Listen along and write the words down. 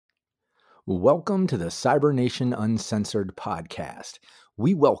Welcome to the Cybernation Uncensored podcast.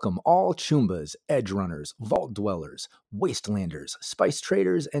 We welcome all Choombas, Edge Runners, Vault Dwellers, Wastelanders, Spice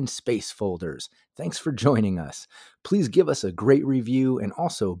Traders, and Space Folders. Thanks for joining us. Please give us a great review and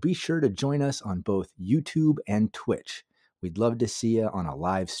also be sure to join us on both YouTube and Twitch. We'd love to see you on a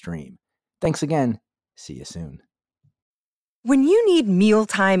live stream. Thanks again. See you soon. When you need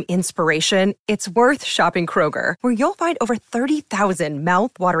mealtime inspiration, it's worth shopping Kroger, where you'll find over 30,000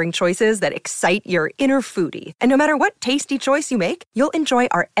 mouth-watering choices that excite your inner foodie. And no matter what tasty choice you make, you'll enjoy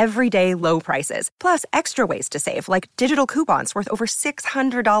our everyday low prices, plus extra ways to save, like digital coupons worth over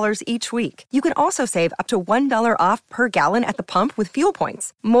 $600 each week. You can also save up to $1 off per gallon at the pump with fuel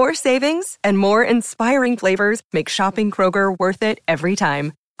points. More savings and more inspiring flavors make shopping Kroger worth it every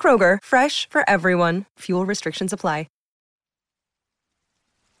time. Kroger, fresh for everyone. Fuel restrictions apply.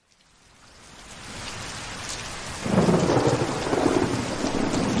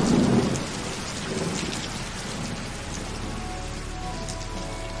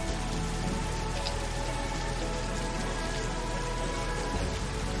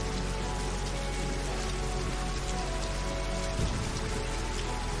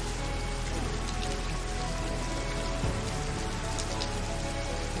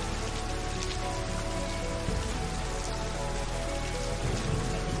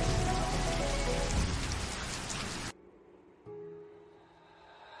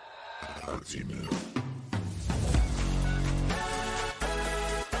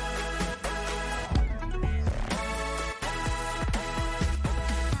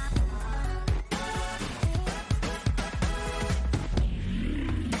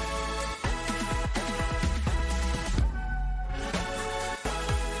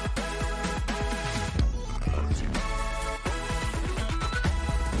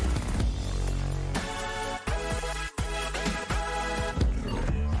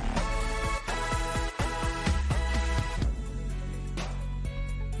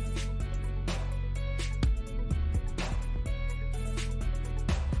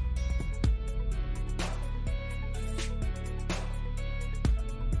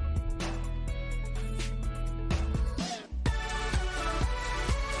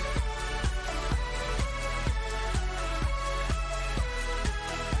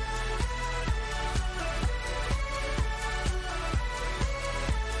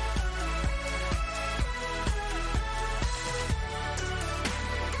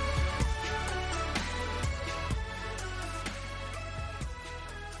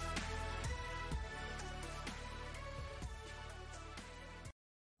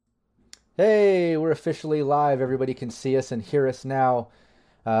 Hey, we're officially live. Everybody can see us and hear us now.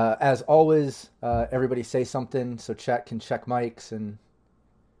 As always, everybody say something so chat can check mics and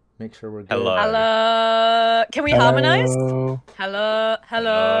make sure we're good. Hello. Hello. Can we harmonize? Hello. Hello.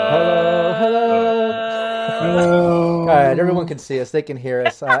 Hello. Hello. All right, everyone can see us. They can hear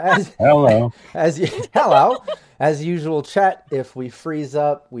us. Hello. Hello. As usual, chat, if we freeze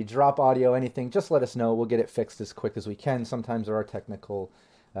up, we drop audio, anything, just let us know. We'll get it fixed as quick as we can. Sometimes there are technical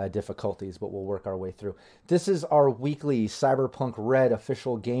difficulties, but we'll work our way through. This is our weekly Cyberpunk Red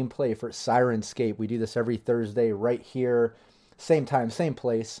official gameplay for Syrinscape. We do this every Thursday right here, same time, same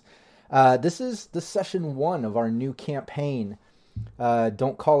place. This is the session 1 of our new campaign.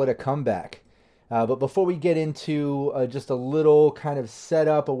 Don't call it a comeback. But before we get into just a little kind of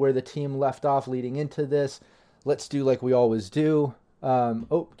setup of where the team left off leading into this, let's do like we always do.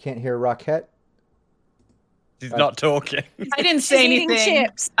 Can't hear Rockette. She's not talking. I didn't say anything.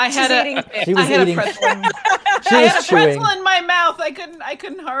 Chips. I had a She was eating. pretzel. She I was had a chewing. pretzel in my mouth. I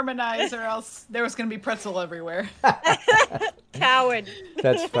couldn't harmonize, or else there was going to be pretzel everywhere. Coward.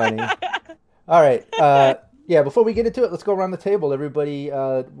 That's funny. All right. Before we get into it, let's go around the table. Everybody,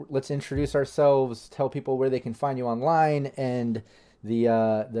 let's introduce ourselves, tell people where they can find you online, and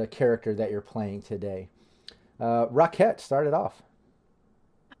the character that you're playing today. Rockette, start it off.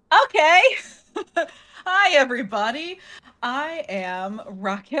 Okay. Hi, everybody. I am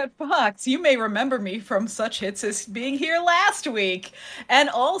Rockette Fox. You may remember me from such hits as being here last week, and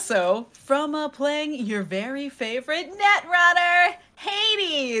also from playing your very favorite Netrunner,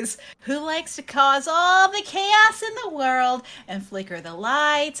 Hades, who likes to cause all the chaos in the world and flicker the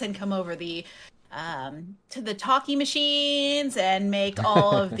lights and come over to the talkie machines and make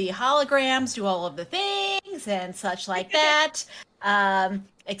all of the holograms do all of the things and such like that.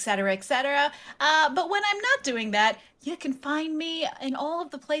 Etc., etc. But when I'm not doing that, you can find me in all of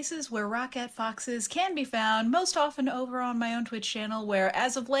the places where Rockette Foxes can be found, most often over on my own Twitch channel, where,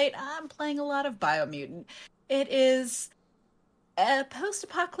 as of late, I'm playing a lot of Biomutant. It is a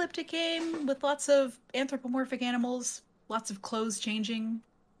post-apocalyptic game with lots of anthropomorphic animals, lots of clothes changing,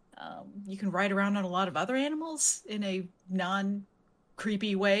 You can ride around on a lot of other animals in a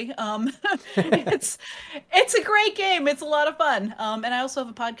non-creepy way. It's a great game. It's a lot of fun. And I also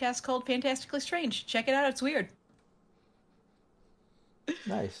have a podcast called Fantastically Strange. Check it out. It's weird.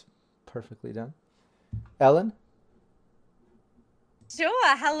 Nice. Perfectly done. Ellen?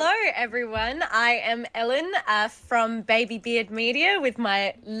 Sure. Hello, everyone. I am Ellen from Baby Beard Media with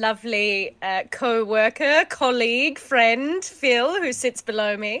my lovely co-worker, colleague, friend, Phil, who sits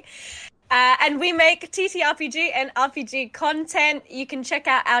below me. And we make TTRPG and RPG content. You can check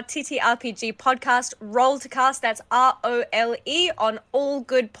out our TTRPG podcast, Roll to Cast, that's ROLE, on all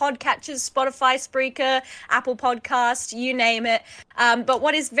good podcatchers, Spotify, Spreaker, Apple Podcast, you name it. But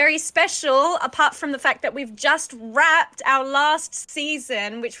what is very special, apart from the fact that we've just wrapped our last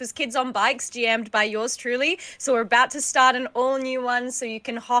season, which was Kids on Bikes, GM'd by yours truly. So we're about to start an all-new one, so you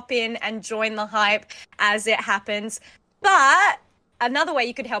can hop in and join the hype as it happens. But another way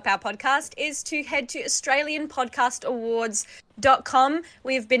you could help our podcast is to head to AustralianPodcastAwards.com.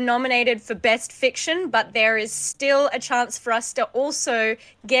 We've been nominated for Best Fiction, but there is still a chance for us to also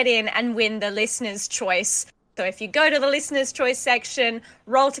get in and win the Listener's Choice. So if you go to the Listener's Choice section,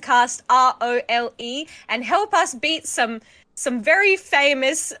 roll to cast ROLE, and help us beat some very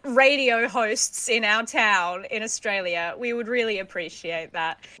famous radio hosts in our town in Australia, we would really appreciate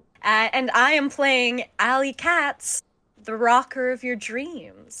that. And I am playing Ali Katz, the rocker of your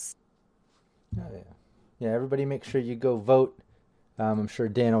dreams. Oh, yeah. Yeah, everybody make sure you go vote. I'm sure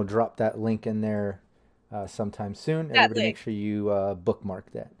Dan will drop that link in there sometime soon. Everybody make sure you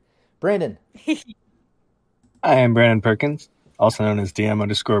bookmark that. Brandon. I am Brandon Perkins, also known as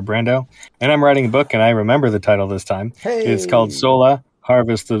DM_Brando, and I'm writing a book, and I remember the title this time. Hey. It's called Sola,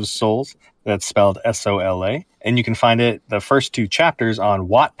 Harvest of Souls. That's spelled SOLA. And you can find it, the first 2 chapters, on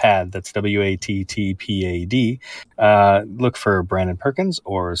Wattpad. That's WATTPAD. Look for Brandon Perkins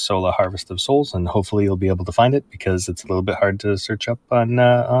or Sola Harvest of Souls, and hopefully you'll be able to find it because it's a little bit hard to search up on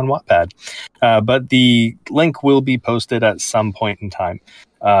Wattpad. But the link will be posted at some point in time.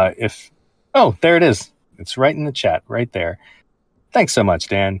 Oh, there it is. It's right in the chat, right there. Thanks so much,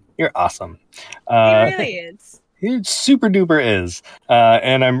 Dan. You're awesome. He really is. It super duper is.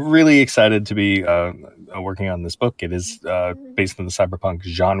 And I'm really excited to be working on this book. It is based in the cyberpunk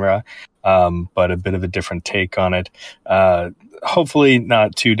genre, but a bit of a different take on it. Hopefully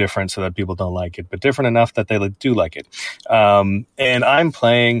not too different so that people don't like it, but different enough that they do like it. And I'm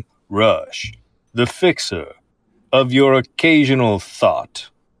playing Rush, the fixer of your occasional thought.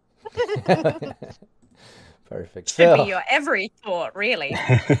 Perfect. Should be your every thought, really.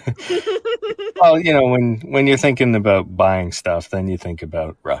 Well, you know, when you're thinking about buying stuff, then you think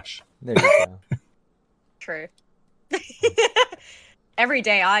about Rush. There you go. True. Every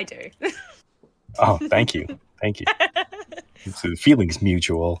day I do. Oh, thank you. Thank you. The feeling's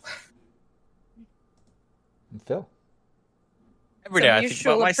mutual. And Phil. Every day I think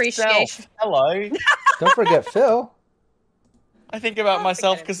about myself. Hello. Don't forget Phil. I think about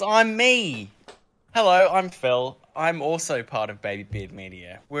myself because I'm me. Hello, I'm Phil. I'm also part of Baby Beard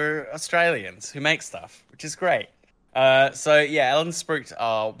Media. We're Australians who make stuff, which is great. So yeah, Ellen Spooked,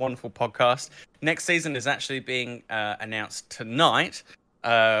 our wonderful podcast. Next season is actually being announced tonight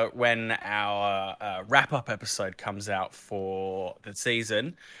when our wrap-up episode comes out for the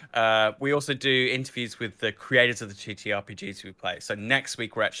season. We also do interviews with the creators of the TTRPGs we play. So next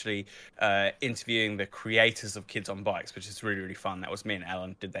week we're actually interviewing the creators of Kids on Bikes, which is really, really fun. That was me and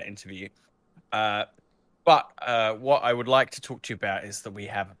Ellen did that interview. But what I would like to talk to you about is that we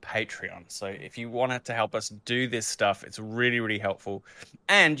have a Patreon. So if you wanted to help us do this stuff, it's really, really helpful.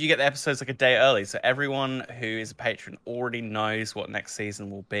 And you get the episodes like a day early. So everyone who is a patron already knows what next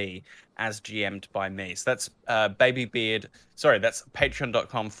season will be as GM'd by me. So that's that's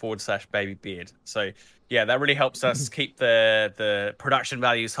patreon.com/babybeard. So yeah, that really helps us keep the production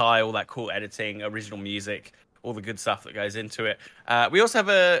values high, all that cool editing, original music, all the good stuff that goes into it. We also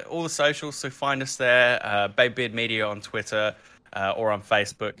have all the socials, so find us there, Baby Beard Media on Twitter or on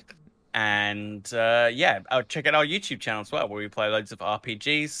Facebook. And check out our YouTube channel as well, where we play loads of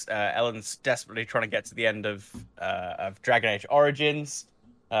RPGs. Ellen's desperately trying to get to the end of Dragon Age Origins.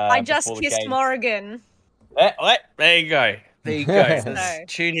 I just kissed Morrigan. There you go. There you go. So No.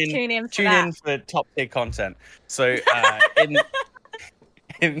 Tune in for for top tier content. So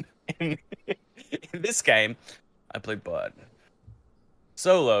in this game, I play Bud.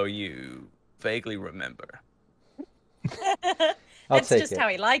 Solo, you vaguely remember. That's just how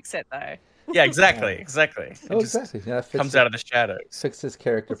he likes it, though. Yeah, exactly. Oh, exactly. Yeah, Comes out of the shadows. Fits his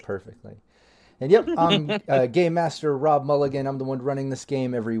character perfectly. And yep, I'm Game Master Rob Mulligan. I'm the one running this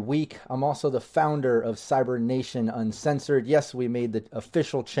game every week. I'm also the founder of Cyber Nation Uncensored. Yes, we made the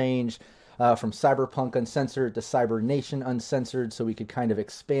official change from Cyberpunk Uncensored to Cyber Nation Uncensored, so we could kind of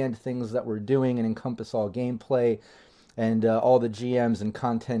expand things that we're doing and encompass all gameplay and all the GMs and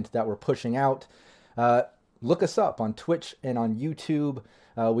content that we're pushing out. Look us up on Twitch and on YouTube.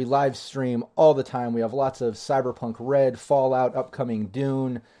 We live stream all the time. We have lots of Cyberpunk Red, Fallout, upcoming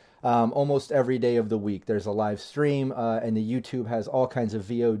Dune. Almost every day of the week there's a live stream, and the YouTube has all kinds of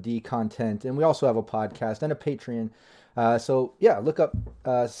VOD content, and we also have a podcast and a Patreon. So yeah, look up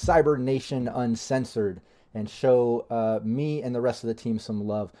Cyber Nation Uncensored and show me and the rest of the team some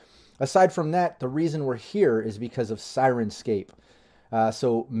love. Aside from that, the reason we're here is because of Syrinscape.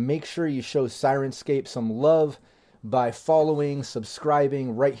 So make sure you show Syrinscape some love by following,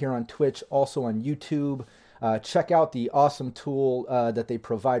 subscribing right here on Twitch, also on YouTube. Check out the awesome tool that they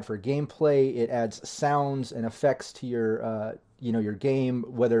provide for gameplay. It adds sounds and effects to your game,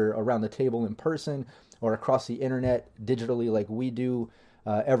 whether around the table in person or across the internet digitally like we do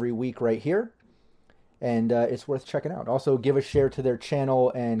every week right here. And it's worth checking out. Also, give a share to their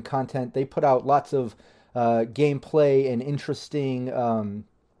channel and content. They put out lots of gameplay and interesting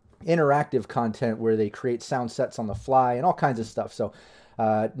interactive content where they create sound sets on the fly and all kinds of stuff. So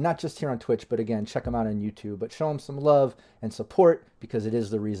not just here on Twitch, but again, check them out on YouTube. But show them some love and support because it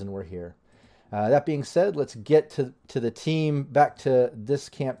is the reason we're here. That being said, let's get to the team, back to this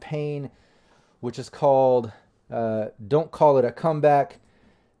campaign, which is called Don't Call It a Comeback.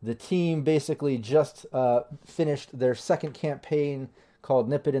 The team basically just finished their second campaign called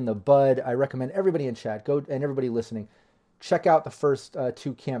Nip It in the Bud. I recommend everybody in chat, go, and everybody listening, check out the first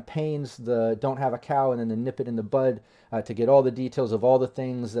two campaigns, the Don't Have a Cow and then the Nip It in the Bud, to get all the details of all the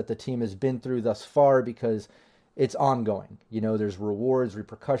things that the team has been through thus far, because it's ongoing. You know, there's rewards,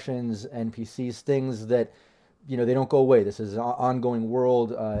 repercussions, NPCs, things that, you know, they don't go away. This is an ongoing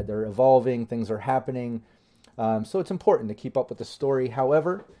world. They're evolving. Things are happening. So it's important to keep up with the story.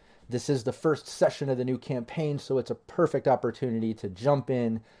 However, this is the first session of the new campaign, so it's a perfect opportunity to jump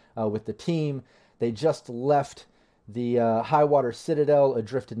in with the team. They just left the Highwater Citadel, a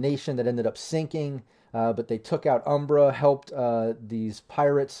drifted nation that ended up sinking, but they took out Umbra, helped these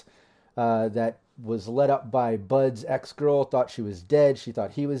pirates that was led up by Bud's ex-girl, thought she was dead. She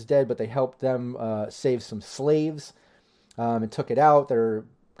thought he was dead, but they helped them save some slaves and took it out. They're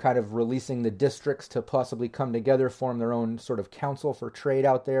kind of releasing the districts to possibly come together, form their own sort of council for trade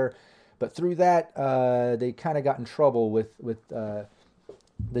out there. But through that, they kind of got in trouble with the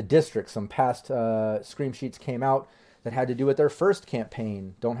districts. Some past scream sheets came out that had to do with their first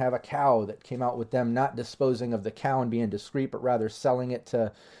campaign, Don't Have a Cow, that came out with them not disposing of the cow and being discreet, but rather selling it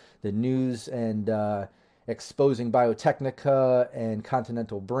to the news and exposing Biotechnica and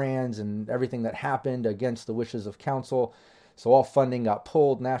Continental Brands and everything that happened against the wishes of council. So all funding got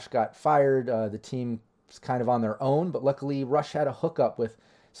pulled. Nash got fired. The team's kind of on their own, but luckily Rush had a hookup with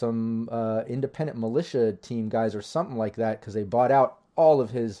some independent militia team guys or something like that, because they bought out all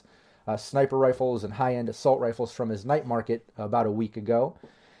of his sniper rifles and high-end assault rifles from his night market about a week ago.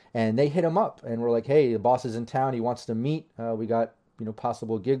 And they hit him up and were like, hey, the boss is in town. He wants to meet. We got, you know,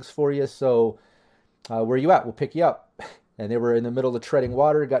 possible gigs for you. So where you at? We'll pick you up. And they were in the middle of treading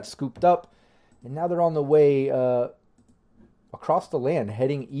water, got scooped up, and now they're on the way across the land,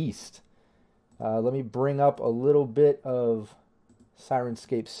 heading east. Let me bring up a little bit of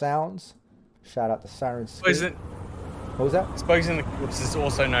Syrinscape sounds. Shout out to Syrinscape. What was that? Exposing the corpse is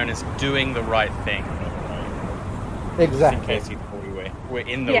also known as doing the right thing. Exactly. In case you thought we're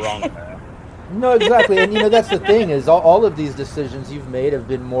in the wrong there. No, exactly. And, you know, that's the thing is all of these decisions you've made have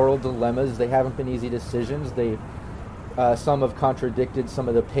been moral dilemmas. They haven't been easy decisions. Some have contradicted some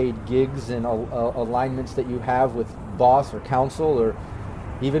of the paid gigs and alignments that you have with boss or council or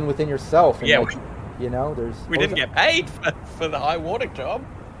even within yourself. And yeah, we didn't get paid for the high water job.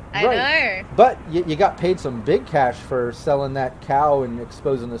 I know. But you got paid some big cash for selling that cow and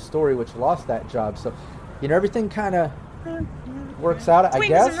exposing the story, which lost that job. So, you know, everything kind of works out, I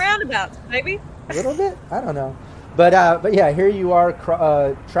guess. Swings and roundabouts, maybe. A little bit? I don't know. But yeah, here you are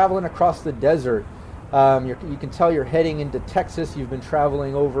traveling across the desert. You can tell you're heading into Texas. You've been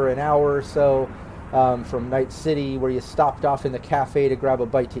traveling over an hour or so from Night City, where you stopped off in the cafe to grab a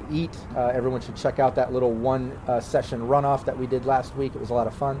bite to eat. Everyone should check out that little one-session runoff that we did last week. It was a lot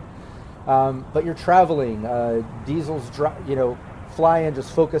of fun. But you're traveling. Diesel's flying,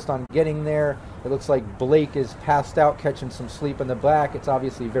 just focused on getting there. It looks like Blake is passed out, catching some sleep in the back. It's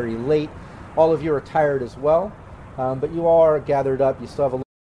obviously very late. All of you are tired as well. But you all are gathered up. You still have a...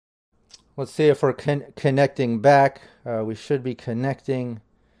 Let's see if we're connecting back. We should be connecting.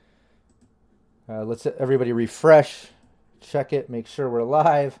 Let's everybody refresh, check it, make sure we're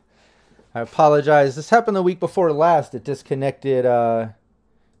live. I apologize. This happened the week before last. It disconnected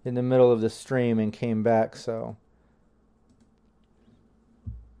in the middle of the stream and came back, so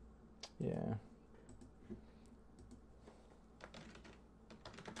yeah.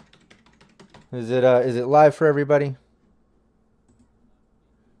 Is it live for everybody?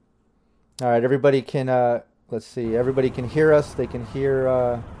 All right, everybody can let's see. Everybody can hear us. They can hear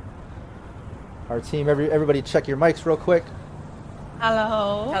our team. Everybody check your mics real quick.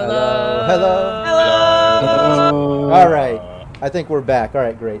 Hello. Hello. Hello. All right. I think we're back. All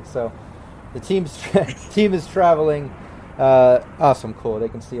right, great. So the team is traveling. Awesome, cool. They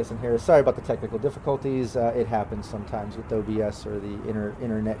can see us and hear us. Sorry about the technical difficulties. It happens sometimes with OBS or the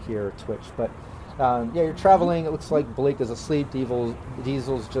internet here or Twitch. But yeah, you're traveling. It looks like Blake is asleep.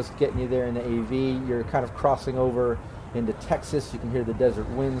 Diesel's just getting you there in the AV. You're kind of crossing over into Texas. You can hear the desert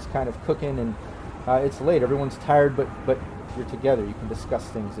winds kind of cooking, and it's late. Everyone's tired, but you're together. You can discuss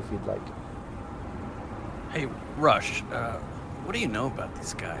things if you'd like. Hey, Rush, what do you know about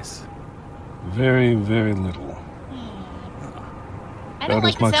these guys? Very, very little. I don't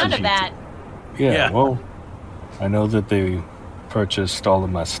like the sound of that. Yeah, well, I know that they purchased all of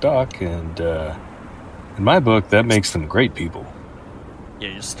my stock, and in my book, that makes them great people. Yeah,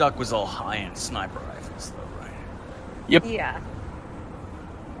 your stock was all high-end sniper rifles, though, right? Yep. Yeah.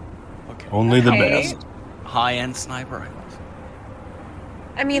 Okay. Only the Okay. best. High-end sniper rifles.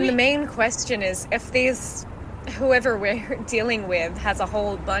 I mean, the main question is if whoever we're dealing with has a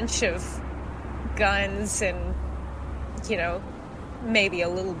whole bunch of guns and, maybe a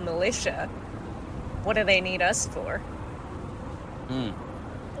little militia, what do they need us for?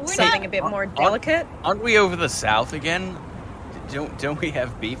 Something a bit more delicate? Aren't we over the south again? Don't we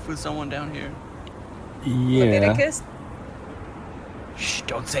have beef with someone down here? Yeah. Leviticus? Shh,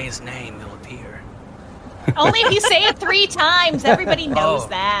 don't say his name, he'll appear. Only if you say it 3 times. Everybody knows Oh.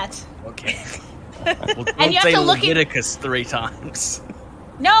 that. Okay. Well, don't And you have say to look at- Leviticus 3 times.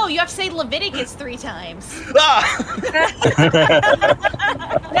 No, you have to say Leviticus 3 times. Ah!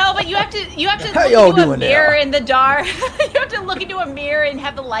 No, but you have to How look y'all into a doing mirror now? in the dark. You have to look into a mirror and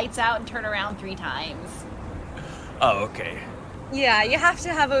have the lights out and turn around 3 times. Oh, okay. Yeah, you have to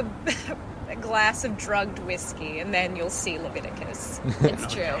have a glass of drugged whiskey, and then you'll see Leviticus.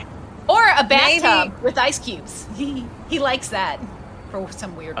 It's true. Or a bathtub Maybe- with ice cubes. He likes that for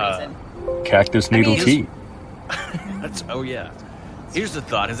some weird reason. Cactus needle mean- tea. Oh yeah. Here's the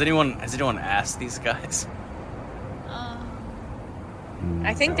thought: has anyone asked these guys?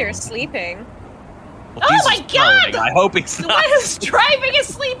 I think they're sleeping. Well, Oh Jesus my God! driving. I hope he's The not. one who's driving is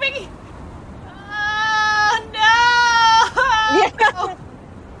sleeping. Oh no!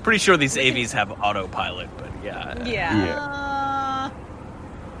 Pretty sure these AVs have autopilot, but yeah. Yeah.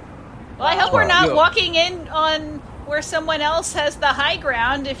 Well, I hope we're not Yeah. walking in on where someone else has the high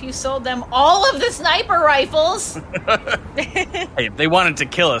ground if you sold them all of the sniper rifles. Hey, if they wanted to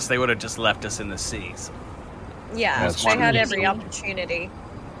kill us, they would have just left us in the sea. So. Yeah, That's they had true. every opportunity.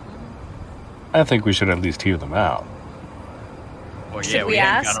 I think we should at least hear them out. Well, Should yeah, we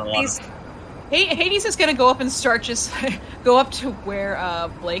haven't ask got a lot these? of- Hades is gonna go up and start go up to where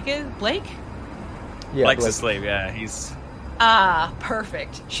Blake is. Blake? Yeah, Blake's Blake. asleep. Yeah, he's. Ah,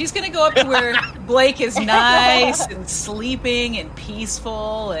 perfect. She's gonna go up to where Blake is nice and sleeping and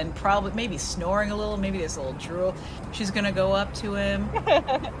peaceful and probably maybe snoring a little, maybe there's a little drool. She's gonna go up to him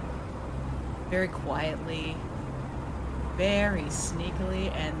very quietly, very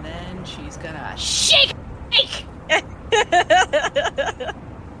sneakily, and then she's gonna Shake! Shake!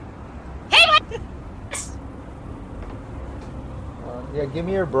 Yeah, give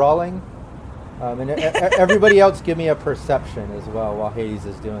me your brawling. And everybody else give me a perception as well while Hades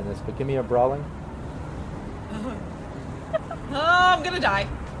is doing this. But give me a brawling. Oh, I'm gonna die.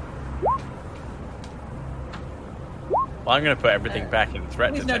 Well, I'm gonna put everything back in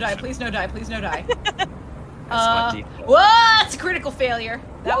threat Please no die, detection. please no die, please no die. That's my default. What? It's a critical failure.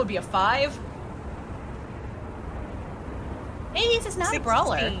 That would be a 5. Hades is not a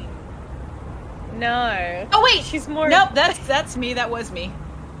brawler. 16. No. Oh wait, She's more- Nope, that's me. That was me.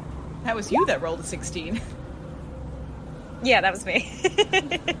 That was you that rolled a 16. Yeah, that was me.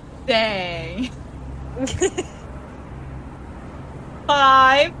 Dang.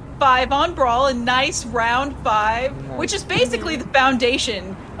 5 on brawl, a nice round 5, Nice. which is basically the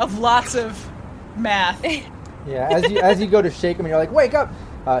foundation of lots of math. Yeah, as you go to shake him, and you're like, "Wake up!"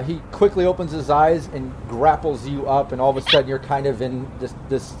 He quickly opens his eyes and grapples you up, and all of a sudden you're kind of in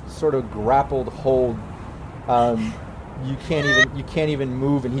this sort of grappled hold. You can't even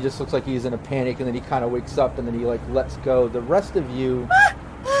move, and he just looks like he's in a panic, and then he kind of wakes up, and then he like lets go. The rest of you,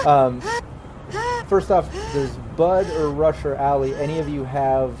 first off, does Bud or Rush or Allie, any of you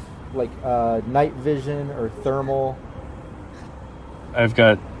have like night vision or thermal? I've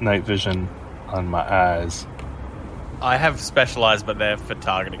got night vision on my eyes. I have specialized, but they're for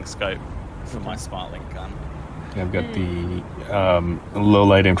targeting scope for my smart link gun. I've got the low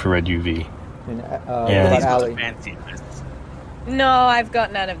light infrared UV. And Yeah. what He's about got Allie? the fancy lists. No, I've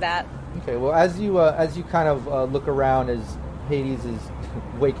got none of that. Okay, well, as you kind of look around as Hades is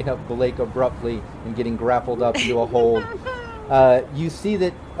waking up Blake abruptly and getting grappled up into a hold, you see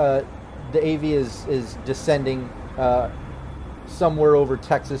that the AV is descending somewhere over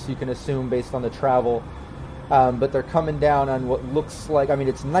Texas, you can assume, based on the travel. But they're coming down on what looks like, I mean,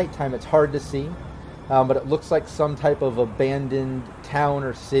 it's nighttime, it's hard to see, but it looks like some type of abandoned town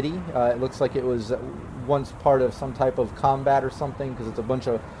or city. It looks like it was once part of some type of combat or something, because it's a bunch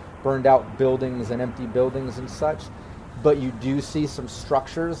of burned out buildings and empty buildings and such. But you do see some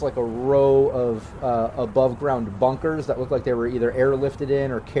structures, like a row of above ground bunkers that look like they were either airlifted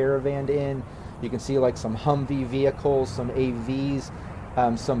in or caravanned in. You can see like some Humvee vehicles, some AVs,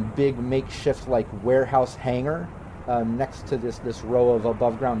 some big makeshift like warehouse hangar next to this row of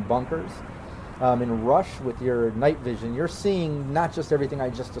above ground bunkers. In Rush, with your night vision, you're seeing not just everything I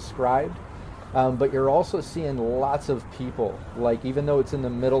just described, but you're also seeing lots of people. Like, even though it's in the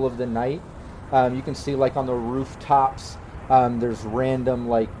middle of the night, you can see like on the rooftops, there's random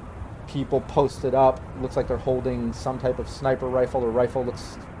like people posted up. Looks like they're holding some type of sniper rifle. The rifle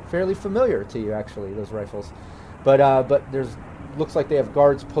looks fairly familiar to you, actually, those rifles. But there's looks like they have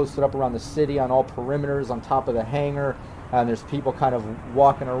guards posted up around the city on all perimeters on top of the hangar. And there's people kind of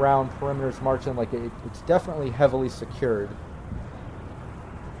walking around, perimeters marching. Like it's definitely heavily secured.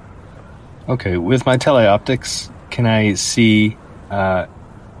 Okay, with my teleoptics, can I see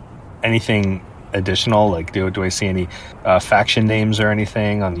anything additional? Like, do I see any faction names or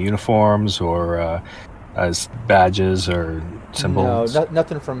anything on the uniforms, or as badges or symbols? No,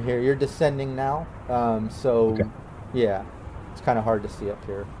 nothing from here. You're descending now, so Okay. Yeah, it's kind of hard to see up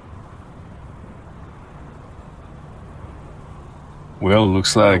here. Well,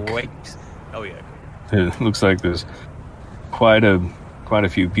 looks like Wait. Oh yeah. it looks like there's quite a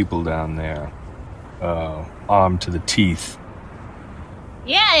few people down there, armed to the teeth.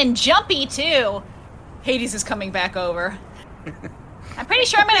 Yeah, and jumpy too. Hades is coming back over. I'm pretty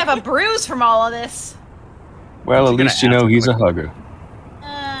sure I'm gonna have a bruise from all of this. Well, What's at he least you gonna know ask he's a for? hugger.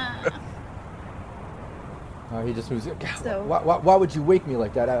 He just moves. So- Why would you wake me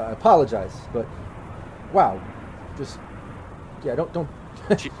like that? I apologize, but wow, just yeah, don't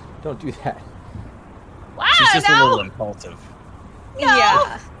don't do that. Wow, She's just a no, little impulsive. no.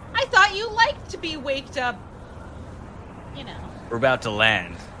 Yeah. I thought you liked to be waked up. You know. We're about to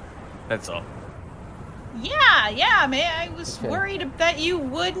land. That's all. Yeah, man. I was Okay. worried that you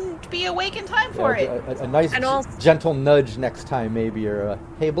wouldn't be awake in time for Yeah, it. a nice And also- gentle nudge next time, maybe, or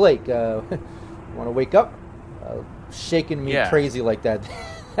hey Blake, want to wake up? Shaking me Yeah. crazy like that.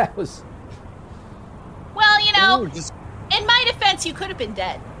 That was Well, you know, Ooh, just in my defense, you could have been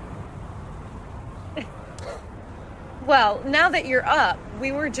dead. Well, now that you're up,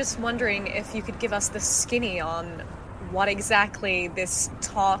 we were just wondering if you could give us the skinny on what exactly this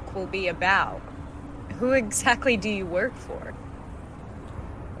talk will be about. Who exactly do you work for?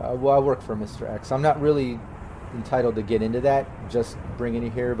 well, I work for Mr. X. I'm not really entitled to get into that. Just bringing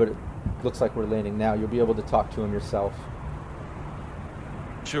you here, but it looks like we're landing now. You'll be able to talk to him yourself.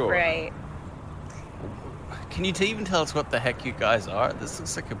 sure. Right. Can you even tell us what the heck you guys are? This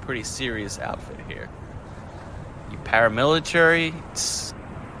looks like a pretty serious outfit here. You paramilitary,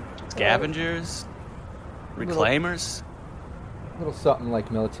 scavengers, reclaimers. A little something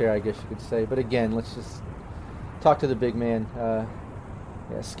like military, I guess you could say. But again, let's just talk to the big man.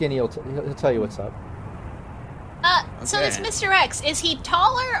 Yeah, Skinny, he'll tell you what's up. So this Okay. Mr. X, is he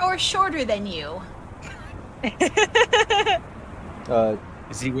taller or shorter than you?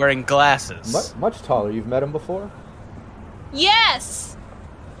 Is he wearing glasses? Much taller. You've met him before? Yes.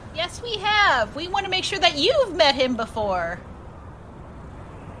 Yes, we have. We want to make sure that you've met him before.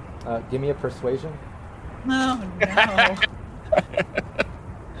 Give me a persuasion. Oh, no.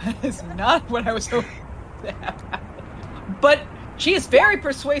 That is not what I was hoping to have. But she is very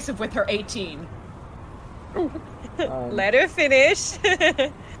persuasive with her 18. Let her finish.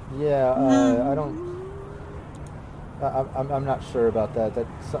 Yeah, I don't. I'm not sure about that.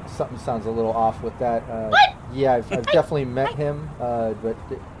 Something sounds a little off with that. What? Yeah, I've definitely met him, but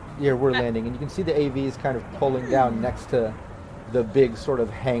here we're landing, and you can see the AVs kind of pulling down next to the big sort of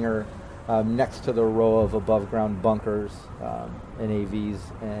hangar, next to the row of above ground bunkers and AVs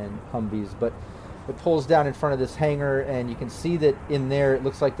and Humvees. But It pulls down in front of this hangar, and you can see that in there it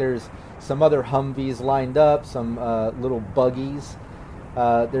looks like there's some other Humvees lined up, some little buggies.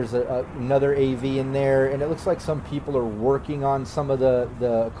 There's another AV in there, and it looks like some people are working on some of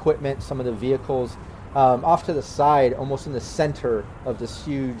the equipment, some of the vehicles. Off to the side, almost in the center of this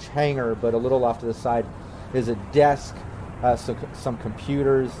huge hangar, but a little off to the side, is a desk, so some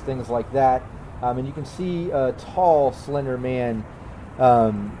computers, things like that. And you can see a tall, slender man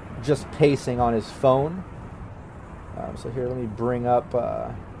just pacing on his phone. So here, let me bring up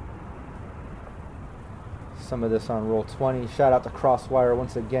some of this on Roll20. Shout out to Crosswire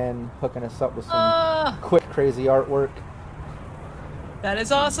once again, hooking us up with some quick, crazy artwork. That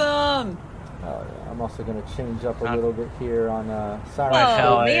is awesome. I'm also going to change up a little bit here on Siren.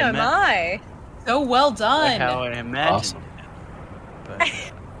 Oh, me oh my. So well done. Like how I imagined Awesome. it. But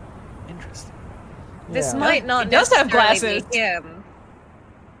interesting. This Yeah. might not He does have necessarily glasses. be him.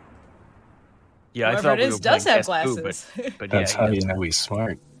 Yeah, I Whoever thought it we is were does playing have Guess Who, glasses. but That's yeah, how he you does. know he's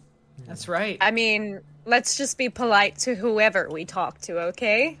smart. That's right. I mean, let's just be polite to whoever we talk to,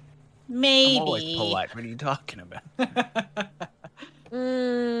 okay? Maybe. I'm always polite. What are you talking about?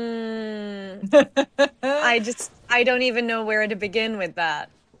 I don't even know where to begin with that.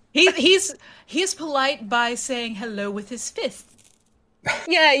 He's polite by saying hello with his fist.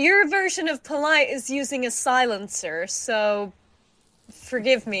 Yeah, your version of polite is using a silencer, so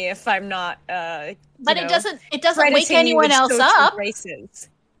forgive me if I'm not. But you it know, doesn't wake crediting you anyone with else social up. graces.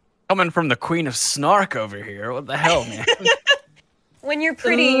 Coming from the Queen of Snark over here. What the hell, man? When you're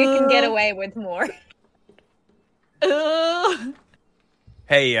pretty, you can get away with more.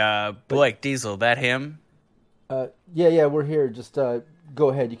 Hey, Blake Diesel, that him? Yeah, we're here. Just go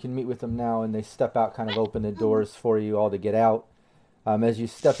ahead. You can meet with them now. And they step out, kind of open the doors for you all to get out. As you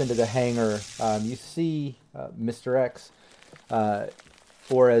step into the hangar, you see Mr. X,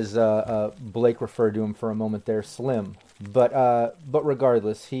 or as Blake referred to him for a moment there, Slim. But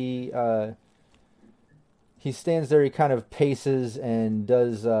regardless, he stands there. He kind of paces and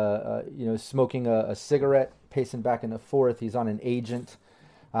does, smoking a cigarette, pacing back and forth. He's on an agent.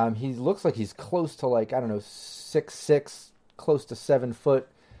 He looks like he's close to 6'6", close to 7 foot.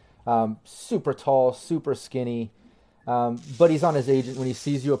 Super tall, super skinny. But he's on his agent. When he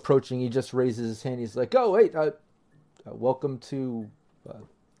sees you approaching, he just raises his hand. He's like, "Oh, wait, welcome to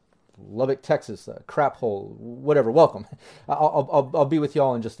Lubbock, Texas, crap hole, whatever. Welcome. I'll be with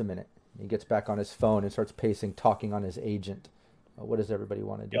y'all in just a minute." He gets back on his phone and starts pacing, talking on his agent. What does everybody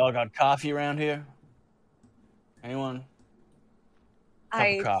want to do? Y'all got coffee around here? Anyone? Cup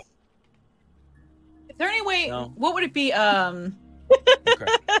of coffee. Is there any way? No. What would it be? Okay.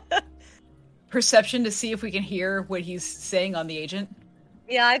 Perception to see if we can hear what he's saying on the agent.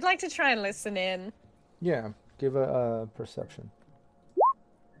 Yeah, I'd like to try and listen in. Yeah, give a perception.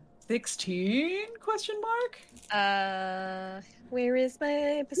 16? Question mark. Where is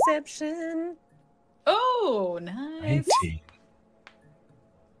my perception? Oh, nice. 19.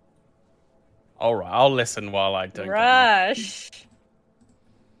 All right, I'll listen while I do. Rush.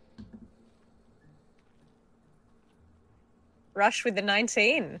 Rush with the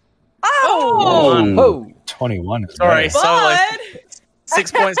 19. Oh! Oh! 21 is Sorry, better. so Bud!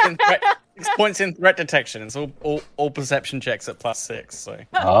 6 points in threat. 6 points in threat detection. It's all perception checks at +6. So I'm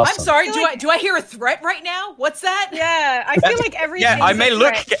Awesome. sorry. Do I hear a threat right now? What's that? Yeah, I feel like everything. Yeah, I is may a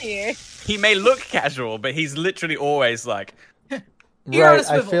look threat here. he may look casual, but he's literally always like, Ear on a Right, I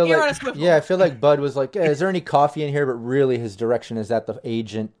swivel, feel ear on a like swivel. I feel like Bud was like, "Is there any coffee in here?" But really, his direction is at the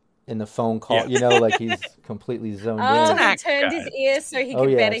agent in the phone call. Yeah. You know, like he's completely zoned Oh, in. he Tact turned guy. his ears so he Oh,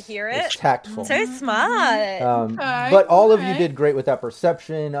 could better yes, hear it's it. tactful. So smart. Okay, But all of you alright. did great with that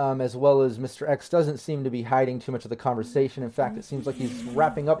perception, as well as Mr. X doesn't seem to be hiding too much of the conversation. In fact, it seems like he's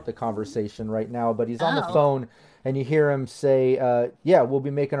wrapping up the conversation right now, but he's on the Oh. phone, and you hear him say, yeah, we'll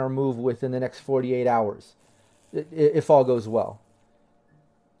be making our move within the next 48 hours, if all goes well.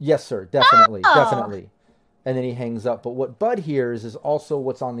 Yes, sir, definitely, Oh. definitely. And then he hangs up. But what Bud hears is also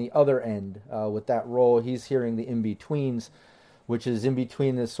what's on the other end with that roll. He's hearing the in-betweens, which is in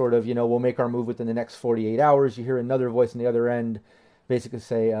between this sort of, we'll make our move within the next 48 hours. You hear another voice on the other end basically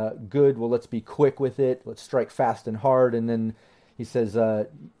say, good, well, let's be quick with it. Let's strike fast and hard. And then he says,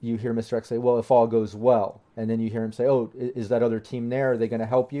 you hear Mr. X say, well, if all goes well. And then you hear him say, oh, is that other team there? Are they going to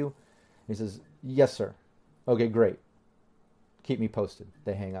help you? He says, yes, sir. Okay, great. Keep me posted.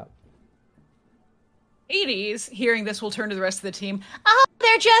 They hang up. Hades, hearing this, will turn to the rest of the team. Oh,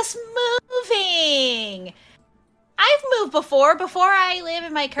 they're just moving. I've moved before I live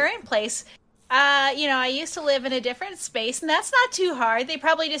in my current place. I used to live in a different space, and that's not too hard. They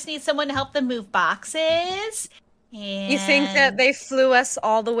probably just need someone to help them move boxes. You think that And, they flew us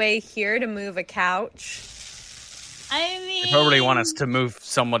all the way here to move a couch? I mean, They probably want us to move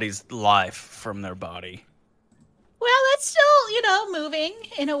somebody's life from their body. Well, that's still, moving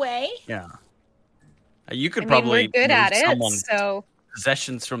in a way. Yeah. You could I mean, probably we're good move at it, someone's so...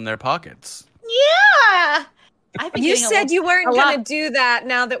 possessions from their pockets. Yeah. I've been You getting said you weren't a going to lot- do that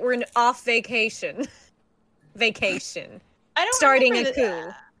now that we're off vacation. Vacation. I don't Starting a remember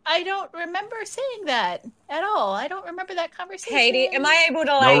coup. I don't remember saying that at all. I don't remember that conversation. Katie, am I able to,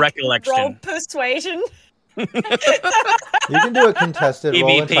 No like, recollection. roll persuasion? You can do a contested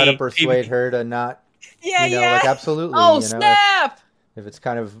roll and try to PvP. persuade her to not, Yeah, like absolutely. Oh, if, snap! if it's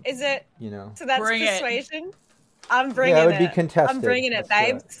kind of, Is it? So that's Bring it. persuasion? I'm bringing yeah, it. it would be contested. I'm bringing it, Let's do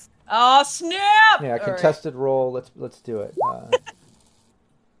babes. Oh, snap! Yeah, All right. contested roll. Let's do it.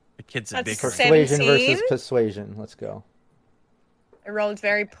 The kids are That's bickering. Persuasion 17? versus persuasion. Let's go. I rolled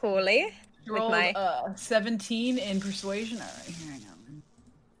very poorly. You with rolled my- 17 in persuasion. All right, here I go.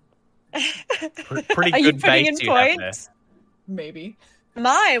 Pretty Are you good putting in base you have there. points? Maybe.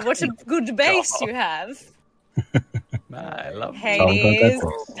 My, what a good base you have. I love Hades,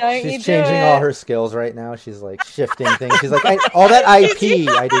 don't you She's do changing it. all her skills right now. She's like shifting things. She's like, all that IP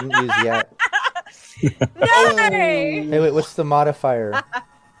I didn't use yet. No! Hey, wait, what's the modifier?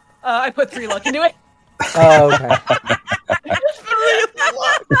 I put 3 luck into it. Oh, okay.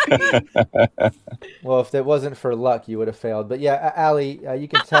 Well, if it wasn't for luck, you would have failed. But yeah, Allie, you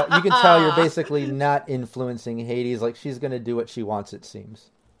can tell you're basically not influencing Hades. Like she's gonna do what she wants. It seems.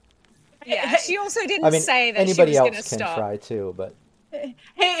 Yeah, she also didn't I mean, say that she anybody was going to else can stop. try too, but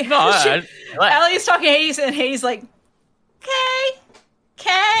Hey, No, Allie's talking to Hades, and Hades like,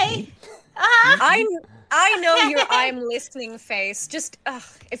 Okay. I know your I'm listening face. Just,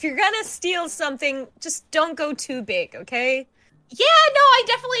 if you're going to steal something, just don't go too big, okay? Yeah, no, I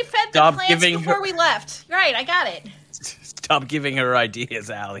definitely fed the Stop plants giving before her- we left. Right, I got it. Stop giving her ideas,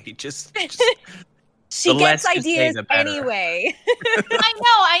 Allie. Just She The gets less you say, ideas the better. anyway.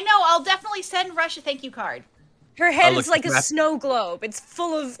 I know. I'll definitely send Rush a thank you card. Her head Oh, is look, like a crap. snow globe. It's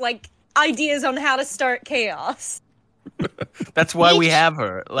full of, like, ideas on how to start chaos. that's why we Each- have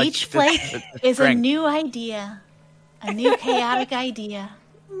her. Like, Each flake the is a strength. new idea. A new chaotic idea.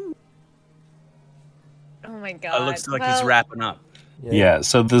 Oh my god. It looks like Well, he's wrapping up. Yeah,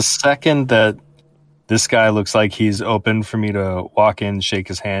 so the second that this guy looks like he's open for me to walk in, shake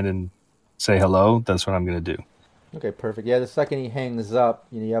his hand, and say hello, that's what I'm going to do. okay, perfect. Yeah, the second he hangs up,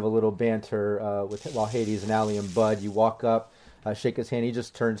 you have a little banter while Hades and Allie and Bud. You walk up, shake his hand. He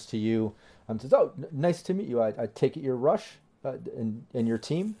just turns to you, says, "Oh, nice to meet you. I take it you're Rush and your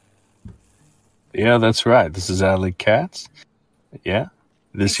team." Yeah, that's right. This is Adley Katz. Yeah.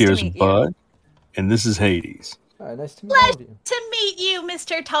 This Nice to here's meet you. Bud. And this is Hades. Nice to meet all of you. To meet you,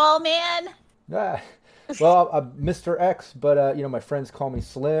 Mr. Tall Man. Well, I'm Mr. X, but my friends call me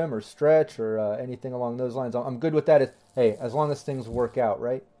Slim or Stretch or anything along those lines. I'm good with that. Hey, as long as things work out,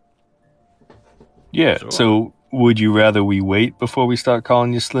 right? Yeah. Sure. So would you rather we wait before we start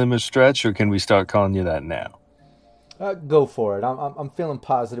calling you Slim or Stretch, or can we start calling you that now? Go for it. I'm feeling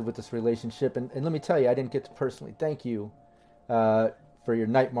positive with this relationship, and let me tell you, I didn't get to personally thank you for your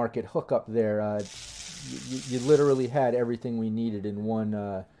night market hookup there. You literally had everything we needed in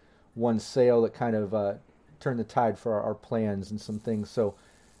one sale that kind of turned the tide for our plans and some things. So,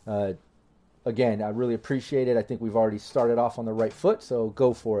 again, I really appreciate it. I think we've already started off on the right foot, so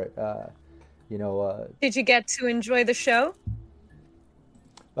go for it. Did you get to enjoy the show?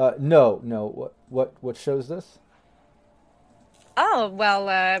 No. What shows this? Oh, well,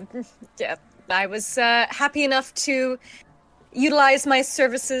 yeah, I was happy enough to utilize my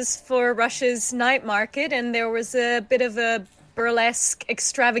services for Rush's night market, and there was a bit of a burlesque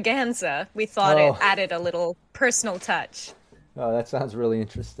extravaganza. We thought Oh. it added a little personal touch. Oh, that sounds really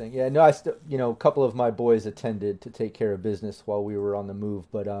interesting. Yeah, no, I still, a couple of my boys attended to take care of business while we were on the move,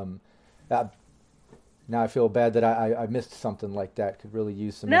 but now I feel bad that I missed something like that. Could really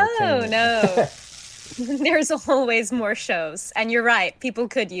use some entertainment. No. There's always more shows, and you're right. People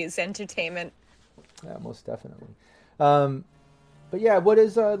could use entertainment. Yeah, most definitely. But yeah, what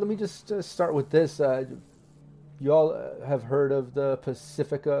is? Let me just start with this. You all have heard of the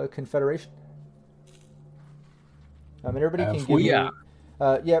Pacifica Confederation? I mean, everybody can give Yeah.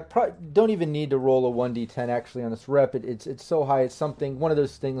 you. Don't even need to roll a 1d10 actually on this rep. It's so high. It's one of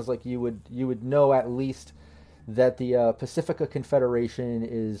those things like you would know at least that the Pacifica Confederation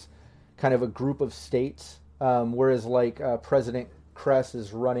is kind of a group of states, whereas like President Kress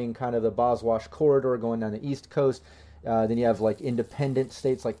is running kind of the Boswash corridor going down the East Coast. Then you have like independent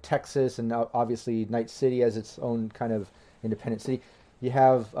states like Texas, and obviously Night City as its own kind of independent city. You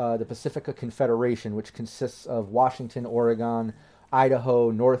have the Pacifica Confederation, which consists of Washington, Oregon,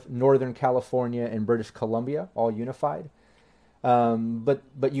 Idaho, Northern California, and British Columbia, all unified.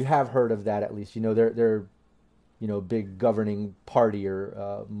 But you have heard of that at least. They're big governing party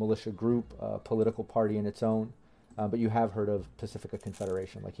or militia group, political party in its own. But you have heard of Pacifica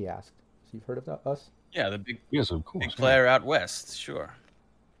Confederation, like he asked. So you've heard of us? Yeah, the big Yes, of course. big player out west. Sure.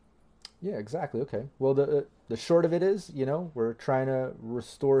 Yeah, exactly. Okay. Well, the short of it is, we're trying to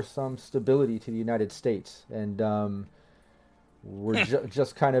restore some stability to the United States, and we're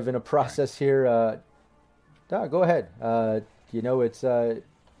just kind of in a process here. Go ahead.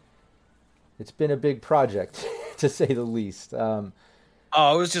 It's been a big project, to say the least. I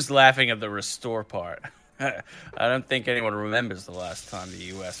was just laughing at the restore part. I don't think anyone remembers the last time the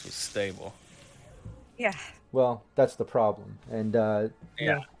U.S. was stable. Yeah. Well, that's the problem, and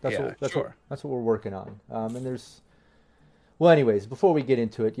Yeah, that's sure. what we're working on. And there's, well, anyways, before we get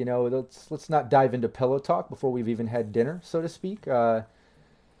into it, let's not dive into pillow talk before we've even had dinner, so to speak.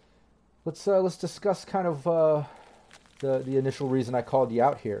 Let's discuss kind of the initial reason I called you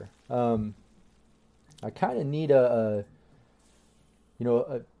out here. I kind of need the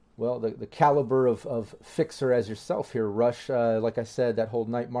caliber of fixer as yourself here, Rush. Like I said, that whole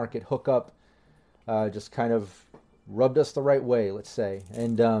night market hookup just kind of rubbed us the right way, let's say.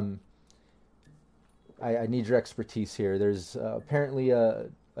 And I need your expertise here. There's apparently a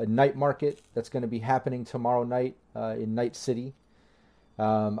night market that's going to be happening tomorrow night in Night City.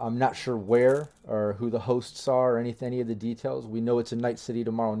 I'm not sure where or who the hosts are or any of the details. We know it's in Night City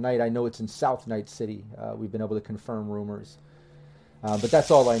tomorrow night. I know it's in South Night City. We've been able to confirm rumors. But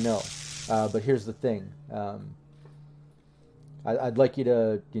that's all I know. But here's the thing. I'd like you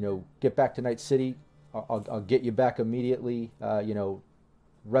to, get back to Night City. I'll get you back immediately.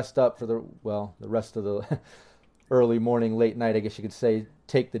 Rest up for the rest of the early morning, late night, I guess you could say.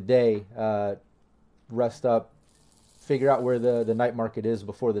 Take the day. Rest up. Figure out where the night market is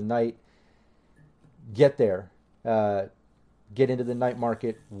before the night. Get there. Get into the night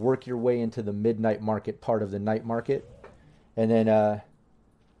market. Work your way into the midnight market part of the night market. And then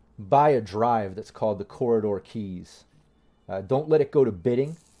buy a drive that's called the Corridor Keys. Don't let it go to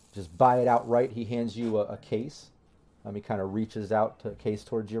bidding. Just buy it outright. He hands you a case. He kind of reaches out to a case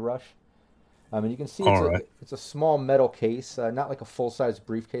towards you, Rush. And you can see it's a small metal case, not like a full-size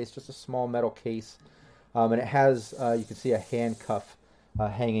briefcase, just a small metal case. And it has, you can see a handcuff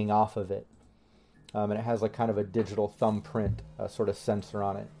hanging off of it. And it has like kind of a digital thumbprint sort of sensor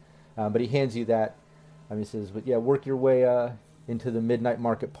on it. But he hands you that. He says, but yeah, work your way into the midnight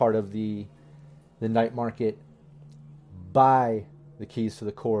market part of the night market. Buy the keys to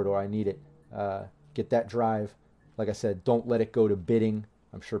the corridor. I need it. Get that drive. Like I said, don't let it go to bidding.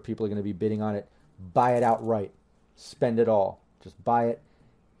 I'm sure people are going to be bidding on it. Buy it outright. Spend it all. Just buy it.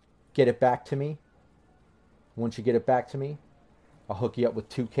 Get it back to me. Once you get it back to me, I'll hook you up with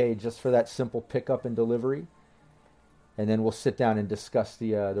 2K just for that simple pickup and delivery. And then we'll sit down and discuss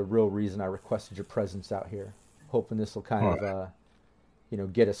the real reason I requested your presence out here. Hoping this will kind of,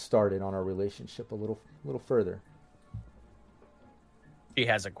 get us started on our relationship a little further. He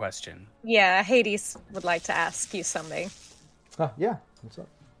has a question. Yeah, Hades would like to ask you something. Yeah. What's up?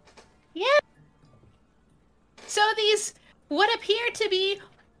 Yeah. So these what appear to be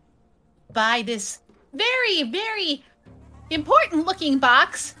by this very, very important looking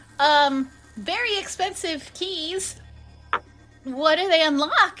box, very expensive keys. What do they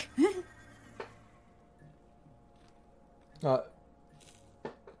unlock? Well,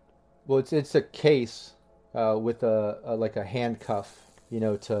 it's a case with a handcuff,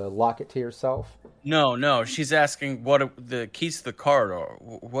 to lock it to yourself. No, she's asking what are the keys to the corridor.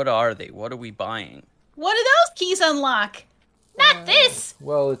 What are they? What are we buying? What do those keys unlock? Not this!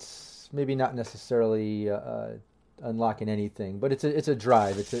 Well, it's maybe not necessarily unlocking anything, but it's a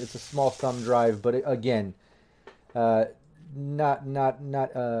drive. It's a small thumb drive, but again, not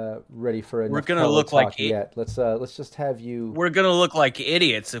ready for enough. We're gonna look like yet. Let's just have you. We're gonna look like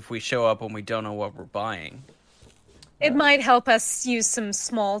idiots if we show up and we don't know what we're buying. It might help us use some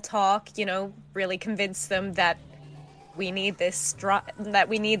small talk, really convince them that we need that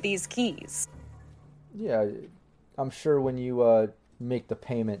we need these keys. Yeah, I'm sure when you make the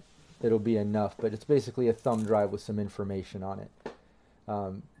payment, it'll be enough. But it's basically a thumb drive with some information on it.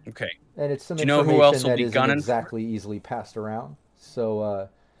 Okay. And it's some Do you know information who else will that be isn't gunning? exactly easily passed around, so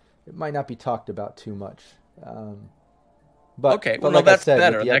it might not be talked about too much. But Okay, but well, like no, that's I said,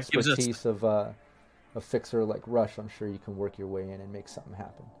 better. with the That gives us- expertise of a fixer like Rush, I'm sure you can work your way in and make something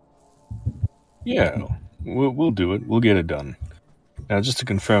happen. Yeah, we'll do it. We'll get it done. Now, just to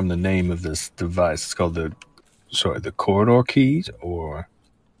confirm the name of this device, it's called the sorry, the corridor keys or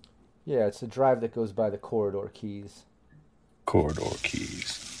Yeah, it's the drive that goes by the corridor keys. corridor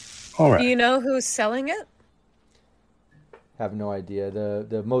keys? All Do right. you know who's selling it? Have no idea.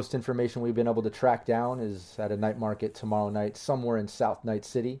 The most information we've been able to track down is at a night market tomorrow night, somewhere in South Night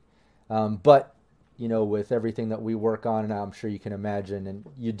City. But with everything that we work on, and I'm sure you can imagine, and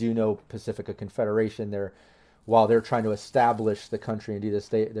you do know Pacifica Confederation, while they're trying to establish the country and do this,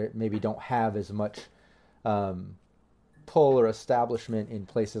 they maybe don't have as much pull or establishment in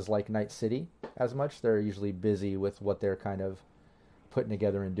places like Night City as much. They're usually busy with what they're kind of putting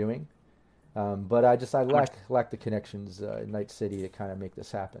together and doing. But I lack the connections in Night City to kind of make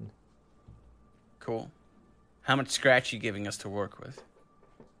this happen. Cool. How much scratch are you giving us to work with?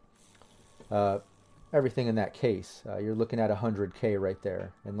 Everything in that case, you're looking at $100K right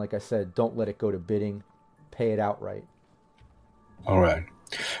there. And like I said, don't let it go to bidding. Pay it outright. All right.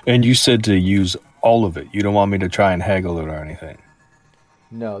 And you said to use all of it. You don't want me to try and haggle it or anything.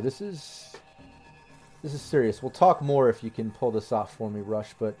 No, this is serious. We'll talk more if you can pull this off for me,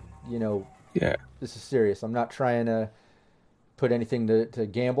 Rush. But Yeah. this is serious. I'm not trying to put anything to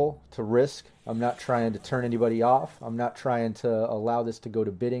gamble, to risk. I'm not trying to turn anybody off. I'm not trying to allow this to go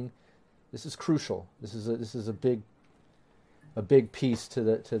to bidding. This is crucial. This is a big piece to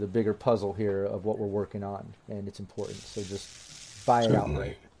the bigger puzzle here of what we're working on, and it's important. So just buy it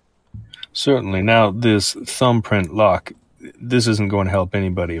outright. Certainly. Now, this thumbprint lock, this isn't going to help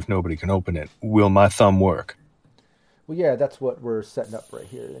anybody if nobody can open it. Will my thumb work? Well, yeah, that's what we're setting up right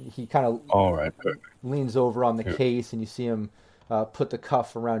here. And he kind of All right. Perfect. leans over on the case, and you see him put the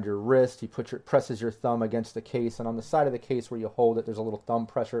cuff around your wrist. He presses your thumb against the case, and on the side of the case where you hold it, there's a little thumb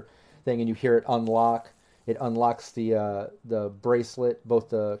pressure thing, and you hear it unlock. It unlocks the bracelet, both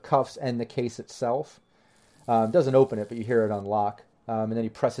the cuffs and the case itself. Doesn't open it, but you hear it unlock. And then he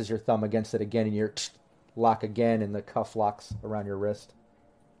presses your thumb against it again, and you lock again, and the cuff locks around your wrist.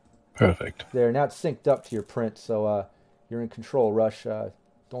 Perfect. There, now it's synced up to your print, so you're in control, Rush.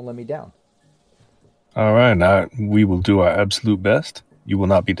 Don't let me down. All right. Now, we will do our absolute best. You will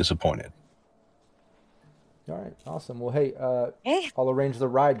not be disappointed. All right, awesome. Well, hey, Hey. I'll arrange the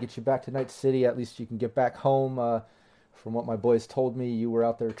ride, get you back to Night City. At least you can get back home. From what my boys told me, you were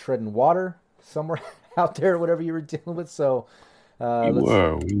out there treading water somewhere out there, whatever you were dealing with. So We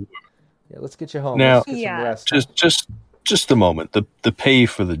were. let's get you home. Now- Let's get some rest. Just a moment. The pay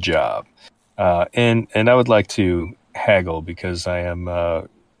for the job, and I would like to haggle because I am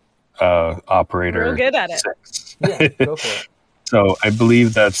operator. Real good at it. 6. Yeah, go for it. So I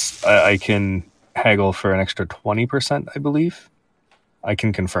believe I can haggle for an extra 20%. I believe I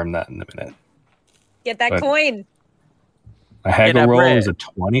can confirm that in a minute. Get that But- coin. A haggle that roll bread. is a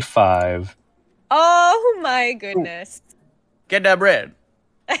 25. Oh my goodness. Get that bread.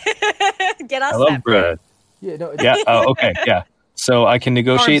 Get us I love that bread. Yeah, no, Yeah. Okay. Yeah. So I can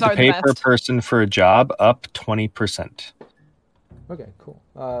negotiate Carbs the are pay the per best. person for a job up 20%. Okay, cool.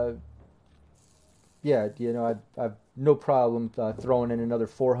 Yeah, I've no problem throwing in another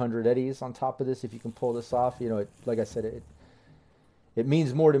 400 eddies on top of this if you can pull this off. Like I said, it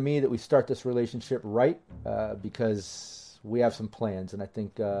means more to me that we start this relationship right because we have some plans, and I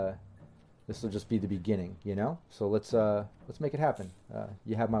think this will just be the beginning. So let's make it happen.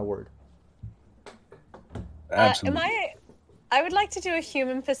 You have my word. Absolutely. I would like to do a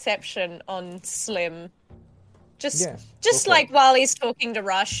human perception on Slim. Just Yeah, just go for like it. while he's talking to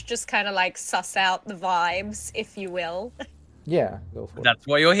Rush, just kind of like suss out the vibes, if you will. Yeah, go for it. That's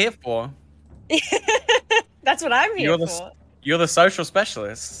what you're here for. That's what I'm here You're the for. You're the social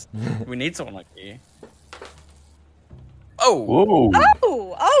specialist. We need someone like you. Oh, Whoa.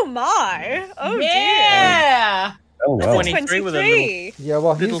 Oh my. Oh Yeah. Oh, dear. well. 23 with a little- 23. Yeah,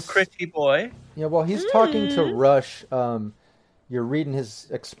 well, little he's crispy boy. while he's talking to Rush, you're reading his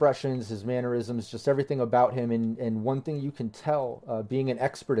expressions, his mannerisms, just everything about him. And one thing you can tell, being an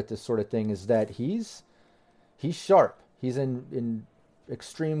expert at this sort of thing, is that he's sharp. He's in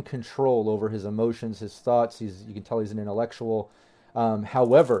extreme control over his emotions, his thoughts. You can tell he's an intellectual.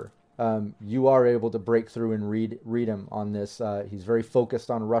 However, you are able to break through and read him on this. He's very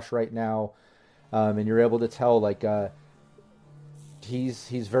focused on Rush right now, and you're able to tell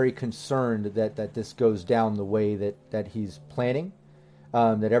he's very concerned that this goes down the way that he's planning,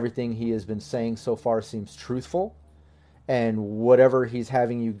 that everything he has been saying so far seems truthful, and whatever he's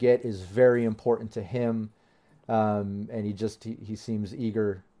having you get is very important to him, and he seems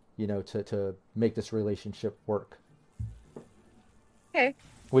eager, to make this relationship work. Okay.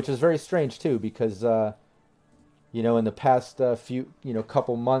 Which is very strange too, because in the past few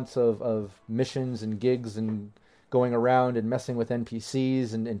couple months of missions and gigs and going around and messing with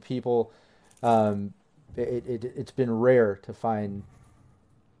NPCs and people, it's been rare to find,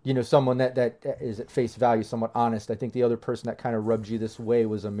 someone that is at face value somewhat honest. I think the other person that kind of rubbed you this way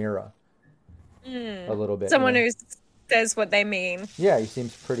was Amira. A little bit. Someone who says what they mean. Yeah, he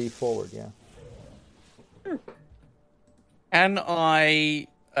seems pretty forward, yeah. Can I,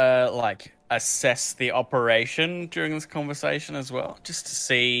 assess the operation during this conversation as well? Just to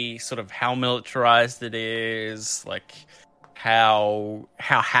see sort of how militarized it is, like how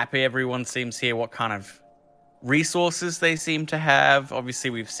happy everyone seems here, what kind of resources they seem to have. Obviously,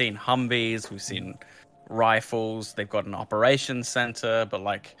 we've seen Humvees, we've seen rifles, they've got an operations center, but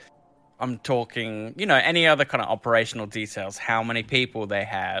I'm talking, any other kind of operational details, how many people they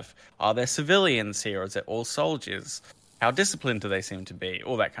have, are there civilians here, or is it all soldiers? How disciplined do they seem to be?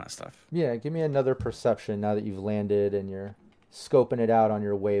 All that kind of stuff. Yeah, give me another perception now that you've landed and you're scoping it out on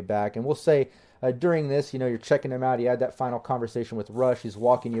your way back. And we'll say during this, you're checking him out. He had that final conversation with Rush. He's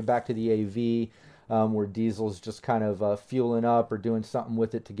walking you back to the AV where Diesel's just kind of fueling up or doing something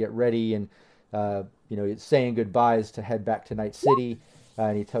with it to get ready. And, saying goodbyes to head back to Night City.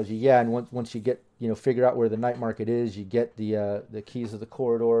 And he tells you, and once you get, figure out where the night market is, you get the keys of the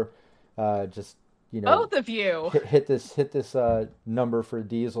corridor. Both of you hit this number for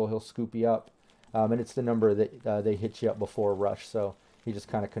Diesel. He'll scoop you up, and it's the number that they hit you up before Rush. So he just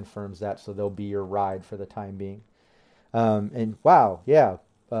kind of confirms that. So they'll be your ride for the time being. And wow, yeah,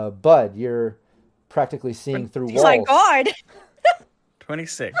 Bud, you're practically seeing through walls. Oh my God.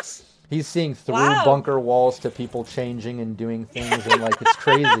 26. He's seeing through bunker walls to people changing and doing things, and it's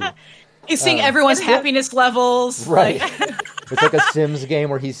crazy. He's seeing everyone's happiness levels. Right. It's like a Sims game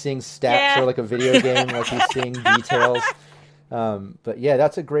where he's seeing stats, or like a video game, like he's seeing details. But yeah,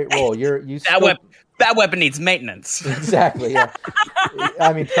 that's a great role. That weapon needs maintenance. Exactly. Yeah.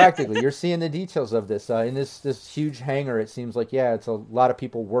 I mean, practically, you're seeing the details of this in this huge hangar. It seems like it's a lot of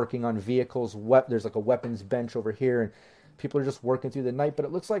people working on vehicles. There's like a weapons bench over here, and people are just working through the night, but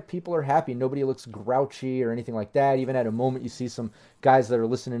it looks like people are happy. Nobody looks grouchy or anything like that. Even at a moment, you see some guys that are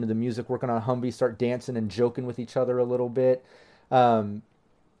listening to the music, working on Humvee, start dancing and joking with each other a little bit. Wow,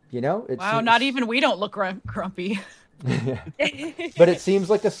 not even we don't look grumpy. But it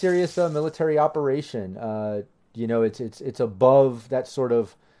seems like a serious military operation. It's above that sort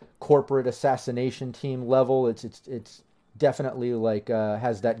of corporate assassination team level. It's definitely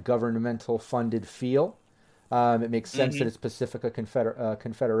has that governmental funded feel. It makes sense that it's Pacifica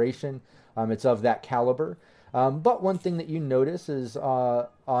Confederation. It's of that caliber. But one thing that you notice is on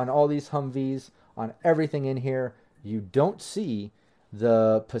all these Humvees, on everything in here, you don't see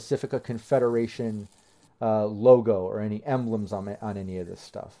the Pacifica Confederation logo or any emblems on any of this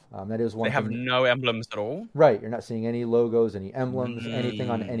stuff. That is one. They have no emblems at all? Right. You're not seeing any logos, any emblems, anything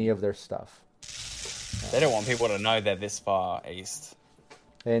on any of their stuff. They don't want people to know they're this far east.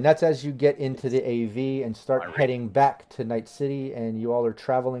 And that's as you get into the AV and start heading back to Night City, and you all are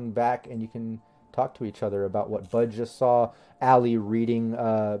traveling back, and you can talk to each other about what Bud just saw, Allie reading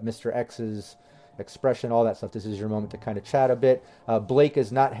Mr. X's expression, all that stuff. This is your moment to kind of chat a bit. Blake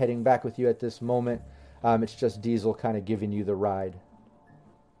is not heading back with you at this moment. It's just Diesel kind of giving you the ride.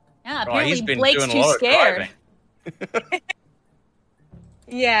 Yeah, apparently Blake's too scared.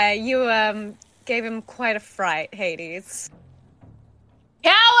 Yeah, you gave him quite a fright, Hades.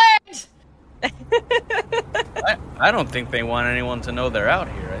 Coward! I don't think they want anyone to know they're out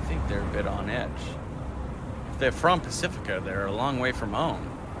here. I think they're a bit on edge. If they're from Pacifica, they're a long way from home.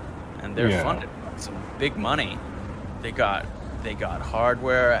 And they're funded by some big money. They got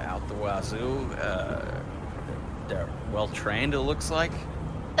hardware out the wazoo. They're well trained, it looks like.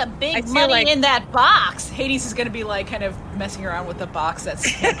 The big money in that box. Hades is going to be kind of messing around with the box that's...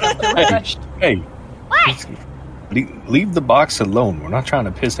 Hey. What? Leave the box alone. We're not trying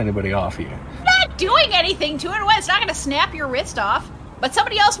to piss anybody off here. Not doing anything to it. It's not going to snap your wrist off. But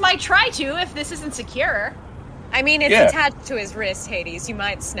somebody else might try to if this isn't secure. I mean, it's attached to his wrist, Hades. You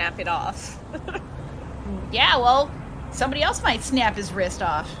might snap it off. Yeah, well, somebody else might snap his wrist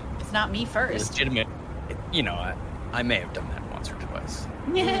off. It's not me first. Legitimate. I may have done that once or twice.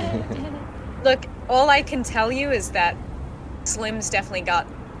 Look, all I can tell you is that Slim's definitely got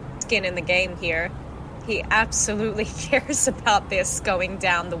skin in the game here. He absolutely cares about this going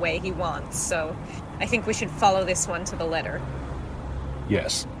down the way he wants, so I think we should follow this one to the letter.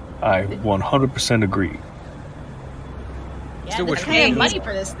 Yes, I 100% agree. Yeah, still wish we had money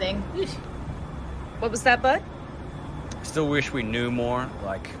for this thing. What was that, Bud? Still wish we knew more,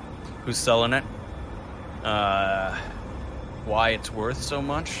 who's selling it, why it's worth so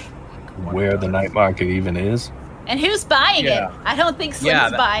much. Where the night market even is. And who's buying it? I don't think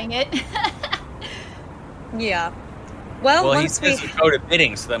Slim's buying it. Yeah. Well, he says a code of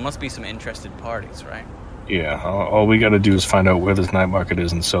bidding, so there must be some interested parties, right? Yeah, all we gotta do is find out where this night market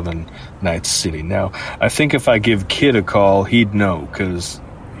is in Southern Night City. Now, I think if I give Kid a call, he'd know, because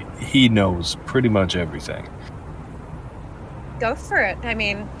he knows pretty much everything. Go for it. I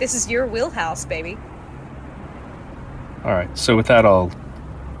mean, this is your wheelhouse, baby. Alright, so with that, I'll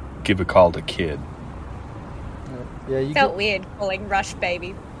give a call to Kid. Yeah, you Felt weird calling Rush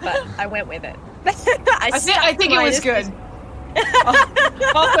baby, but I went with it. I think it was good.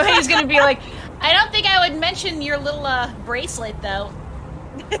 Also, he's gonna be like, I don't think I would mention your little bracelet though.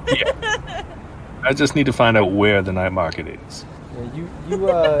 Yeah. I just need to find out where the night market is.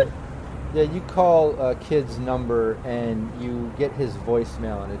 You call Kid's number and you get his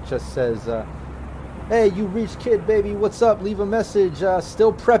voicemail, and it just says, "Hey, you reached Kid, baby. What's up? Leave a message.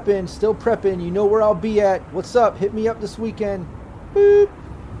 Still prepping. You know where I'll be at. What's up? Hit me up this weekend." Boop.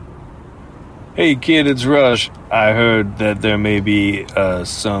 Hey Kid, it's Rush. I heard that there may be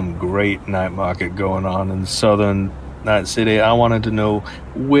some great night market going on in Southern Night City. I wanted to know,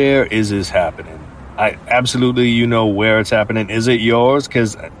 where is this happening? I absolutely, you know where it's happening. Is it yours?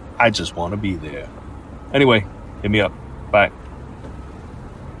 Because I just want to be there. Anyway, hit me up. Bye.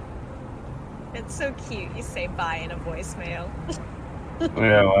 It's so cute. You say bye in a voicemail.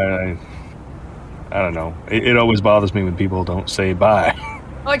 Yeah, I don't know. It always bothers me when people don't say bye.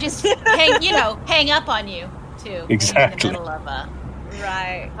 Or just hang up on you too. Exactly. In the middle of a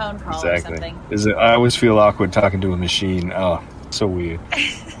Right. phone call or something. I always feel awkward talking to a machine. Oh, so weird.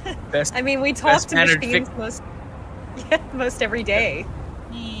 I mean, we talk to machines most every day.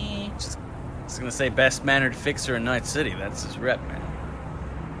 Eh. I was gonna say best mannered fixer in Night City. That's his rep, man.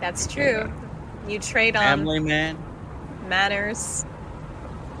 That's true. You trade on Family man. manners.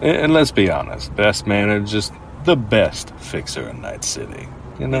 And let's be honest, best man is just the best fixer in Night City.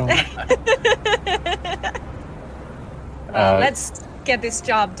 You know? Well, let's get this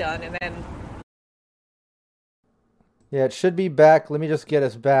job done, and then... Yeah, it should be back. Let me just get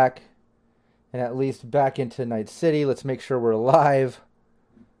us back, and at least back into Night City. Let's make sure we're live.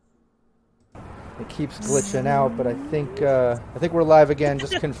 It keeps glitching out, but I think we're live again.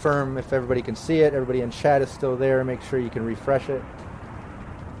 Just confirm if everybody can see it. Everybody in chat is still there. Make sure you can refresh it.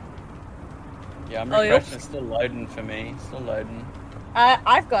 Yeah, I'm refreshing. It's still loading for me. Still loading.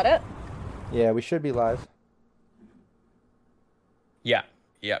 I've got it. Yeah, we should be live. Yeah.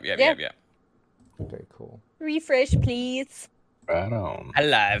 Okay, cool. Refresh, please. Right on.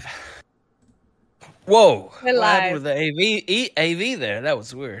 Alive. Whoa. We're What happened live. with the AV there? That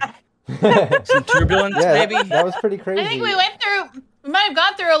was weird. Some turbulence, Yeah, maybe? that was pretty crazy. I think we might have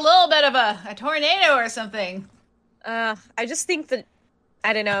gone through a little bit of a tornado or something. I just think that,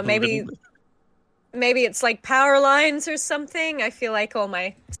 I don't know, maybe it's like power lines or something. I feel like all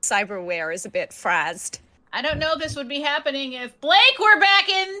my cyberware is a bit frazzed. I don't know if this would be happening if Blake were back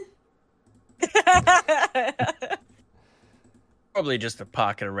in. Probably just a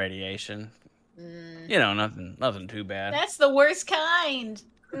pocket of radiation. You know, nothing too bad. That's the worst kind.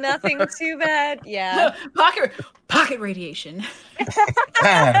 Nothing too bad. Yeah. Pocket radiation.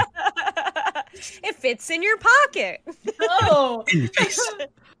 It fits in your pocket. Oh.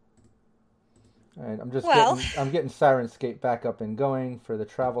 All right, I'm just Well. getting Sirenscape back up and going for the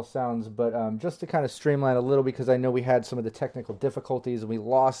travel sounds, but just to kind of streamline a little, because I know we had some of the technical difficulties and we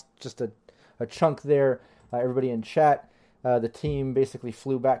lost just a chunk there. Everybody in chat, the team basically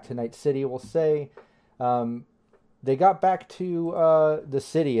flew back to Night City, we'll say. They got back to the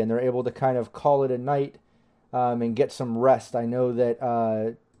city and they're able to kind of call it a night and get some rest. I know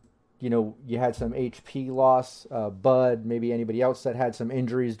that you had some HP loss, Bud, maybe anybody else that had some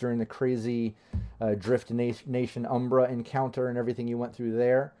injuries during the crazy Drift Nation Umbra encounter and everything you went through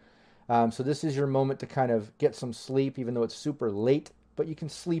there. So this is your moment to kind of get some sleep, even though it's super late, but you can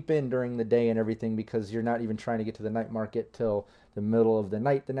sleep in during the day and everything because you're not even trying to get to the night market till the middle of the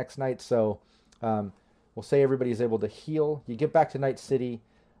night the next night. So we'll say everybody's able to heal. You get back to Night City.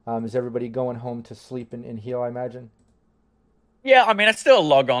 Is everybody going home to sleep and heal, I imagine? Yeah, I mean, I still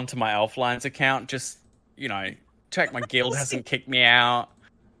log on to my Elflines account, just, check my guild hasn't kicked me out.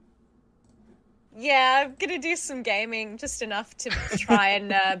 Yeah, I'm gonna do some gaming, just enough to try and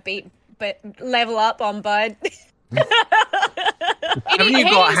level up on Bud. Have you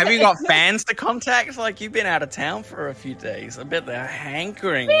got fans to contact? Like, you've been out of town for a few days. I bet they're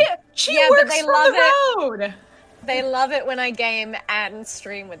hankering. She Yeah, but works they from love the road. They love it when I game and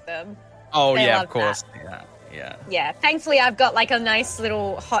stream with them. Oh, They yeah, love of course. that. Yeah. Yeah, thankfully I've got like a nice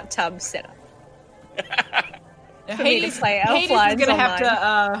little hot tub set up. For me to play Elflines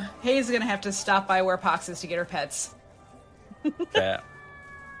Hayes is gonna have to stop by where Pox is to get her pets. Yeah.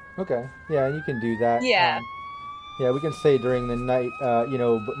 Okay. Yeah, you can do that. Yeah. Yeah, we can say during the night,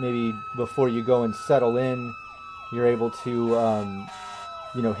 but maybe before you go and settle in, you're able to,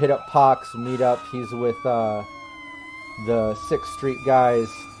 hit up Pox, meet up. He's with the 6th Street guys,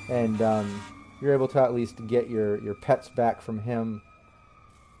 and you're able to at least get your pets back from him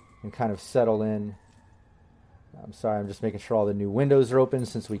and kind of settle in. I'm sorry, I'm just making sure all the new windows are open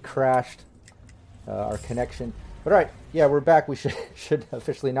since we crashed our connection. But all right, yeah, we're back. We should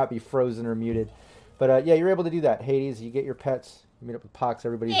officially not be frozen or muted. But yeah, you're able to do that. Hades, you get your pets, you meet up with Pox,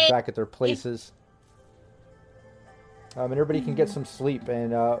 everybody's back at their places. And everybody can get some sleep.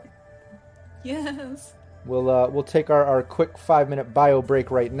 And Yes. we'll take our quick 5-minute bio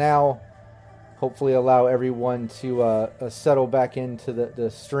break right now. Hopefully allow everyone to settle back into the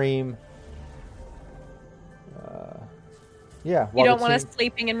stream. Yeah. You don't want us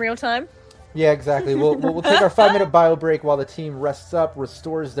sleeping in real time? Yeah, exactly. We'll take our 5-minute bio break while the team rests up,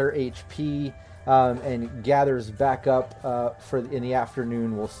 restores their HP, and gathers back up in the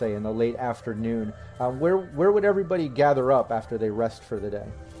afternoon. We'll say in the late afternoon. Where would everybody gather up after they rest for the day?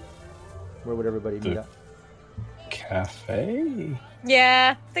 Where would everybody meet up? Cafe?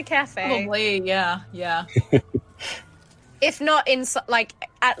 Yeah, the cafe. Probably, yeah. If not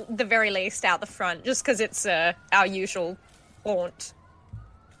at the very least out the front, just because it's our usual haunt.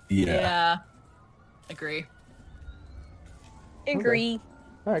 Yeah. Agree. Agree.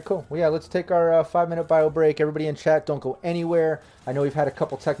 All right, cool. Well, yeah, let's take our 5-minute bio break. Everybody in chat, don't go anywhere. I know we've had a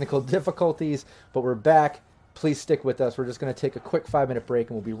couple technical difficulties, but we're back. Please stick with us. We're just going to take a quick 5-minute break,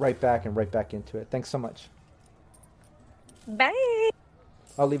 and we'll be right back into it. Thanks so much. Bye.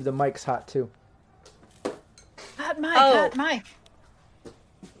 I'll leave the mics hot, too. Hot mic.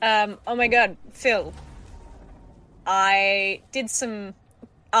 Oh my god, Phil. I did some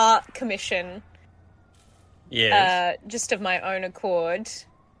art commission. Yes. Just of my own accord.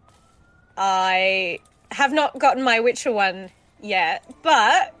 I have not gotten my Witcher one yet,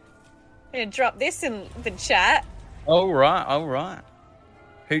 but I'm gonna drop this in the chat. All right.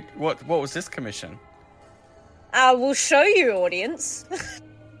 What was this commission? I will show you, audience.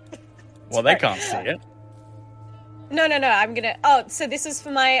 Well, they can't see it. No, I'm gonna... Oh, so this is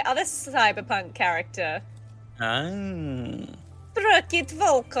for my other cyberpunk character. Rocket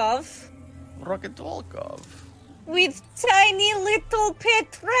Volkov. Rocket Volkov. With tiny little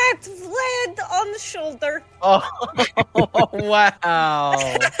pet rat Vlad on the shoulder. Oh, wow.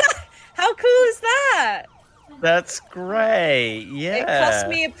 How cool is that? That's great. Yeah. It cost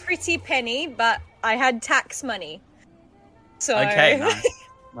me a pretty penny, but I had tax money. So Okay,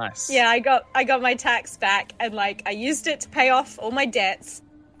 nice. Yeah, I got my tax back, and I used it to pay off all my debts,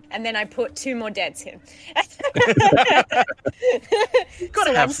 and then I put 2 more debts in. You've got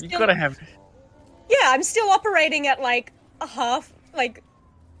to have. Yeah, I'm still operating at the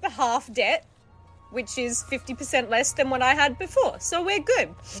half debt, which is 50% less than what I had before. So we're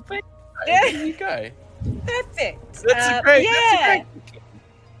good. There you go. Perfect. That's a great.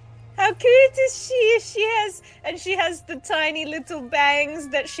 How cute is she? She has the tiny little bangs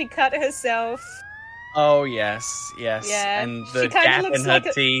that she cut herself. Oh yes. Yeah. And the She kinda gap looks in her like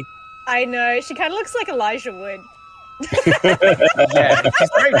a- teeth. I know. She kind of looks like Elijah Wood. Yeah,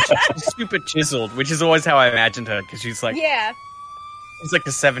 she's super chiseled, which is always how I imagined her, because she's like, Yeah. she's like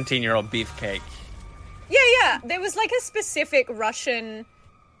a 17-year-old beefcake. Yeah. There was a specific Russian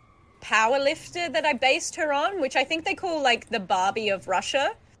powerlifter that I based her on, which I think they call the Barbie of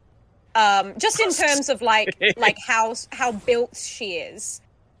Russia. Just in terms of how built she is.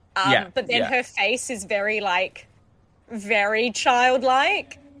 But then her face is very very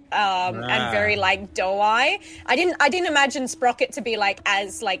childlike. And very doe-eye. I didn't imagine Sprocket to be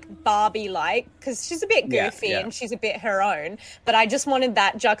as Barbie-like, because she's a bit goofy and she's a bit her own. But I just wanted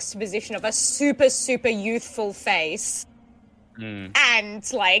that juxtaposition of a super, super youthful face and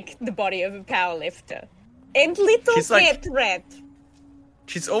the body of a powerlifter. And little pet rat.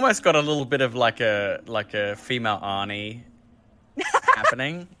 She's almost got a little bit of a female Arnie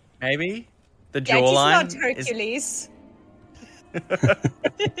happening, maybe. The jawline. She's not Hercules. So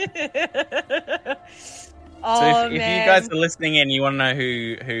if you guys are listening in, you want to know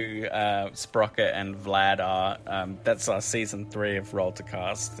who Sprocket and Vlad are, that's our season 3 of Roll to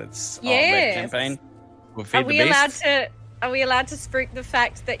Cast. It's our Red campaign. We'll feed the beast. Are we allowed to spruik the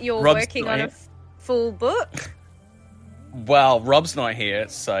fact that you're Rob's working not on here. a full book? Well, Rob's not here,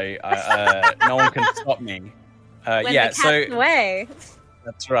 so no one can stop me. When the cat's away.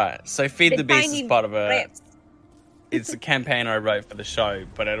 That's right. So Feed the Beast is part of rats. It's a campaign I wrote for the show,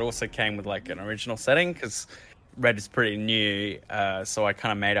 but it also came with an original setting because Red is pretty new. So I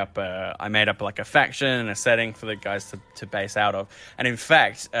kind of made up a faction and a setting for the guys to base out of. And in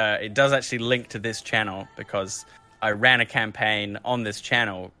fact, it does actually link to this channel because I ran a campaign on this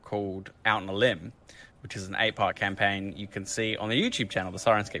channel called Out on a Limb, which is an 8-part campaign you can see on the YouTube channel, the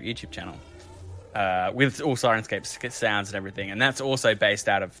Sirenscape YouTube channel, with all Sirenscape sounds and everything. And that's also based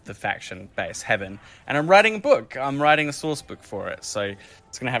out of the faction base, Heaven. And I'm writing a book. I'm writing a source book for it. So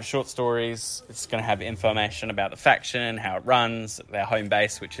it's going to have short stories. It's going to have information about the faction, how it runs, their home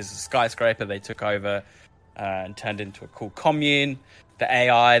base, which is a skyscraper they took over and turned into a cool commune. The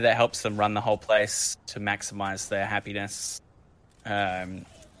AI that helps them run the whole place to maximize their happiness. I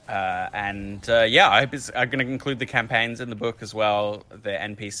hope I'm going to include the campaigns in the book as well, the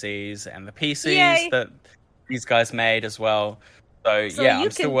NPCs and the PCs Yay. that these guys made as well. So So yeah, you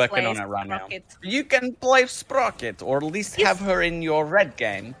I'm still can working play on it right Sprocket. now. You can play Sprocket, or at least have her in your red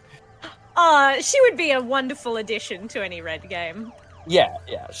game. She would be a wonderful addition to any red game. Yeah,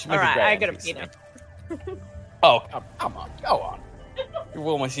 she All make a right, great I gotta NPC. pee now. Oh, come on, go on. You've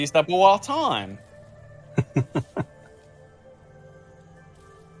almost used up all our time.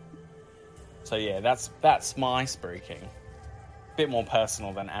 So yeah, that's my spruiking. Bit more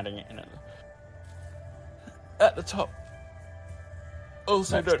personal than adding it in at the top.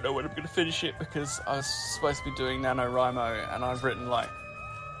 Also, Nice. don't know when I'm going to finish it because I was supposed to be doing NaNoWriMo and I've written like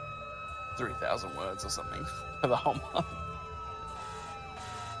 3,000 words or something for the whole month.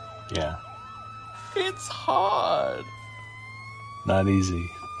 Yeah, It's hard. not easy.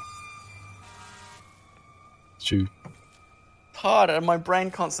 It's true. It's hard, and my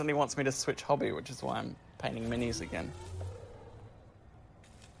brain constantly wants me to switch hobby, which is why I'm painting minis again.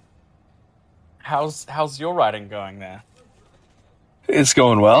 How's your writing going there? It's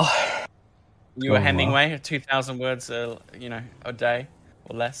going well. You a Going well. Hemingway, 2,000 words, a day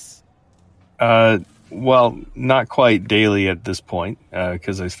or less. Well, not quite daily at this point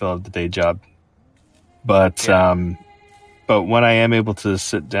because I still have the day job. But Yeah. but when I am able to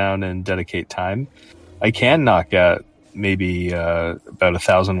sit down and dedicate time, I can knock out maybe about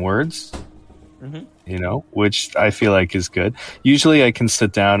 1,000 words. Mhm. You know, which I feel like is good. Usually, I can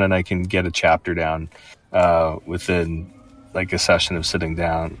sit down and I can get a chapter down within like a session of sitting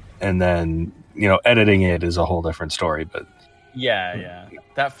down, and then editing it is a whole different story. But Yeah.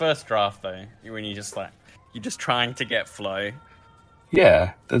 That first draft though, when you're just trying to get flow.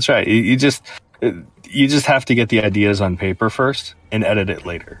 yeah, that's right. You just have to get the ideas on paper first and edit it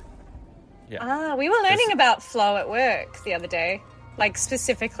later. We were learning about flow at work the other day. Like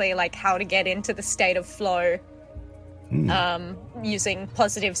specifically like how to get into the state of flow using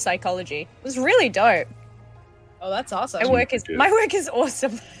positive psychology. It was really dope. Oh, that's awesome. My work is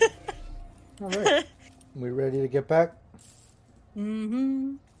awesome. All right. We ready to get back?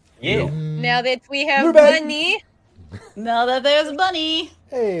 Mm-hmm. Yeah. Now that we We're have back. money, Now that there's a bunny.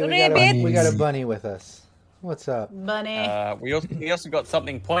 Hey, Ribbit. we got a bunny with us. What's up? Bunny. We also got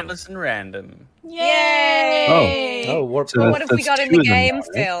something pointless and random. yay! Oh, warp. So What have we that's got in two the of them game, now, right?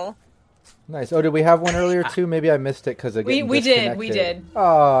 Phil? Nice. Oh, did we have one earlier too? Maybe I missed it because We did.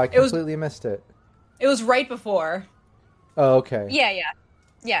 Oh, I It was- completely missed it. It was right before. Oh, okay.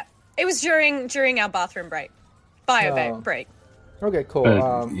 Yeah. It was during our bathroom break. Bio Oh. break. Okay, cool.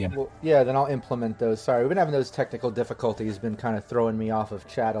 Yeah. Yeah, then I'll implement those. Sorry, we've been having those technical difficulties. Been kind of throwing me off of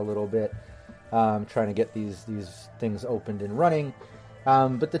chat a little bit. Trying to get these things opened and running.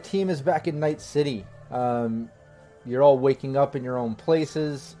 But the team is back in Night City. You're all waking up in your own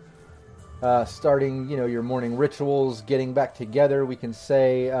places, starting your morning rituals, getting back together. We can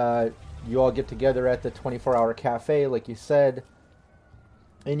say you all get together at the 24-hour cafe, like you said.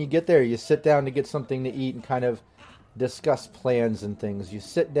 And you get there, you sit down to get something to eat and kind of discuss plans and things. You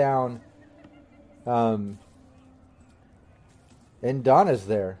sit down, and Donna's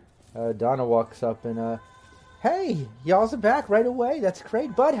there. Donna walks up and, hey, y'all's back right away. That's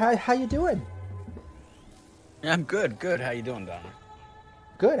great, bud. How you doing? Yeah, I'm good. How you doing, Donna?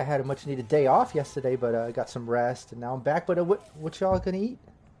 Good. I had a much needed day off yesterday, but I got some rest, and now I'm back. But what y'all gonna eat?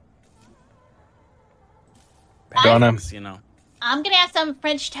 Donna. I'm gonna have some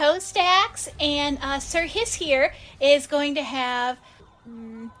French toast stacks, and Sir Hiss here is going to have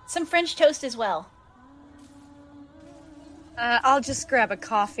some French toast as well. I'll just grab a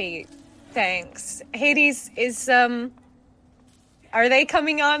coffee, thanks. Hades is are they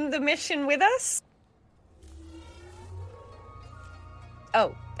coming on the mission with us?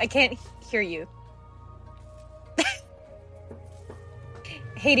 Oh, I can't hear you.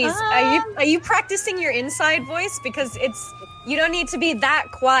 Hades, are you practicing your inside voice? Because you don't need to be that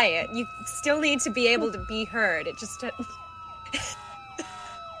quiet. You still need to be able to be heard. It just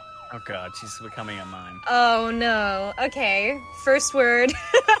Oh god, she's becoming a mime. Oh no. Okay. First word.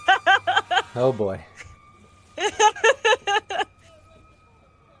 Oh boy.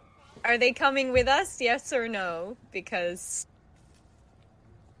 Are they coming with us? Yes or no? Because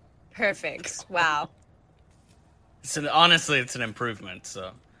perfect. Wow. Honestly, it's an improvement.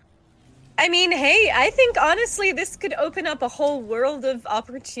 So I mean, hey, I think honestly this could open up a whole world of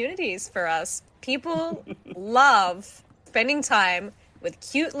opportunities for us. People love spending time with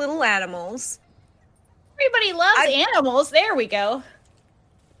cute little animals. Everybody loves animals. There we go.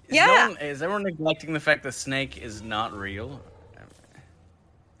 Is everyone neglecting the fact the snake is not real?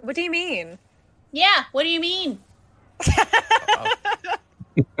 What do you mean? Yeah, what do you mean?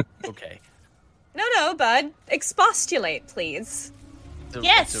 Okay. No, bud. Expostulate, please.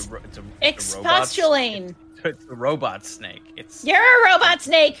 Yes. Expostulate. It's a robot snake. You're a robot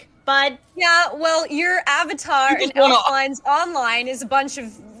snake, bud. Yeah, well, your avatar in Elflines Online is a bunch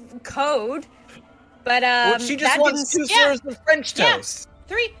of code. But she just wants 2 serves of French toast.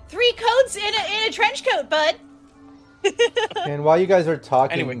 Three coats in a trench coat, bud. And while you guys are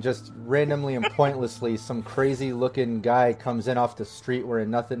talking, just randomly and pointlessly, some crazy-looking guy comes in off the street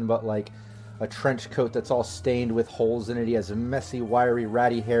wearing nothing but, like, a trench coat that's all stained with holes in it. He has a messy, wiry,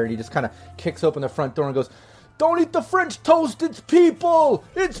 ratty hair, and he just kind of kicks open the front door and goes, "Don't eat the French toast! It's people!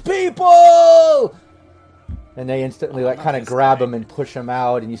 It's people!" And they instantly, kind of grab him and push him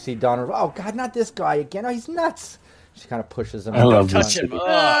out, and you see Donna, "Oh, God, not this guy again! Oh, he's nuts!" She kind of pushes him. I love touch this. him.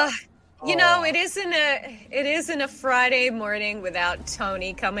 You know, it isn't a Friday morning without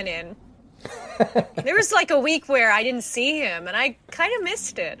Tony coming in. There was like a week where I didn't see him, and I kind of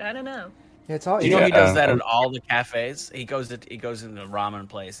missed it. I don't know. Yeah, it's all. You know he does that at all the cafes. He goes in the ramen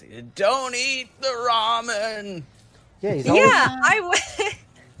place. Don't eat the ramen. Yeah, he's always...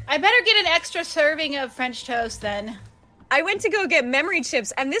 I better get an extra serving of French toast then. I went to go get memory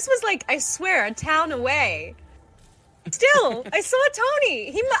chips, and this was like, I swear, a town away. Still, I saw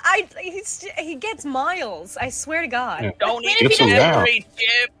Tony. He gets miles. I swear to God. Yeah. Don't eat If he doesn't- memory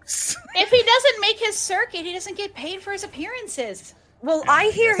chips. If he doesn't make his circuit, he doesn't get paid for his appearances. Well, I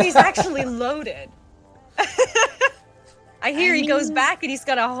hear he's actually loaded. I hear he goes back and he's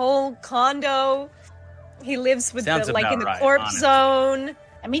got a whole condo. He lives with Sounds in the about right, corp honestly. zone.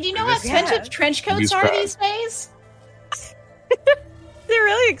 I mean, do you know how Yeah. expensive trench coats He's are proud. these days? They're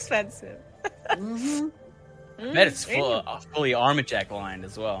really expensive. Mm-hmm. I bet it's fully Armajack lined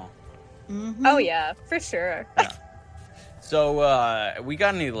as well. Mm-hmm. Oh yeah, for sure. So, we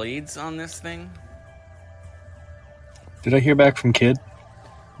got any leads on this thing? Did I hear back from Kid?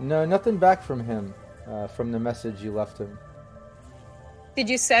 No, nothing back from him, from the message you left him. Did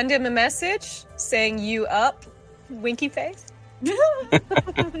you send him a message saying you up, winky face? No,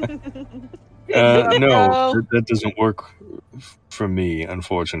 that doesn't work for me,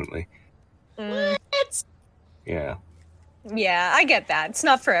 unfortunately. Mm, Yeah. yeah, I get that. It's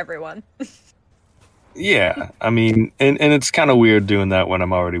not for everyone. Yeah, I mean, and it's kind of weird doing that when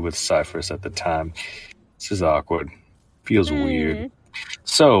I'm already with Cyphers at the time. This is awkward. Feels weird.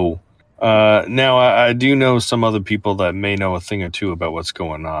 So, now I do know some other people that may know a thing or two about what's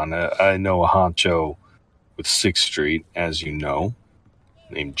going on. I know a honcho with 6th Street, as you know,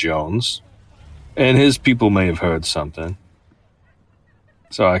 named Jones. And his people may have heard something.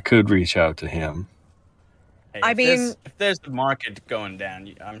 So I could reach out to him. Hey, I mean- if there's the market going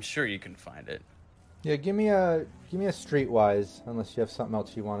down, I'm sure you can find it. Yeah, give me a streetwise, unless you have something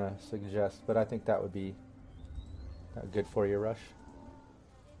else you want to suggest. But I think that would be good for you, Rush.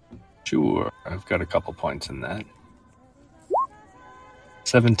 Sure, I've got a couple points in that.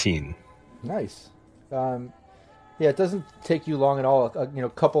 17. Nice. Yeah, it doesn't take you long at all. A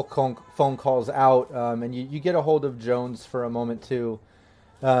couple phone calls out, and you get a hold of Jones for a moment too,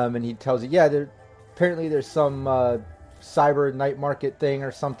 and he tells you, yeah, apparently there's some cyber night market thing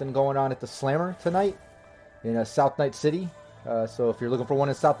or something going on at the Slammer tonight in South Night City. So if you're looking for one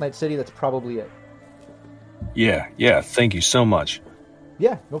in South Night City, that's probably it. Yeah. Thank you so much.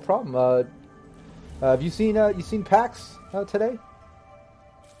 Yeah, no problem. Have you seen Pax today?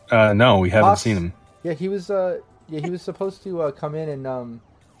 No, we haven't Pops? seen him. Yeah, he was supposed to come in and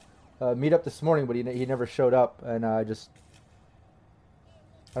meet up this morning, but he never showed up. And I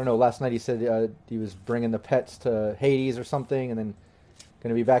don't know. Last night he said he was bringing the pets to Hades or something, and then going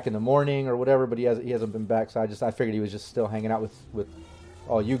to be back in the morning or whatever. But he hasn't been back. So I figured he was just still hanging out with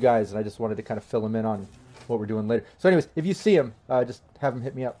all you guys, and I just wanted to kind of fill him in on what we're doing later. So, anyways, if you see him, just have him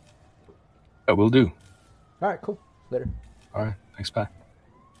hit me up. I will do. All right, cool. Later. All right, thanks, bye.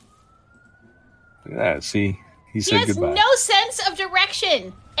 Look at that. See, he He said has goodbye. no sense of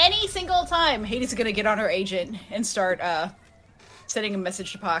direction any single time. Hades is gonna get on her agent and start sending a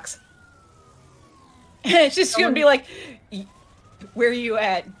message to Pox. It's just gonna be like, "Where are you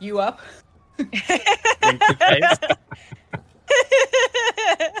at? You up?"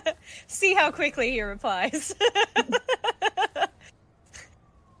 how quickly he replies.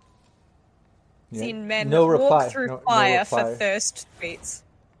 Seen men No reply. walk through No fire reply. for thirst treats.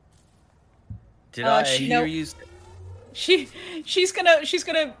 Did I she- hear no. you? She's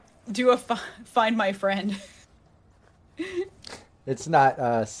gonna do a find my friend. It's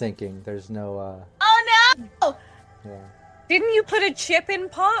not sinking. There's no. Oh no! Yeah. Didn't you put a chip in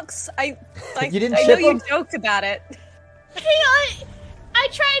Pox? I You didn't I know chip you him? joked about it. Hey, I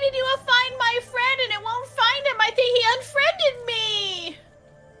tried to do a find my friend and it won't find him. I think he unfriended me.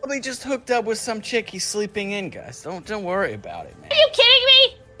 Probably just hooked up with some chick he's sleeping in, guys. Don't worry about it, man. Are you kidding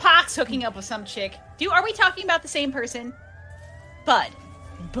me? Pox hooking up with some chick. Are we talking about the same person? Bud.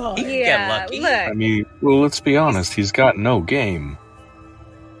 He could get Yeah, lucky. I look. mean, well, let's be honest. He's got no game.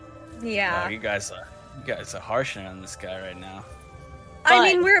 Yeah. Oh, you guys are harshing on this guy right now. I But-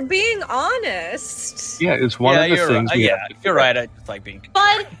 mean, we're being honest. Yeah, it's one of the you're things. right. we Yeah, have to you're right. I just like being.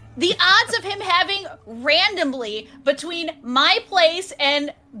 But the odds of him having randomly between my place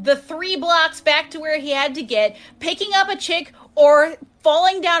and the 3 blocks back to where he had to get, picking up a chick or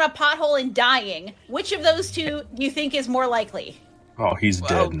falling down a pothole and dying, which of those two do you think is more likely? Oh, he's Well,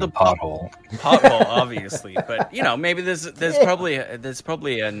 dead in the the pothole. Pothole, obviously, but maybe there's probably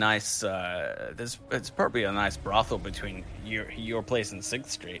a nice it's probably a nice brothel between your place and 6th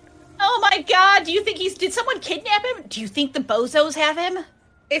Street. Oh my god, do you think did someone kidnap him? Do you think the bozos have him?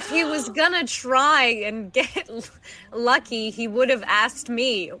 If he was gonna try and get lucky, he would have asked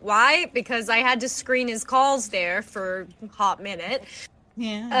me. Why? Because I had to screen his calls there for a hot minute.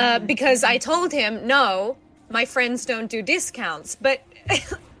 Yeah. Because I told him, no, my friends don't do discounts. But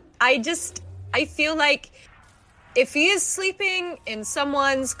I feel like if he is sleeping in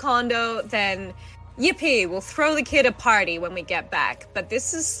someone's condo, then yippee, we'll throw the kid a party when we get back. But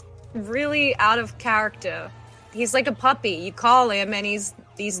this is really out of character. He's like a puppy. You call him and he's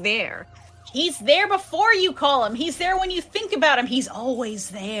there. He's there before you call him. He's there when you think about him. He's always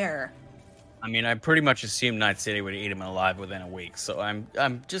there. I mean, I pretty much assumed Night City would eat him alive within a week, so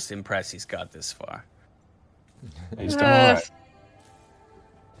I'm just impressed he's got this far. He's done all right.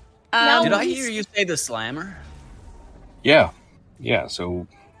 No, Did I hear you say the Slammer? Yeah. So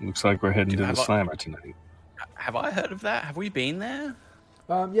looks like we're heading to the have I- Slammer tonight. Have I heard of that? Have we been there?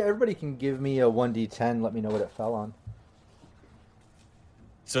 Yeah, everybody can give me a 1d10. Let me know what it fell on.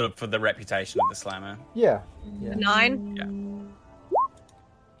 Sort of for the reputation of the Slammer. Yeah. 9? Yeah.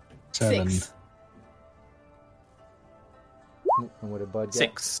 7. 6. And what did Bud get?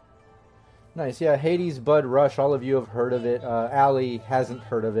 6. Nice. Yeah, Hades, Bud, Rush. All of you have heard of it. Allie hasn't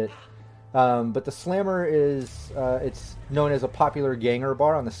heard of it. But the Slammer is it's known as a popular ganger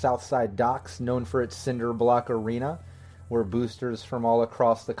bar on the South Side docks, known for its cinder block arena, where boosters from all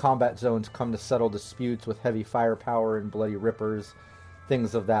across the combat zones come to settle disputes with heavy firepower and bloody rippers,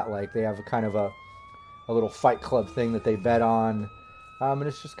 things of that like. They have a kind of a little fight club thing that they bet on, and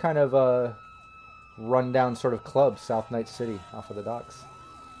it's just kind of a rundown sort of club, South Night City, off of the docks.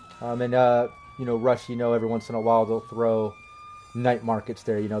 Rush, every once in a while they'll throw night markets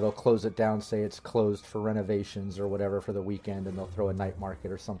there. They'll close it down, say it's closed for renovations or whatever for the weekend, and they'll throw a night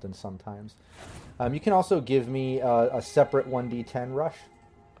market or something sometimes. You can also give me a separate 1d10, Rush,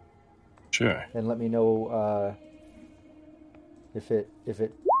 Sure. and let me know if it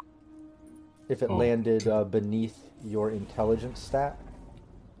landed beneath your intelligence stat.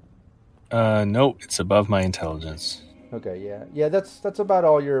 No, it's above my intelligence. Okay, yeah. That's about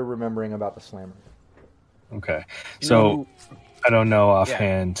all you're remembering about the Slammer. Okay. You So know- I don't know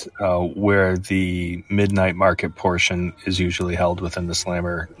offhand where the midnight market portion is usually held within the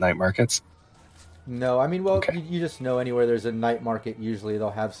Slammer night markets. No, I mean, well, Okay. you just know anywhere there's a night market, usually they'll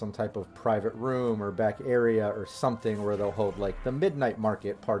have some type of private room or back area or something where they'll hold, like, the midnight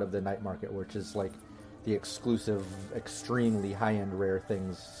market part of the night market, which is, like, the exclusive, extremely high-end rare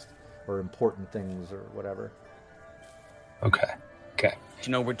things or important things or whatever. Okay. Do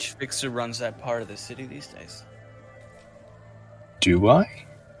you know which fixer runs that part of the city these days? Do I?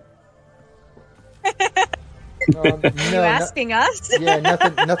 No, You asking us? yeah,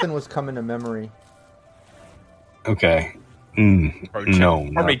 nothing was coming to memory. Okay. Probably No,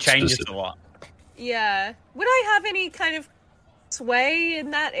 probably not changes specific. a lot. Yeah. Would I have any kind of sway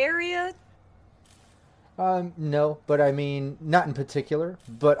in that area? No, but I mean, not in particular.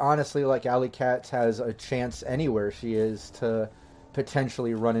 But honestly, like, Alley Katz has a chance anywhere she is to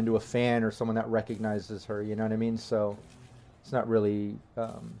potentially run into a fan or someone that recognizes her. You know what I mean? So it's not really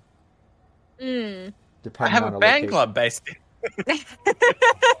dependent I have on a band location. club based.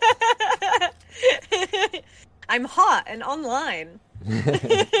 I'm hot and online.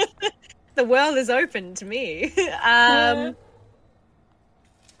 The world is open to me.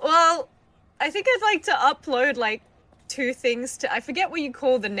 Well, think I'd like to upload like 2 things to. I forget what you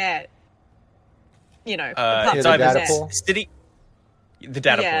call the net. You know, the data pool? City. The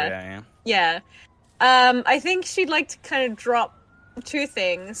data pool, yeah. I think she'd like to kind of drop 2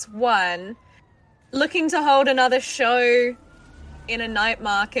 things. One, looking to hold another show in a night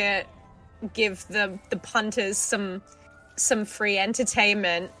market, give the punters some free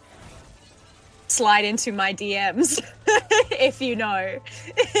entertainment. Slide into my DMs if you know.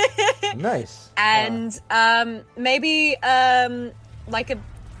 Nice. And maybe like a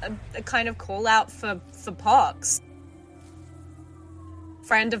kind of call out for Pox.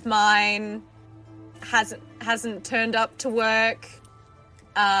 Friend of mine hasn't turned up to work.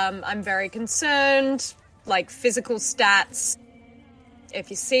 I'm very concerned. Like physical stats. If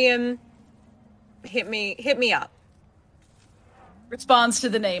you see him, hit me up. Responds to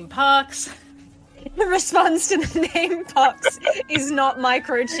the name Pox. Responds to the name Pox is not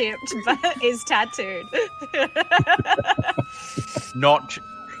microchipped, but is tattooed.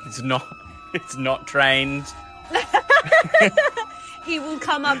 It's not trained. He will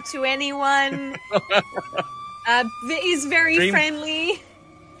come up to anyone. Is very friendly.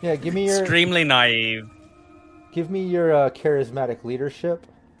 Yeah, give me your extremely naive. Give me your charismatic leadership.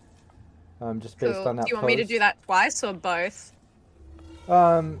 Just based on that. Do you want me to do that twice or both?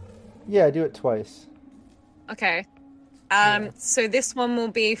 Yeah, do it twice. Okay. So this one will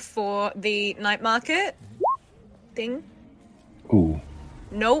be for the night market thing. Ooh.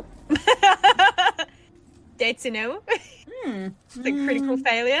 Nope. That's a no. The critical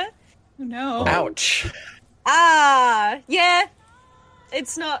failure. No. Ouch. Yeah.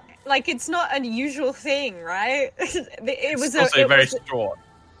 It's not a usual thing, right? It was also very short.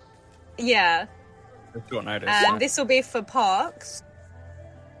 Yeah. Short notice. And this will be for Pox.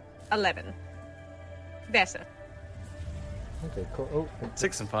 11. Better. Okay, cool. Oh,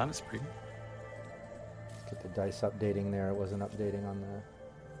 6 and 5 is pretty good. Get the dice updating there. It wasn't updating on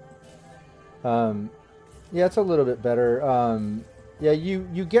the... Yeah, it's a little bit better. Yeah,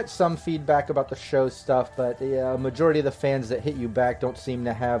 you get some feedback about the show stuff, but the majority of the fans that hit you back don't seem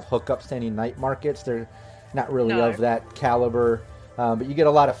to have hookups to any night markets. They're not really of that caliber. But you get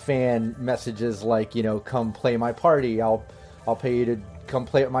a lot of fan messages like, come play my party. I'll pay you to come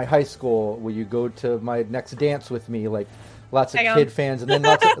play at my high school. Will you go to my next dance with me? Like lots of kid fans, and then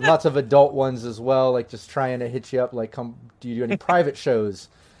lots of adult ones as well. Like just trying to hit you up. Like, do you do any private shows?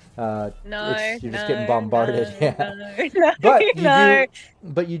 You're just getting bombarded.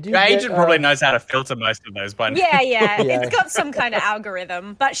 But you do. Your agent probably knows how to filter most of those by now. Yeah. It's got some kind of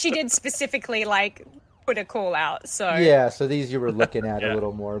algorithm, but she did specifically put a call out. So yeah, so these you were looking at a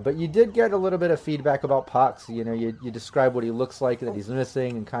little more, but you did get a little bit of feedback about Pox. You describe what he looks like, that he's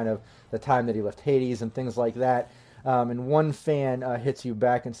missing, and kind of the time that he left Hades and things like that. And one fan hits you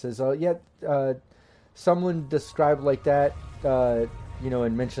back and says, "Oh yeah, someone described like that."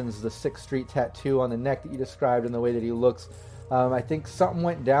 And mentions the 6th Street tattoo on the neck that you described and the way that he looks. I think something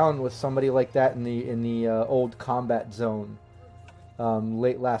went down with somebody like that in the old combat zone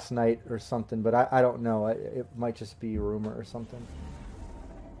late last night or something, but I don't know. It might just be a rumor or something.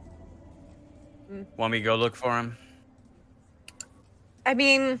 Want me to go look for him? I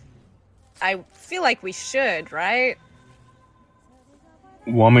mean, I feel like we should, right?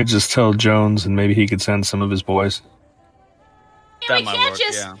 Want me to just tell Jones and maybe he could send some of his boys? We can't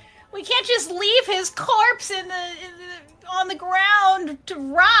just leave his corpse on the ground to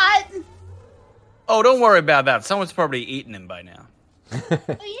rot. Oh, don't worry about that. Someone's probably eaten him by now.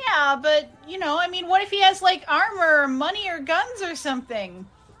 Yeah, but what if he has armor or money or guns or something?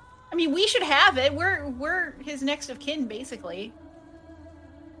 I mean, we should have it. We're his next of kin, basically.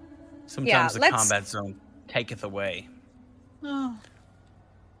 Sometimes the combat zone taketh away. Oh.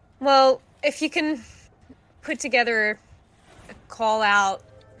 Well, if you can put together a call out,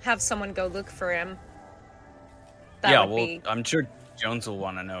 have someone go look for him. I'm sure Jones will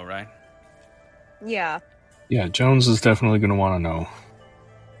want to know, right? Yeah. Yeah, Jones is definitely going to want to know.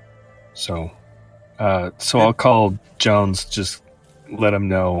 So I'll call Jones, just let him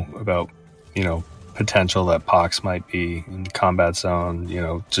know about, potential that Pox might be in the combat zone,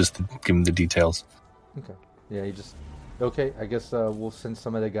 just to give him the details. Okay. Yeah, okay, I guess we'll send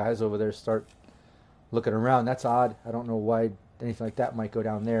some of the guys over there to start looking around. That's odd. I don't know why anything like that might go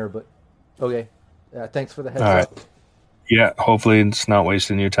down there, but okay. Thanks for the heads up. Yeah, hopefully it's not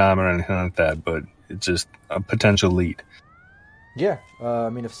wasting your time or anything like that, but it's just a potential lead. Yeah,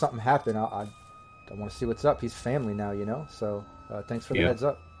 if something happened, I want to see what's up. He's family now, so thanks for the heads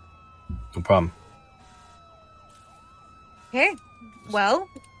up. No problem. Okay, well,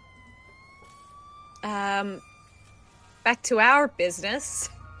 back to our business.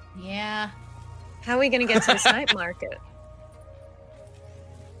 Yeah. How are we going to get to this night market?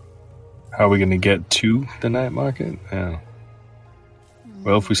 How are we going to get to the night market? Yeah.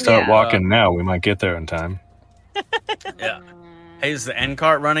 Well, if we start walking now, we might get there in time. Yeah. Hey, is the end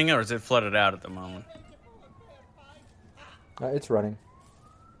cart running, or is it flooded out at the moment? It's running.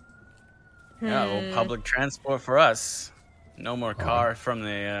 Yeah, well, public transport for us. No more car from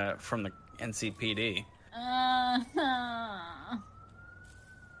the NCPD.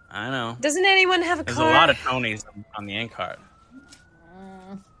 I know. Doesn't anyone have a There's car? a lot of Tonys on the end cart.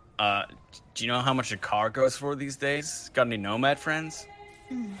 Do you know how much a car goes for these days? Got any nomad friends?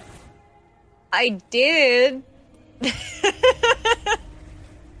 I did.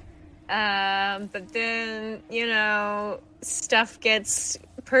 But then, stuff gets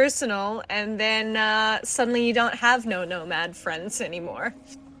personal, and then suddenly you don't have no nomad friends anymore.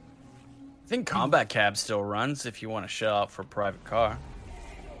 I think Combat Cab still runs if you want to shell out for a private car.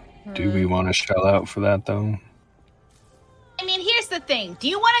 Do we want to shell out for that, though? I mean, here's the thing. Do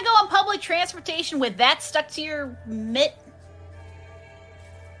you want to go on public transportation with that stuck to your mitt?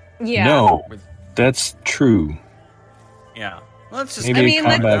 Yeah. No, that's true. Yeah. Well, let's just. Maybe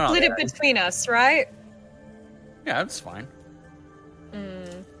let's combat- split it between us, right? Yeah, that's fine.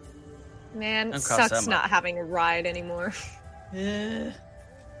 Man, it Don't cost that sucks much. not having a ride anymore. That's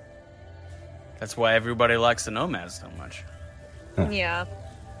why everybody likes the Nomads so much. Yeah.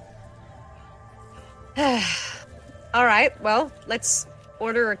 All right, well, let's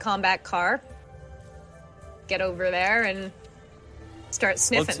order a combat car. Get over there and start Well,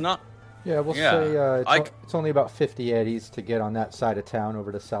 sniffing. it's not. Yeah, we'll Yeah, say it's only about 50 eddies to get on that side of town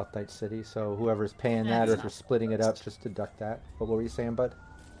over to South Night City. So whoever's paying that, or if That's we're splitting it up, just deduct that. But what were you saying, bud?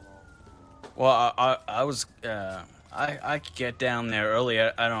 Well, I was. I could get down there early.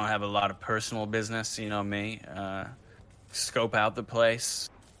 I don't have a lot of personal business, you know me. Scope out the place,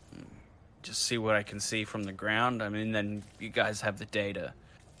 just see what I can see from the ground. I mean, then you guys have the data.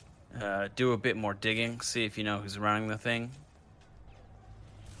 Do a bit more digging, see if you know who's running the thing.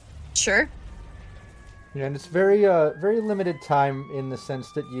 Sure. Yeah, and it's very limited time in the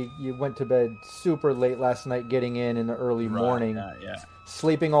sense that you went to bed super late last night, getting in the early morning, Yeah.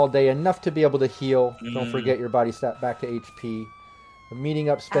 sleeping all day, enough to be able to heal. Don't forget your body stat back to HP. Meeting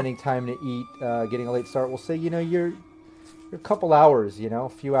up, spending time to eat, getting a late start. We'll say you're a couple hours, a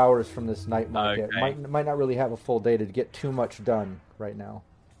few hours from this night market. Okay. Might not really have a full day to get too much done right now.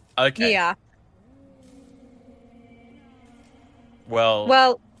 Okay. Yeah.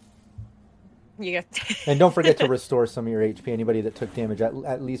 Well. You got. And don't forget to restore some of your HP. Anybody that took damage,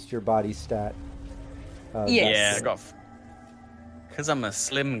 at least your body stat. Yes. Yeah, I got. Because I'm a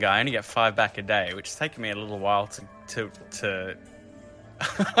slim guy, I only get 5 back a day, which is taking me a little while to.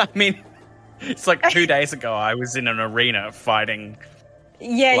 I mean, it's like 2 days ago I was in an arena fighting.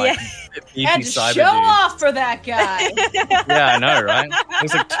 Yeah. beefy Had to cyber show dudes. off for that guy. Yeah, I know, right? It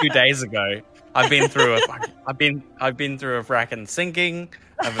was like 2 days ago. I've been through a fracking sinking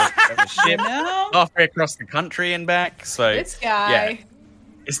of a ship No, halfway across the country and back. So this guy. yeah.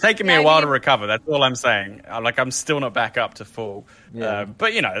 It's taken me a while to recover. That's all I'm saying. I'm still not back up to full. Yeah.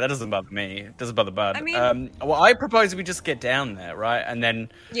 But that doesn't bother me. It doesn't bother Bud. I mean- well, I propose we just get down there, right? And then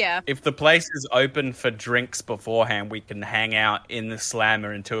Yeah. if the place is open for drinks beforehand, we can hang out in the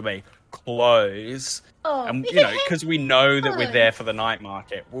Slammer until they close. Oh, And we can hang because we know that we're fun. there for the night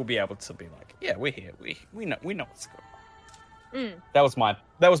market, we'll be able to be like, yeah, we're here. We know what's going on. That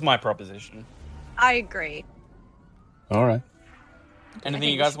was my proposition. I agree. All right. Anything think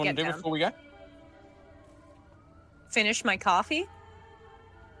you we guys should want to get do down. before we go? Finish my coffee.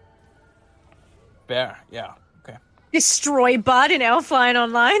 Bear, yeah. Okay. Destroy Bud in Elfline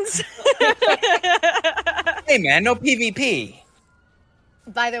Onlines. Hey man, no PvP.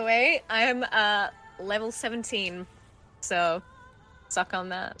 By the way, I'm level 17, so suck on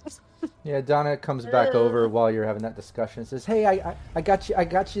that. Yeah, Donna comes back over while you're having that discussion and says, "Hey, I got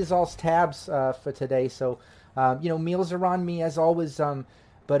you all's tabs for today. So, meals are on me as always.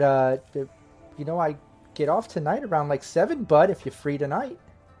 But I get off tonight around like 7, Bud, if you're free tonight."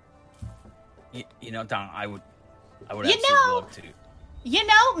 Don, I would You absolutely know- love to.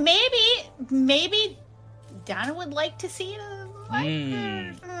 Maybe Donna would like to see it.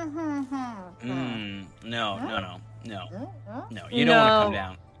 No. You don't want to come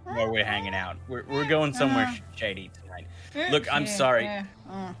down while we're hanging out. We're going somewhere shady tonight. Look, I'm sorry.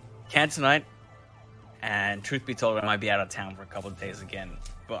 Can't tonight. And truth be told, I might be out of town for a couple of days again.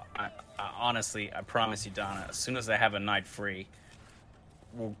 But I honestly, I promise you, Donna, as soon as I have a night free,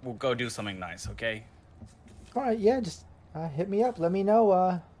 we'll go do something nice, okay? All right, yeah, just hit me up. Let me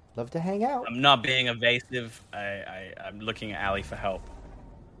know. Love to hang out. I'm not being evasive. I'm looking at Allie for help.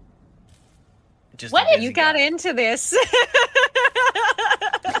 just What a if busy You got guy. into this.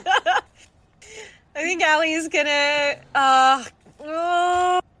 I think Ali is gonna.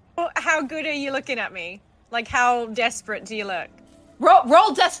 How good are you looking at me? Like, how desperate do you look?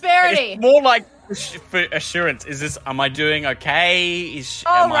 Roll disparity. It's more like for assurance. Is this? Am I doing okay?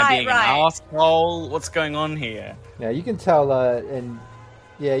 Oh, Am I right, being right. an asshole? What's going on here? Yeah, you can tell,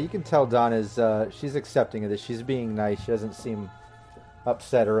 you can tell Donna's, she's accepting of this. She's being nice. She doesn't seem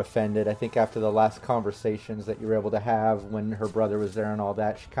upset or offended. I think after the last conversations that you were able to have when her brother was there and all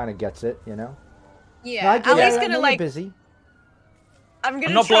that, she kind of gets it, you know? Yeah, No, I get it. Ali's I know gonna you're like. busy. I'm gonna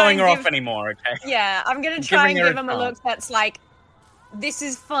I'm not try blowing and her give- off anymore. Okay. Yeah, I'm gonna I'm try and giving her give a him a look chance. that's like, this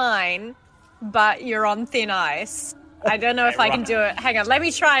is fine, but you're on thin ice. I don't know if I can right. do it. Hang on, let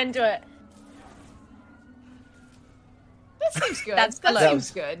me try and do it. That seems good. That's that the seems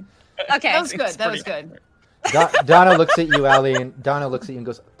good. Okay. That was good. It's That was pretty good. Donna looks at you, Allie, and Donna looks at you and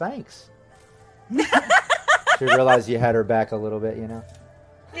goes, thanks. She realized you had her back a little bit, you know?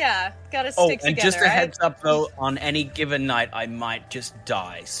 Yeah, gotta Oh, stick and together, just a right? heads up though, on any given night, I might just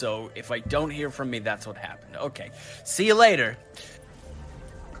die. So if I don't hear from me, that's what happened. Okay. See you later.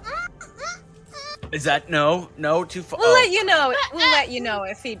 Is that no too far? We'll let you know. We'll let you know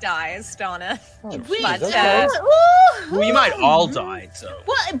if he dies, Donna. Oh, We- geez, But, okay. Well, you might all die. So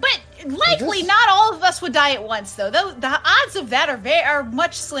Well, but likely this- not all of us would die at once, though. The odds of that are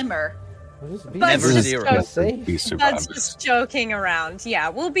much slimmer. Well, just be But Never safe. zero. Be safe. Be That's survivors. just joking around. Yeah,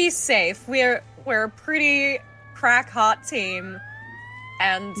 we'll be safe. We're a pretty crack hot team,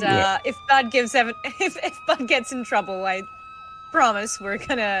 and Yeah. if Bud if Bud gets in trouble, I promise we're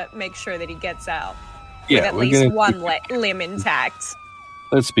gonna make sure that he gets out with Yeah, at we're least gonna. one limb intact.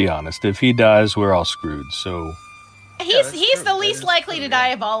 Let's be honest. If he dies, we're all screwed. So He's that's he's true. the That least is likely true, to yeah. die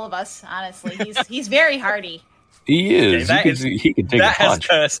of all of us. Honestly, he's very hardy. he is. that He could take that a has punch.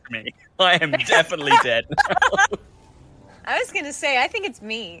 cursed me. I am definitely dead. I was gonna say, I think it's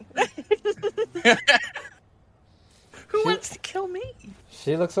me. Who wants to kill me?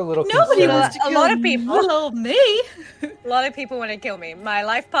 She looks a little Nobody concerned. wants to A kill lot of people. little me. A lot of people want to kill me. My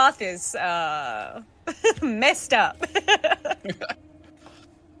life path is messed up.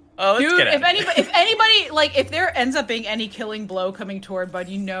 Oh, let's Dude, get if out of here. anybody, like, if there ends up being any killing blow coming toward Bud,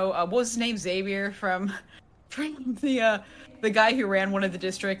 you know, what was his name? Xavier from the guy who ran one of the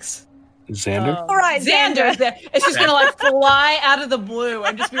districts. Xander. All right, Xander. Xander. It's just gonna like fly out of the blue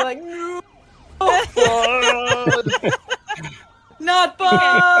and just be like, no, not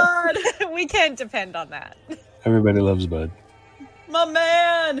Bud, We can't depend on that. Everybody loves Bud. my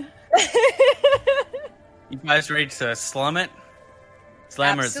man. You guys ready to slum it?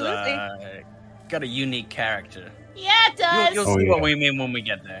 Slammer's Absolutely. got a unique character. Yeah, it does. You'll Oh, see yeah. what we mean when we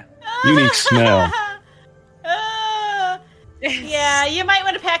get there. Unique smell. Yeah, you might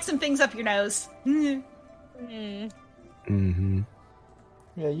want to pack some things up your nose. Mm-hmm.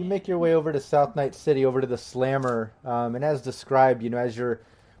 Yeah, you make your way over to South Night City, over to the Slammer, and as described, you know, as you're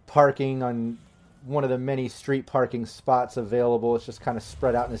parking on one of the many street parking spots available, it's just kind of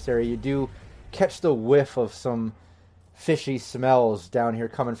spread out in this area. You do catch the whiff of some fishy smells down here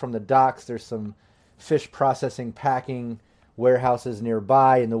coming from the docks. There's some fish processing, packing warehouses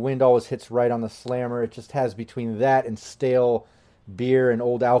nearby, and the wind always hits right on the Slammer. It just has between that and stale beer and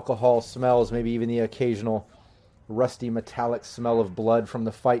old alcohol smells, maybe even the occasional rusty metallic smell of blood from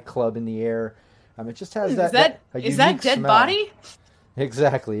the Fight Club in the air. It just has that a Is that unique dead smell. body?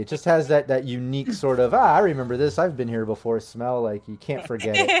 Exactly. It just has that unique sort of, I remember this, I've been here before smell, like you can't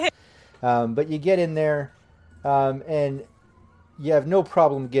forget it. But you get in there, and you have no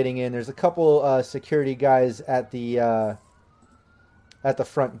problem getting in. There's a couple security guys at the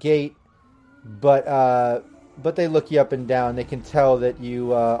front gate, but they look you up and down. They can tell that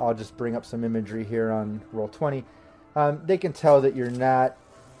you, I'll just bring up some imagery here on Roll20. They can tell that you're not,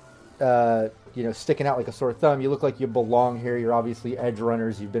 sticking out like a sore thumb. You look like you belong here. You're obviously edge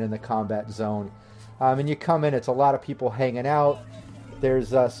runners. You've been in the combat zone. And you come in, it's a lot of people hanging out. There's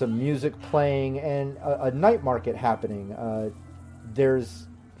some music playing and a night market happening. There's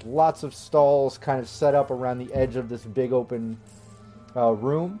lots of stalls kind of set up around the edge of this big open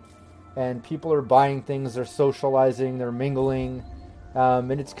room. And people are buying things, they're socializing, they're mingling.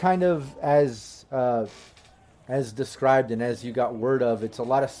 And it's kind of as described and as you got word of, it's a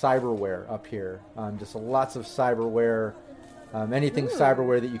lot of cyberware up here. Just lots of cyberware, anything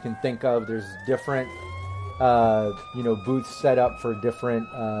cyberware that you can think of. There's different, booths set up for different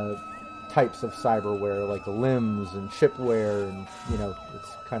types of cyberware, like limbs and chipware, and it's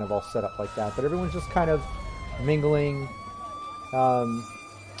kind of all set up like that. But everyone's just kind of mingling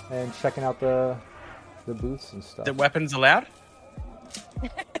and checking out the booths and stuff. The weapons allowed?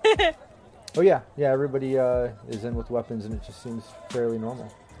 Oh yeah, everybody is in with weapons, and it just seems fairly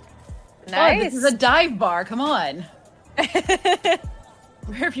normal. Oh, Nice. this is a dive bar. Come on.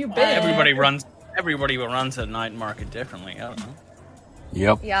 Where have you been? Everybody runs a night market differently. I don't know.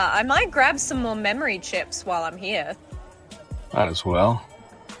 Yep, Yeah, I might grab some more memory chips while I'm here. might as well.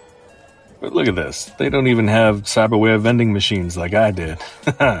 But look at this. They don't even have cyberware vending machines like I did.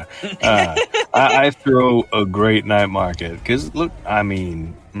 I throw a great night market. Because, look, I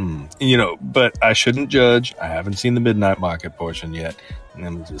mean, but I shouldn't judge. I haven't seen the midnight market portion yet. And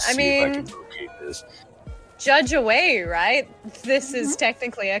let me just see if I can locate this. Judge away, right? This is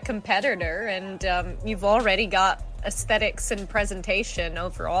technically a competitor, and you've already got aesthetics and presentation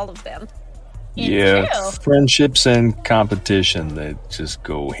over all of them. Yeah, true. friendships and competition, they just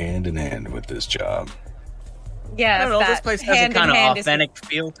go hand in hand with this job. Yeah, I don't know. that This place has a hand in kind of hand is authentic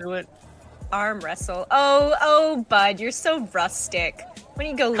feel to it. arm wrestle. Oh, bud, you're so rustic. When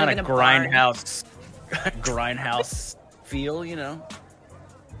you go live Kind in a of barn. grindhouse feel, you know.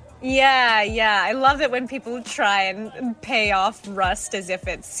 Yeah. I love it when people try and pay off rust as if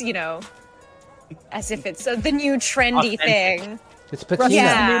it's, the new trendy Authentic. thing. It's patina.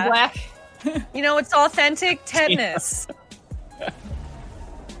 Yeah. The new black. It's authentic tetanus.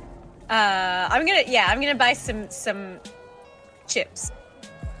 I'm gonna buy some chips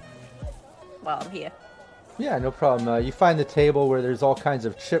while I'm here. Yeah, no problem. You find the table where there's all kinds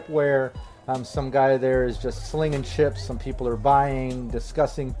of chipware. Some guy there is just slinging chips. Some people are buying,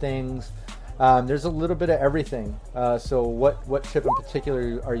 discussing things. There's a little bit of everything. So what chip in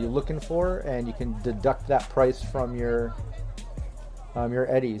particular are you looking for? And you can deduct that price from your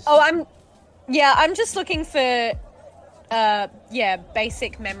eddies. Oh, I'm just looking for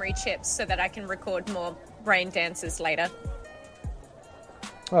basic memory chips so that I can record more brain dances later.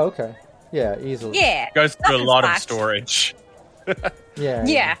 Oh, okay. Yeah, easily. Yeah. Goes through a nothing's lot of packed. storage.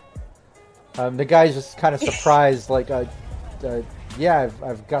 Yeah. The guy's just kind of surprised, like, I've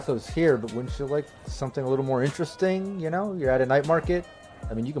got those here, but wouldn't you like something a little more interesting? You're at a night market.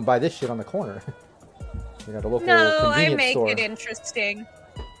 I mean, you can buy this shit on the corner. You're at a local No, I convenience make store. it interesting.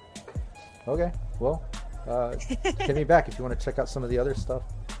 Okay, well, hit me back if you want to check out some of the other stuff.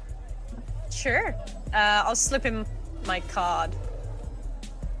 Sure. I'll slip him my card.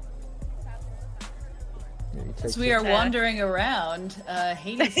 Yeah, you take As we are wandering around,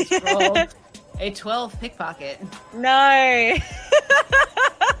 Hades has rolled a 12 pickpocket. No.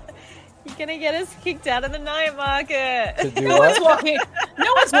 You're gonna get us kicked out of the night market. To do No one's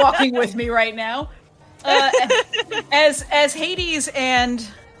what? walking with me right now. As Hades and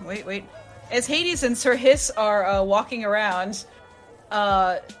as Hades and Sir Hiss are walking around,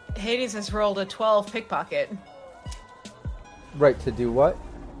 Hades has rolled a 12 pickpocket. Right, to do what?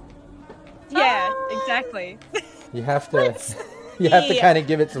 Yeah, exactly. You have to kind of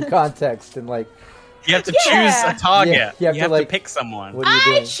give it some context and like, You have to choose a target. Yeah, you have to like, pick someone. what are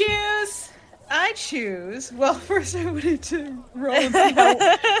you doing? I choose. Well, first I wanted to roll.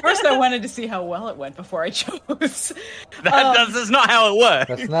 I wanted to see how well it went before I chose. That's not how it works.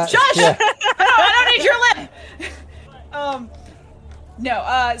 That's not. Shush! Yeah. I don't need your lip.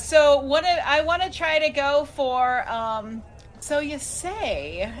 No. So I want to try to go for. So you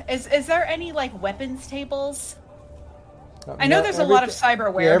say, is there any like weapons tables? I know there's a lot of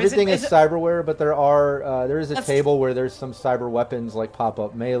cyberware. Yeah, but everything is it- cyberware, but there is a That's- table where there's some cyber weapons like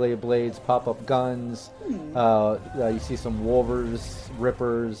pop-up melee blades, pop-up guns. You see some wolvers,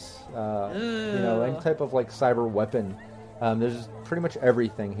 rippers. Any type of like cyber weapon. There's pretty much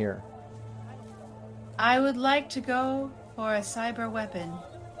everything here. I would like to go for a cyber weapon.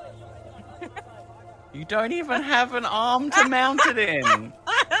 You don't even have an arm to mount it in. Well,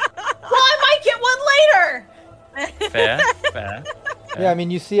 I might get one later. Fair. Yeah, I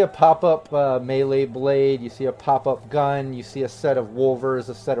mean, you see a pop-up melee blade, you see a pop-up gun, you see a set of wolvers,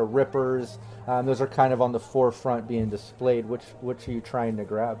 a set of rippers. Those are kind of on the forefront being displayed. Which are you trying to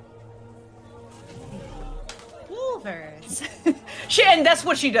grab? Wolvers. And that's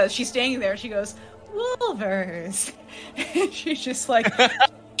what she does. She's standing there. She goes, Wolvers. And she just like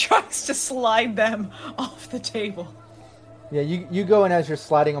tries to slide them off the table. Yeah, you go in as you're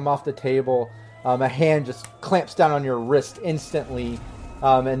sliding them off the table. A hand just clamps down on your wrist instantly.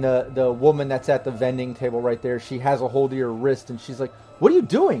 And the woman that's at the vending table right there, she has a hold of your wrist and she's like, "What are you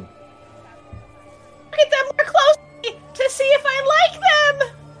doing?" Look at them more closely to see if I like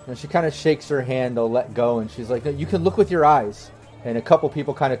them. And she kind of shakes her hand to let go, and she's like, "No, you can look with your eyes." And a couple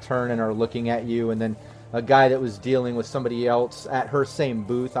people kind of turn and are looking at you, and then a guy that was dealing with somebody else at her same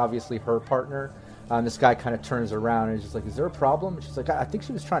booth, obviously her partner, this guy kind of turns around and is just like, "Is there a problem?" And she's like, I think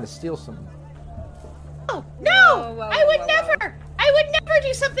she was trying to steal some." Oh no! Whoa, I would whoa, never. I would never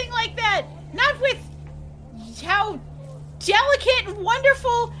do something like that. delicate and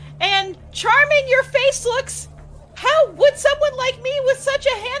wonderful and charming your face looks, how would someone like me with such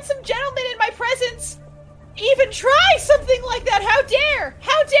a handsome gentleman in my presence even try something like that? How dare?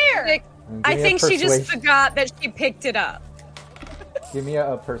 How dare? I think she just persuasion. forgot that she picked it up. Give me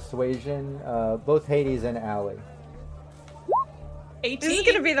a persuasion, both Hades and Allie. 18. This is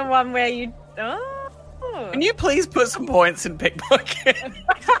gonna be the one where you. Oh. Can you please put some points in pickpocket?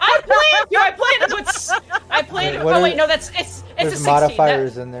 I plan to. What Oh are- wait, no, it's a 16. There's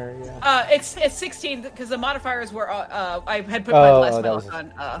modifiers in there, yeah. It's 16 because the modifiers were I had put my last that was-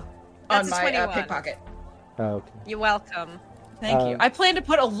 on That's a my 21. pickpocket. Oh, okay. You're welcome. Thank you. Um, I plan to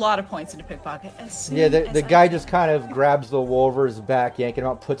put a lot of points into pickpocket. As soon Yeah, as the I guy can. just kind of grabs the Wolver's back, yanking him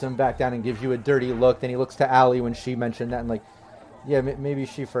out, puts him back down, and gives you a dirty look. Then he looks to Allie when she mentioned that, and like, yeah, maybe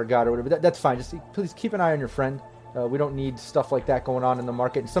she forgot or whatever. That's fine. Just please keep an eye on your friend. We don't need stuff like that going on in the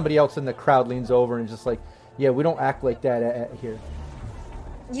market. And somebody else in the crowd leans over and just like, yeah, we don't act like that here.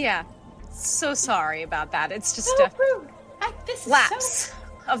 Yeah. So sorry about that. It's just So a rude. This is lapse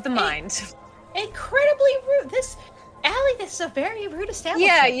of the mind. so incredibly rude. This Allie, this is a very rude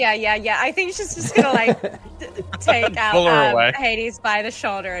establishment. Yeah. I think she's just gonna like take Pull her out away. Hades by the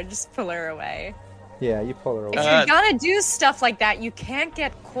shoulder and just pull her away. Yeah, you pull her away. If you're gonna do stuff like that, you can't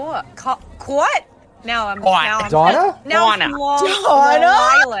get caught. Caught? Now I'm Caught. now I'm Donna? now Donna. I'm Long Donna?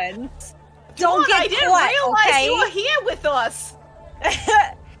 Island. Don't I get didn't caught, realize okay? you were here with us.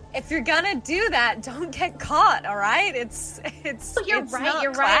 If you're gonna do that, don't get caught. All right? It's You're it's right. not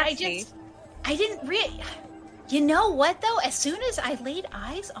You're right. classy. I didn't You know what though? As soon as I laid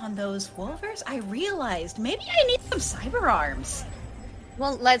eyes on those wolvers, I realized maybe I need some cyber arms.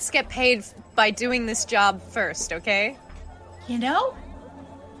 Well, let's get paid by doing this job first, okay? You know?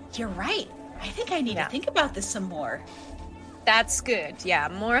 You're right. I think I need Yeah. to think about this some more. That's good. Yeah,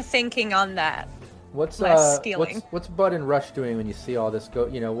 more thinking on that. What's Less stealing. what's Bud and Rush doing when you see all this go?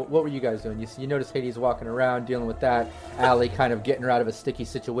 You know, what were you guys doing? You notice Hades walking around dealing with that, Allie kind of getting her out of a sticky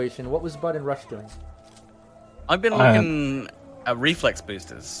situation. What was Bud and Rush doing? I've been looking at reflex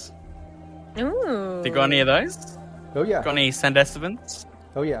boosters. Ooh. You got any of those? Oh yeah. Got any Sandestivants?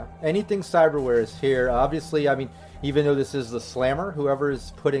 Oh yeah, anything cyberware is here. Obviously, I mean, even though this is the Slammer, whoever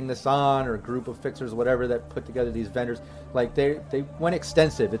is putting this on, or a group of fixers, whatever that put together these vendors, like they went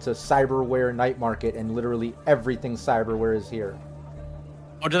extensive. It's a cyberware night market, and literally everything cyberware is here.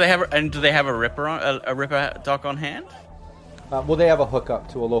 Or do they have a Ripper a Ripper dock on hand? Well, they have a hookup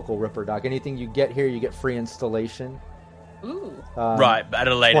to a local Ripper dock. Anything you get here, you get free installation. Ooh. Right, but at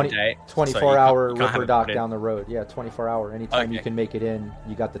a later date. So you 24-hour can't have Ripper it dock put in. down the road. Yeah, 24-hour. Anytime you Okay. can make it in,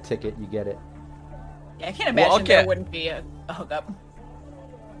 you got the ticket, you get it. Yeah, I can't Well, imagine okay. there wouldn't be a hookup.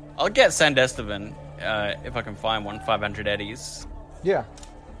 I'll get Sandestivan if I can find one. 500 eddies. Yeah,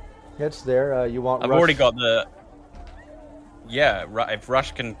 it's there. You want? I've Rush? already got the. Yeah, if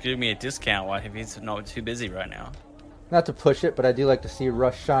Rush can give me a discount, like if he's not too busy right now. Not to push it, but I do like to see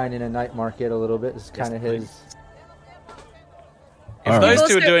Rush shine in a night market a little bit. It's kind of please. his. If All those right.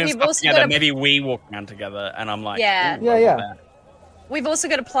 two are We've doing also stuff got together, a- maybe we walk around together, and I'm like, Yeah. ooh, Yeah, I want yeah. that. We've also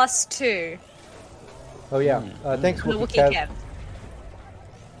got a +2. Oh yeah. Thanks, The Wookie Wookiee Kev. Kev.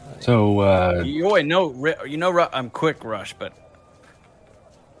 So, You always know, I'm quick, Rush, but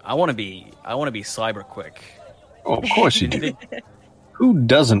I want to be cyber quick. oh, of course you do. Who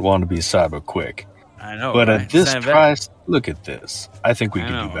doesn't want to be cyber quick? I know, But right? at this Sand price, look at this. I think we I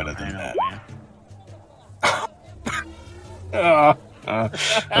can know, do better I than know, that. man.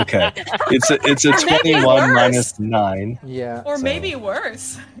 Okay, it's a 21 worse. minus 9. Yeah. Or So- maybe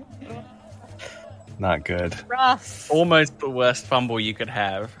worse. Not good. Rough. Almost the worst fumble you could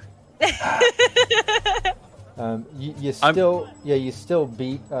have. You still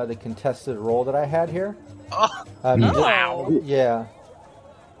beat the contested roll that I had here. Oh, You just- wow. Yeah.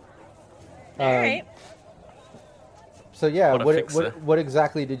 All right. So yeah, What a fixer. what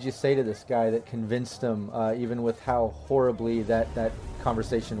exactly did you say to this guy that convinced him, even with how horribly that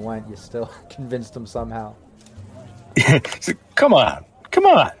conversation went, you still convinced him somehow? So, come on.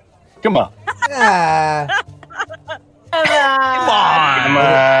 Ah,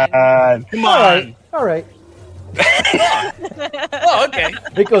 Come on. All right. Oh, okay.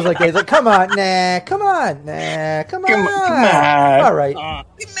 It goes like that. He's like, come on, come on. All right.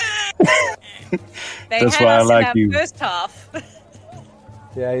 They That's had why I us in like that you. first half.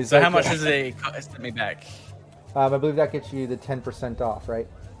 Yeah. He's So like, how much does it cost me back? I believe that gets you the 10% off, right?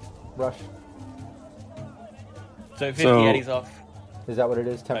 Rush. So 50 So- eddies off. Is that what it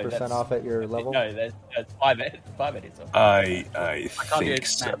is? 10% that's- off at your level? No, that's 5 eddies off. I can't do think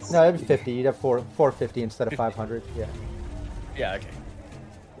so. maths. No, it'd be 50. You'd have 450 instead of 500. Yeah. Yeah, okay.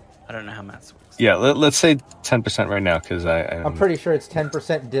 I don't know how maths works. Yeah, let's say 10% right now, because I'm pretty sure it's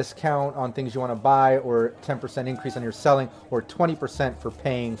 10% discount on things you want to buy, or 10% increase on your selling, or 20% for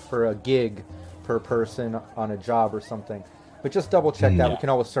paying for a gig per person on a job or something. But just double check that. We can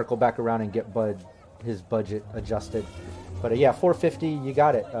always circle back around and get Bud his budget adjusted. But yeah, $450, you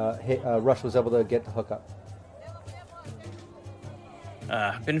got it. Rush was able to get the hookup.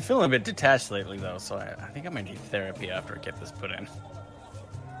 I've been feeling a bit detached lately, though, so I think I might need therapy after I get this put in.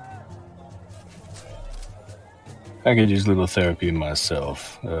 I could use a little therapy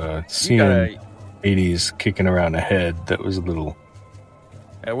myself. Seeing 80s kicking around the head, that was a little...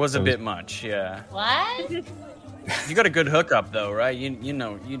 It was a bit much, yeah. What? You got a good hookup, though, right? You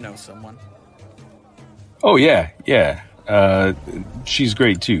know someone. Oh, yeah. She's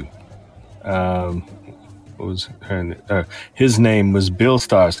great, too. What was her... his name was Bill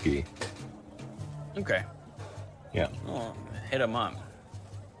Starsky. Okay. Yeah. Well, hit him up.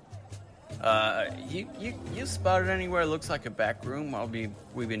 You spotted anywhere it looks like a back room while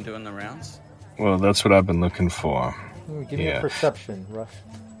we've been doing the rounds? Well, that's what I've been looking for. Give me a perception, Rush.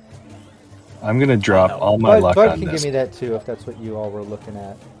 I'm going to drop all my luck Bud on can this. give me that, too, if that's what you all were looking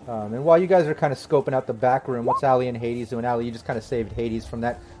at. And while you guys are kind of scoping out the back room, what's Allie and Hades doing? Allie, you just kind of saved Hades from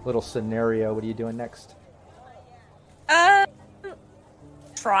that little scenario. What are you doing next?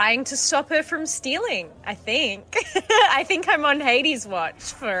 Trying to stop her from stealing, I think. I think I'm on Hades' watch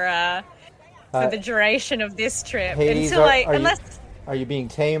for the duration of this trip. Hades, until are you being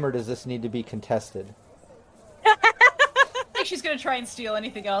tame, or does this need to be contested? I think she's gonna try and steal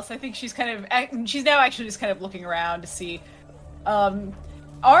anything else. I think she's now actually just kind of looking around to see.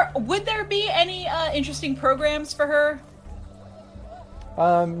 Would there be any interesting programs for her?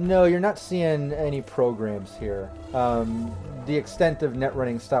 No, you're not seeing any programs here. The extent of net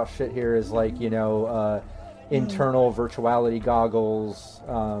running style shit here is like, internal virtuality goggles,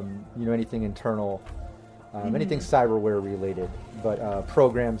 anything internal, anything cyberware related. But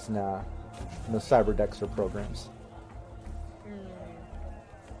programs, nah. No cyber or programs.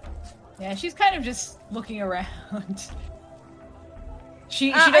 Yeah, she's kind of just looking around.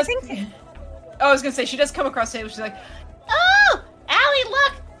 She does. I was gonna say she does come across the table. She's like, Oh, Allie,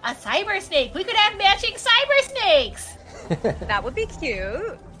 look, a cyber snake. We could have matching cyber snakes. that would be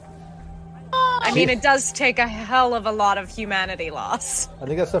cute. I mean, it does take a hell of a lot of humanity loss. I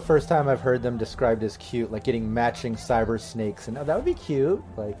think that's the first time I've heard them described as cute, like getting matching cyber snakes, and that would be cute.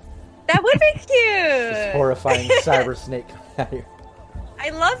 Like that would be cute. This horrifying cyber snake coming out here. I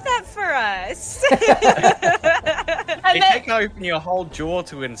love that for us. It takes open your whole jaw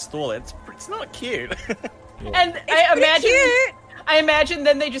to install it. It's not cute. And I imagine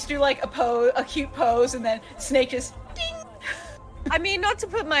then they just do like a cute pose, and then Snake just ding. I mean, not to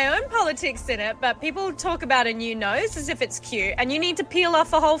put my own politics in it, but people talk about a new nose as if it's cute, and you need to peel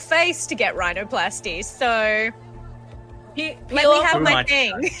off a whole face to get rhinoplasty. So let me have my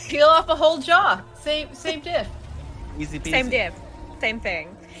thing. Peel off a whole jaw. Same diff. Easy peasy. Same diff. Same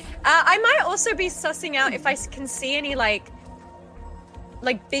thing. I might also be sussing out if I can see any like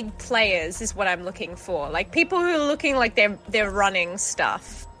big players is what I'm looking for. Like people who are looking like they're running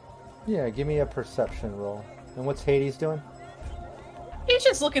stuff. Yeah, give me a perception roll. And what's Hades doing? He's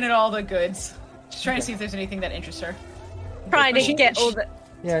just looking at all the goods. Just trying to see if there's anything that interests her. Trying to get all the...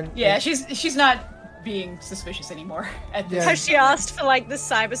 Yeah, she's not being suspicious anymore at this. Has she asked for like the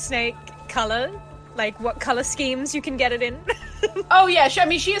cyber snake color? Like what color schemes you can get it in? Oh yeah,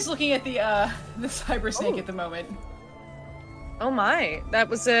 she is looking at the cyber snake at the moment. Oh my, that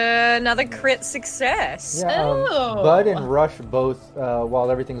was another crit success. Yeah, Bud and Rush both,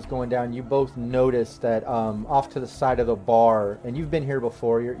 while everything's going down, you both notice that off to the side of the bar, and you've been here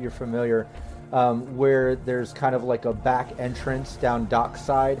before, you're familiar, where there's kind of like a back entrance down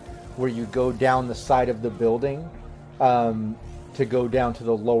dockside, where you go down the side of the building to go down to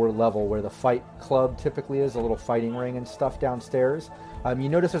the lower level where the fight club typically is, a little fighting ring and stuff downstairs. You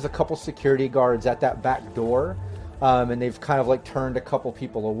notice there's a couple security guards at that back door. And they've kind of like turned a couple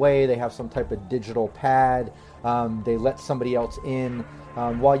people away. They have some type of digital pad. They let somebody else in.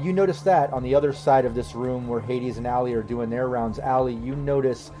 While you notice that, on the other side of this room where Hades and Allie are doing their rounds, Allie, you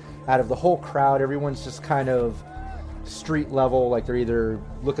notice out of the whole crowd, everyone's just kind of street level, like they're either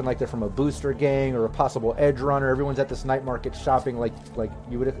looking like they're from a booster gang or a possible edge runner. Everyone's at this night market shopping like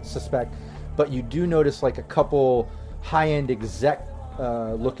you would suspect. But you do notice like a couple high-end exec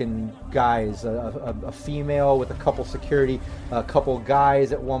looking guys, a female with a couple security, a couple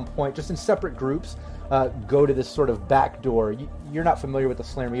guys at one point, just in separate groups, go to this sort of back door. You're not familiar with the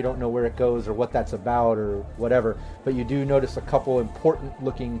Slammer, you don't know where it goes or what that's about or whatever, but you do notice a couple important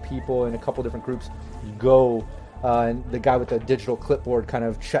looking people in a couple different groups go and the guy with the digital clipboard kind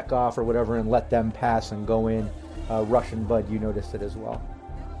of check off or whatever and let them pass and go in. Rush and Bud, you notice it as well.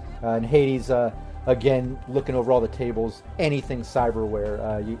 And Hades, again, looking over all the tables, anything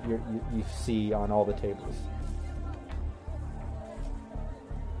cyberware you see on all the tables.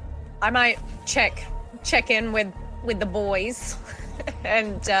 I might check in with the boys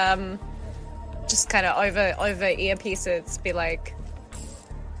and just kind of over earpieces be like,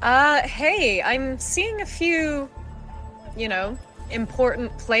 hey, I'm seeing a few,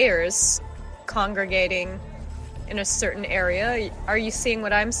 important players congregating in a certain area. Are you seeing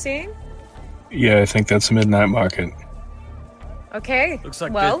what I'm seeing? Yeah, I think that's Midnight Market. Okay. Looks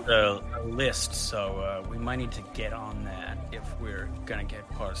like well, there's a list, so we might need to get on that if we're gonna get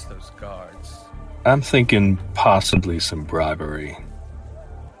past those guards. I'm thinking possibly some bribery.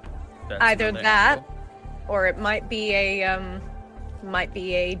 That's either another that, angle. or it might be a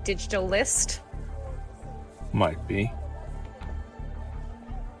digital list. Might be.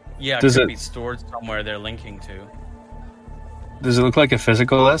 Yeah, it Does could it- be stored somewhere they're linking to. Does it look like a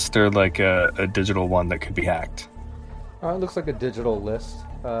physical list or like a digital one that could be hacked? It looks like a digital list.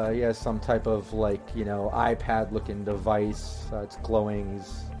 He has some type of iPad-looking device. It's glowing.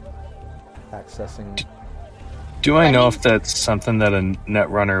 He's accessing. Do I know if that's something that a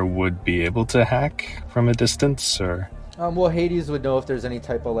netrunner would be able to hack from a distance, or? Well, Hades would know if there's any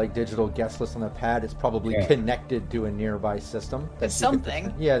type of digital guest list on the pad. It's probably Yeah. connected to a nearby system. It's she could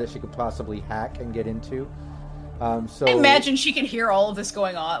something. that she could possibly hack and get into. So I imagine she can hear all of this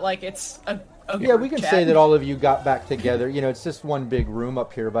going on. Like it's a yeah, we group can chat. say that all of you got back together. It's just one big room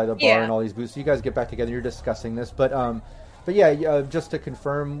up here by the bar Yeah. and all these booths. So you guys get back together. You're discussing this, but yeah, just to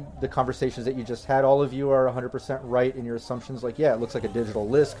confirm the conversations that you just had, all of you are 100% right in your assumptions. It looks like a digital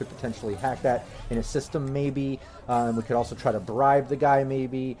list, could potentially hack that in a system, maybe. We could also try to bribe the guy,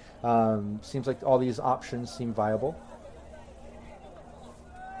 maybe. Seems like all these options seem viable.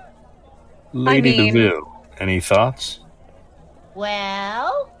 Lady mean- DeVille, any thoughts?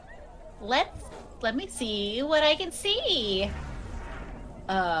 Well, let me see what I can see.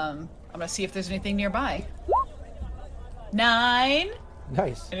 I'm gonna see if there's anything nearby. 9.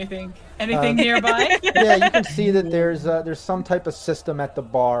 Nice. Anything nearby? Yeah, you can see that there's some type of system at the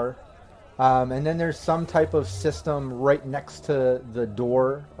bar, and then there's some type of system right next to the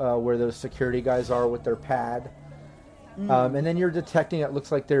door where those security guys are with their pad. And then you're detecting it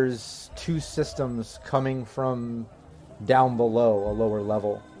looks like there's 2 systems coming from down below, a lower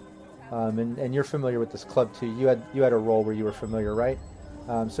level. And you're familiar with this club too. You had a role where you were familiar, right?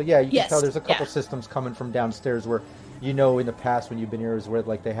 So yeah, you can Yes, tell there's a couple yeah. systems coming from downstairs where in the past when you've been here is where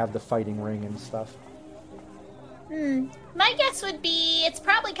they have the fighting ring and stuff. My guess would be it's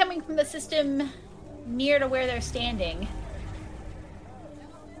probably coming from the system near to where they're standing.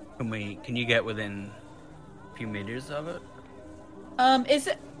 Can you get within a few meters of it? Is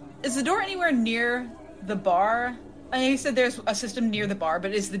the door anywhere near the bar? I know you said there's a system near the bar,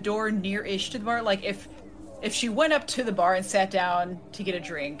 but is the door near-ish to the bar? Like if she went up to the bar and sat down to get a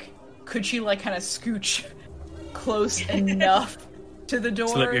drink, could she kind of scooch close enough to the door?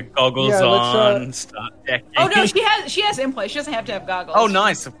 Slip your goggles Yeah, let's, on, start checking. Oh no, she has in place. She doesn't have to have goggles. Oh,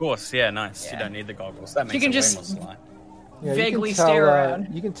 nice, of course. Yeah, nice. Yeah. You don't need the goggles. That She makes can it just- way more sly. Yeah, Vaguely you can tell, stare around.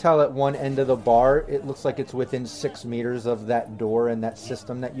 You can tell at one end of the bar, it looks like it's within 6 meters of that door and that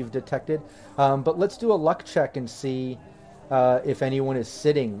system that you've detected. But let's do a luck check and see if anyone is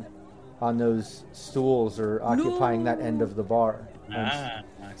sitting on those stools or occupying that end of the bar. Nice.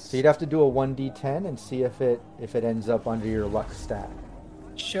 So you'd have to do a 1d10 and see if it ends up under your luck stat.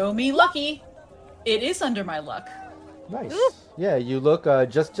 Show me lucky. It is under my luck. Nice. Yeah, you look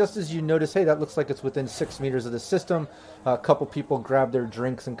just as you notice. Hey, that looks like it's within 6 meters of the system. A couple people grab their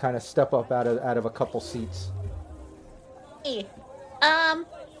drinks and kind of step up out of a couple seats. Hey, all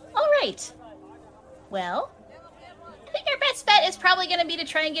right. Well, I think our best bet is probably going to be to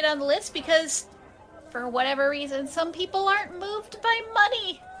try and get on the list because, for whatever reason, some people aren't moved by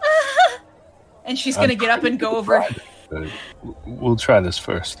money. And she's gonna get up and go over. We'll try this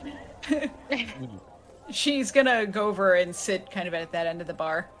first. She's gonna go over and sit kind of at that end of the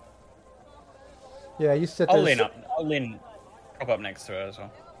bar. Yeah, you sit there. I'll lean up. I'll prop up next to her as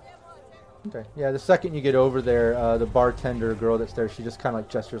well. Okay. Yeah, the second you get over there, the bartender girl that's there, she just kind of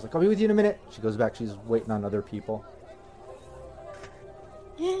gestures like, "I'll be with you in a minute." She goes back. She's waiting on other people.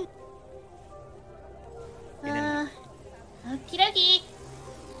 Okie dokie.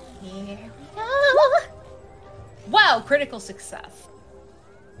 Here we go. Wow, critical success.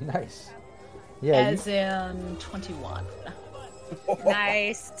 Nice. Yeah. As in 21.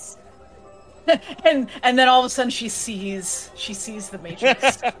 Nice. and then all of a sudden she sees the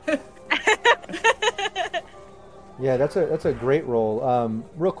Matrix. Yeah, that's a great roll.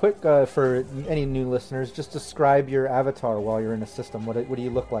 Real quick, for any new listeners, just describe your avatar while you're in the system. What do you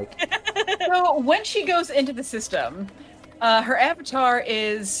look like? So when she goes into the system, her avatar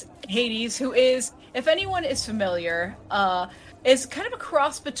is Hades, who is, if anyone is familiar, is kind of a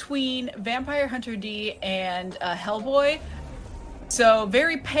cross between Vampire Hunter D and Hellboy. So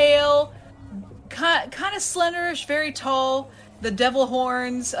very pale, kind of slenderish, very tall. The devil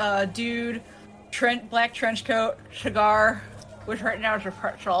horns, dude, black trench coat, cigar, which right now is a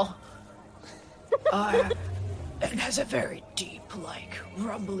pretzel. It has a very deep,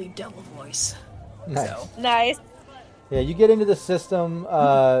 rumbly devil voice. Nice. So. Nice. Yeah, you get into the system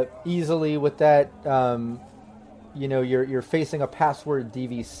easily with that. You're facing a password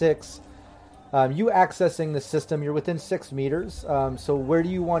DV6. You accessing the system, you're within 6 meters. So where do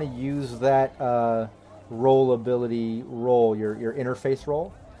you want to use that roll ability roll, your interface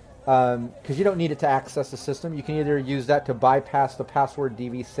roll? Because you don't need it to access the system. You can either use that to bypass the password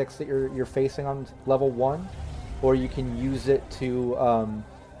DV6 that you're facing on level 1, or you can use it to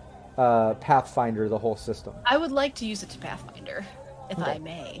Pathfinder the whole system. I would like to use it to Pathfinder, if I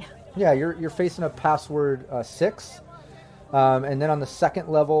may. Yeah, you're facing a password 6, and then on the second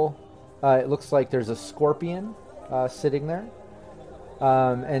level, it looks like there's a scorpion sitting there,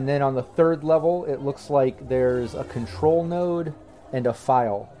 and then on the third level, it looks like there's a control node and a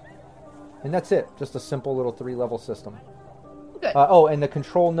file, and that's it. Just a simple little 3-level system. Good. And the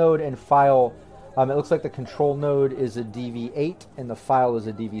control node and file. It looks like the control node is a DV8 and the file is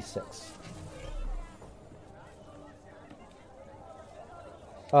a DV6.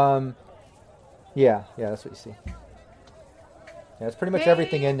 Yeah, that's what you see. Yeah, that's pretty much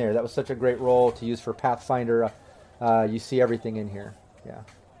everything in there. That was such a great roll to use for Pathfinder. You see everything in here. Yeah.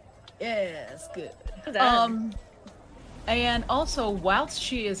 Yes, good. Well done. And also, whilst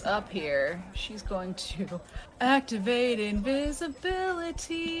she is up here, she's going to activate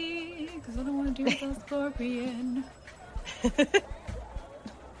invisibility, because I don't want to do the scorpion. I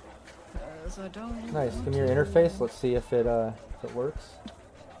don't. Nice. Give me your interface. Let's see if it works.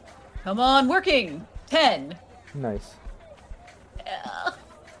 Come on, working. 10. Nice.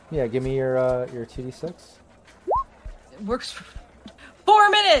 Yeah, give me your 2d6. It works for 4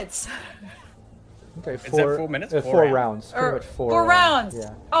 minutes. Okay, Is that 4 minutes? 4 rounds. Pretty much 4 4 rounds.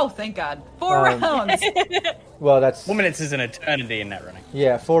 Yeah. Oh, thank God. 4 rounds. Well, that's 4 minutes is an eternity in that running.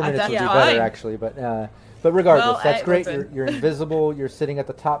 yeah. 4 minutes would be that's better fine. actually, but regardless, Well, that's great. listen. You're invisible. You're sitting at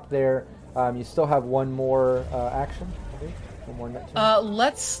the top there. You still have one more action. I think. One more net turn.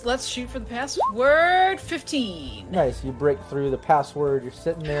 Let's shoot for the password 15. Nice. You break through the password. You're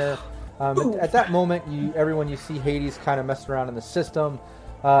sitting there. At that moment, everyone you see Hades kind of messing around in the system,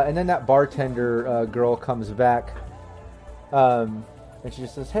 and then that bartender girl comes back, and she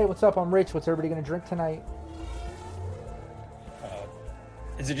just says, "Hey, what's up? I'm Rach. What's everybody gonna drink tonight?"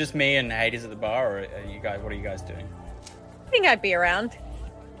 Is it just me and Hades at the bar, or are you guys? What are you guys doing? I think I'd be around.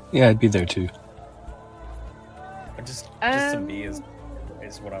 Yeah, I'd be there too. Or just some beers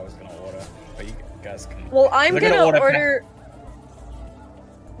is what I was gonna order, but you guys can. Well, I'm We're gonna order order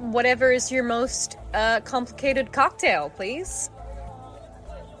whatever is your most complicated cocktail, please.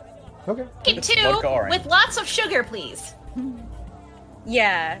 Okay. Get Vodka 2 orange. with lots of sugar, please.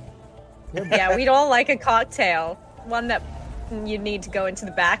 Yeah. Yeah, we'd all like a cocktail. One that you need to go into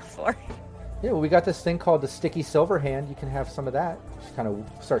the back for. Yeah, well, we got this thing called the Sticky Silver Hand. You can have some of that. She kind of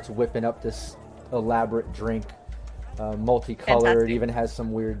starts whipping up this elaborate drink, multicolored. Fantastic. Even has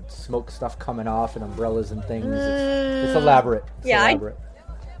some weird smoke stuff coming off and umbrellas and things. It's elaborate. It's elaborate.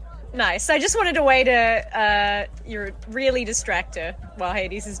 Nice. I just wanted a way to really distract her while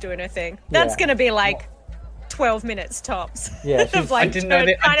Hades is doing her thing. That's Yeah. gonna be like 12 minutes tops. Yeah, Of, she's- like, I didn't know.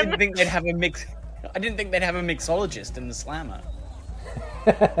 I kind of- didn't think they'd have a mix. I didn't think they'd have a mixologist in the slammer.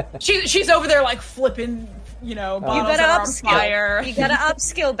 She's over there like flipping, bottles You that gotta are on upskill. fire. You gotta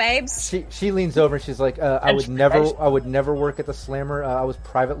upskill, babes. She leans over and she's like, I would never work at the Slammer. I was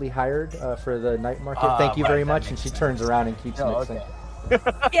privately hired for the night market. Thank you right, very that much. And makes she sense. turns around and keeps mixing.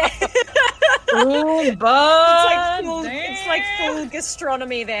 Yeah. Ooh, but It's like full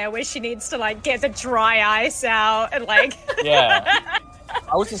gastronomy there, where she needs to like get the dry ice out and like. Yeah.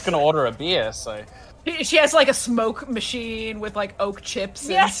 I was just gonna order a beer, so. she has like a smoke machine with like oak chips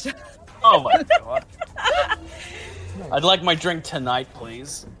and Yes. stuff. Oh my god. I'd like my drink tonight,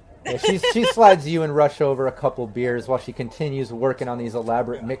 please. Yeah, she slides you and Rush over a couple beers while she continues working on these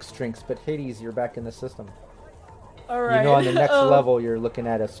elaborate mixed drinks. But Hades, you're back in the system. All right. You know, on the next level, you're looking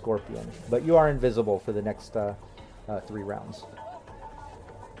at a scorpion, but you are invisible for the next 3 rounds.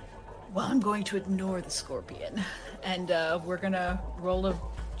 Well, I'm going to ignore the scorpion, and we're gonna roll a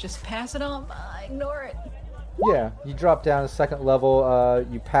just pass it on. Ignore it. Yeah, you drop down a second level.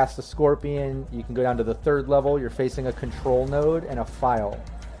 You pass the scorpion. You can go down to the third level. You're facing a control node and a file.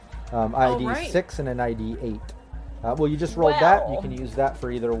 ID right. 6 and an ID 8. Well, you just rolled that. You Well. can use that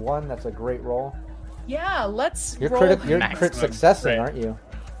for either one. That's a great roll. Yeah, let's You're roll. crit Maximum successing, crit. aren't you?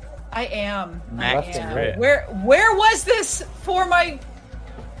 I am. Max Left and am. right. Where was this for my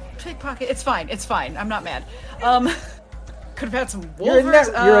pickpocket? It's fine. It's fine. I'm not mad. Could have had some You're wolvers.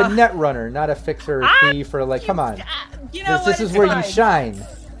 a net runner, not a fixer or thief or like. Come on, You know this what? is It's where fine. you shine.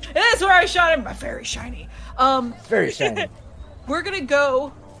 This is where I shine. I'm very shiny. Very shiny. We're gonna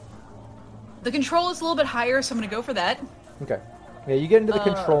go. The control is a little bit higher, so I'm gonna go for that. Okay. Yeah, you get into the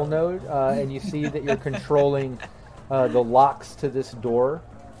control node, and you see that you're controlling the locks to this door.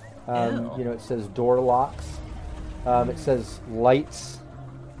 Ew. You know, it says door locks. It says lights.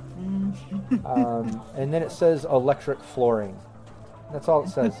 And then it says electric flooring. That's all it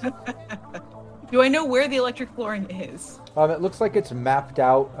says. Do I know where the electric flooring is? It looks like it's mapped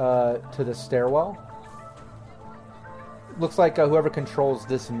out to the stairwell. Looks like whoever controls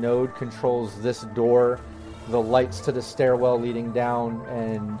this node controls this door, the lights to the stairwell leading down,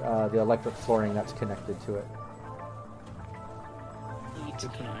 and the electric flooring that's connected to it. Good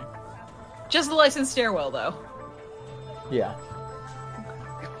to know. Just the licensed stairwell, though. Yeah.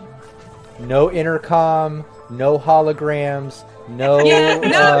 No intercom, no holograms, no... Yeah, no,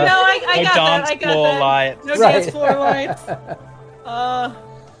 I No got that. dance I got floor that. lights. No Right. dance floor lights.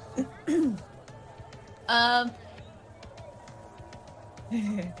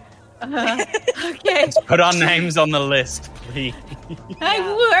 Okay. Put our names on the list, please. I'm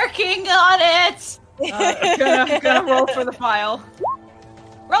working on it. Gonna roll for the file.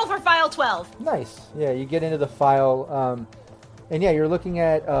 Roll for file 12. Nice. Yeah, you get into the file, and yeah, you're looking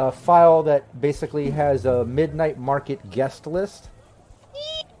at a file that basically has a Midnight Market guest list.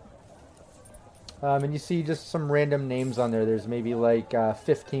 And you see just some random names on there. There's maybe like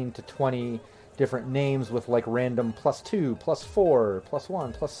 15 to 20 different names with like random +2, +4,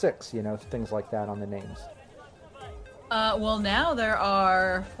 +1, +6, you know, things like that on the names. Well, now there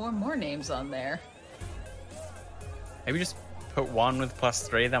are 4 more names on there. Maybe just put 1 with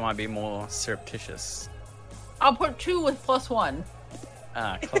 +3. That might be more surreptitious. I'll put 2 with +1.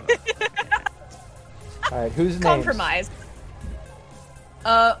 Ah, clever. All right, whose names? Compromise.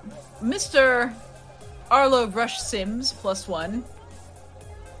 Mr. Arlo Rush Sims +1.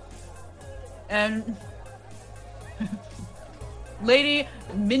 And Lady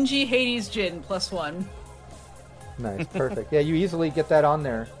Minji Hades Jin +1. Nice, perfect. Yeah, you easily get that on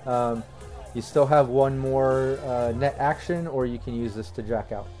there. You still have one more net action, or you can use this to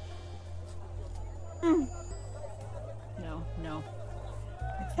jack out. No.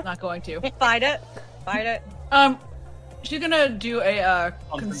 It's not going to. Fight it. Fight it. She's gonna do a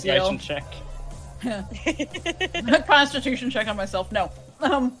conceal Concentration check. Constitution check on myself. No.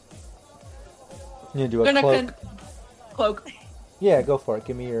 You do a Gonna cloak. Cloak. Yeah, go for it.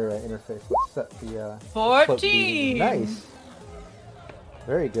 Give me your interface. Let's set the cloak 14. beam. Nice.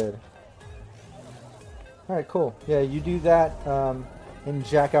 Very good. All right, cool. Yeah, you do that and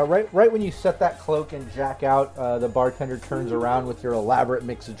jack out. Right when you set that cloak and jack out, the bartender turns around with your elaborate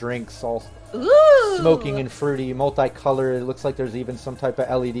mixed drinks, all Ooh. smoking and fruity, multicolored. It looks like there's even some type of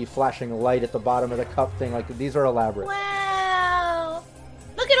LED flashing light at the bottom of the cup thing. Like, these are elaborate. Wow.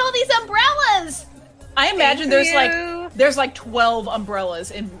 Look at all these umbrellas. I imagine Thank there's like 12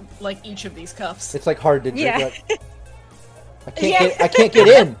 umbrellas in like each of these cups. It's like hard to drink. Yeah. Like, I can't get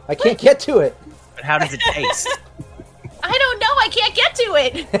in. I can't get to it. But how does it taste? I don't know. I can't get to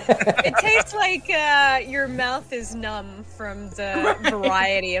it. It tastes like your mouth is numb from the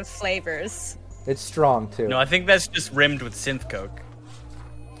variety of flavors. It's strong too. No, I think that's just rimmed with synth coke.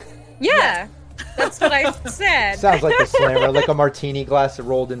 Yeah, that's what I said. Sounds like a slammer, like a martini glass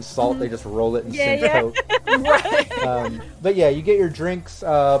rolled in salt. They just roll it in Yeah, synth coke. But yeah, you get your drinks.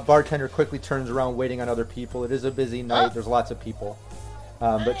 Bartender quickly turns around, waiting on other people. It is a busy night. There's lots of people.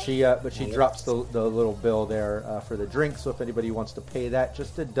 But she drops the little bill there for the drink. So if anybody wants to pay that,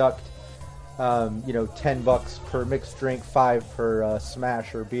 just deduct $10 per mixed drink, $5 per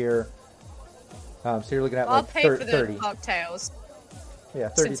smash or beer. So you're looking at I'll like pay for the 30. cocktails Yeah,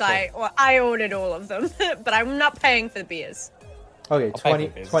 30. since I ordered all of them, but I'm not paying for the beers. Okay, I'll pay for 20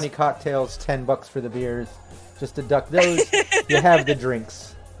 the beers. 20 cocktails, $10 for the beers. Just deduct those. You have the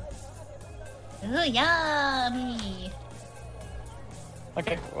drinks. Ooh, yummy.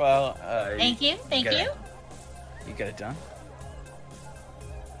 Okay, well, Thank you. Thank get you. it. You get it done.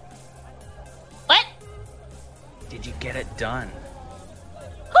 What? Did you get it done? Who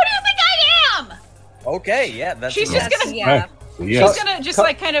do you think I am? Okay, yeah, that's She's just enough. gonna Yeah. Yes. She's gonna just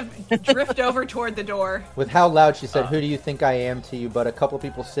like kind of drift over toward the door. With how loud she said, "Who do you think I am?" to you, but a couple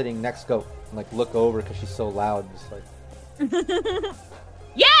people sitting next go like look over because she's so loud. Just like,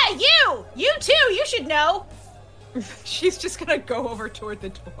 Yeah, you too. You should know. She's just gonna go over toward the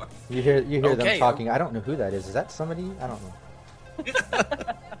door. you hear them Okay. talking. I don't know who that is. Is that somebody? I don't know.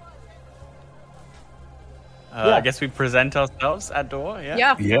 Yeah. I guess we present ourselves at door. Yeah.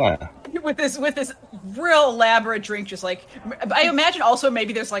 Yeah. Yeah. With this real elaborate drink, just like I imagine. Also,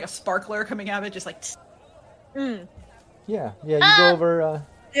 maybe there's like a sparkler coming out of it, just like. Yeah. You go over.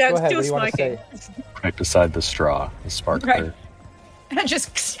 Yeah, go it's ahead. still What do you want to smoking. say? Right beside the straw, the sparkler. And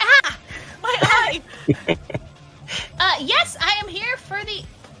just My eye. Yes, I am here for the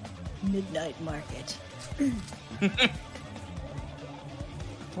midnight market.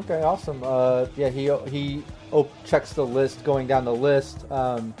 Okay, awesome. He checks the list, going down the list.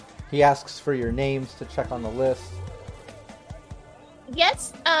 He asks for your names to check on the list.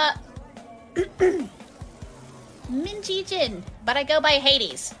 Yes, Minji Jin, but I go by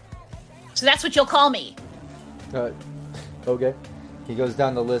Hades. So that's what you'll call me. Okay. He goes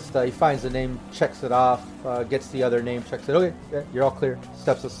down the list. He finds the name, checks it off, gets the other name, checks it. Okay, yeah, you're all clear.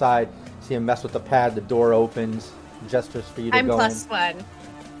 Steps aside. See him mess with the pad. The door opens. Gestures for you to I'm go +1.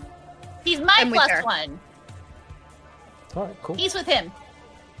 He's my I'm with her. +1. in. All right, cool. He's with him.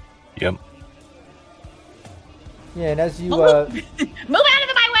 Yep. Yeah, and as you Move out of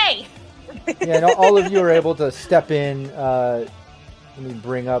my way. yeah, and all of you are able to step in. Let me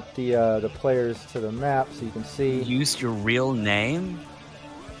bring up the players to the map so you can see. Used your real name?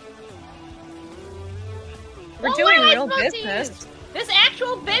 We're Well, doing what am I real supposed to business. use? This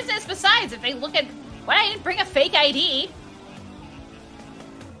actual business. Besides, if they look at why I didn't bring a fake ID.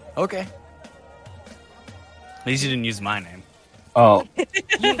 Okay. At least you didn't use my name. Oh,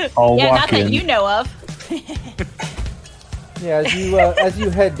 I'll Yeah, walk not in. that you know of. Yeah, as you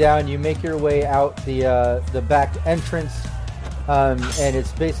head down, you make your way out the back entrance, and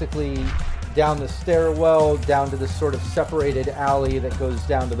it's basically down the stairwell, down to this sort of separated alley that goes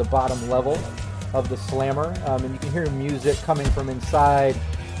down to the bottom level of the Slammer, and you can hear music coming from inside,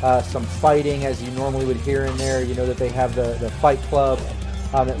 some fighting as you normally would hear in there. You know that they have the fight club.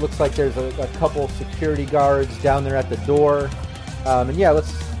 It looks like there's a couple security guards down there at the door, and yeah,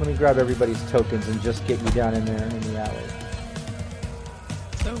 let me grab everybody's tokens and just get you down in there in the alley.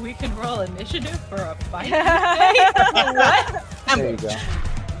 so we can roll initiative for a fight. What? There you go.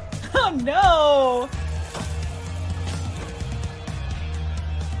 Oh no!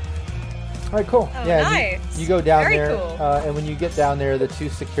 All right, cool. Oh, yeah, nice. you go down Very there, cool. and when you get down there, the two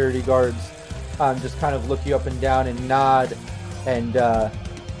security guards just kind of look you up and down and nod and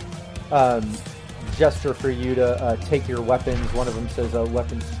gesture for you to take your weapons. One of them says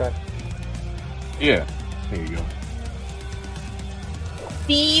weapons check. Yeah. There you go.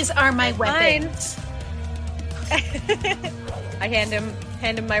 These are my Fine. weapons. I hand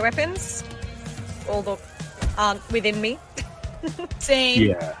him my weapons. Although aren't within me. Same.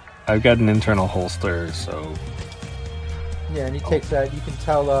 Yeah. I've got an internal holster, so Yeah, and he takes that. You can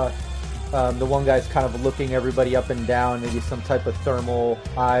tell the one guy's kind of looking everybody up and down, maybe some type of thermal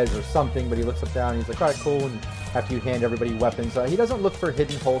eyes or something, but he looks up down and he's like, all right, cool. And after you hand everybody weapons, he doesn't look for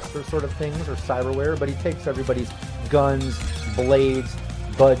hidden holster sort of things or cyberware, but he takes everybody's guns, blades,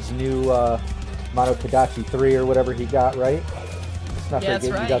 Bud's new Mono Kadachi 3 or whatever he got, right? Let's not Yeah, forget that's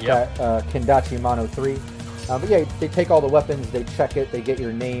you right. got Yep. that Kendachi Mono 3. But yeah, they take all the weapons, they check it, they get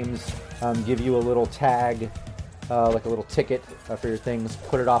your names, give you a little tag, like a little ticket for your things,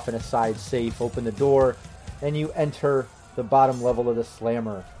 put it off in a side safe, open the door, and you enter the bottom level of the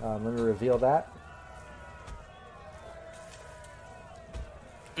Slammer. Let me reveal that.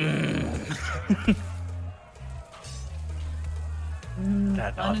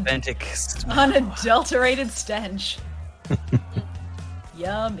 That authentic. Unadulterated stench.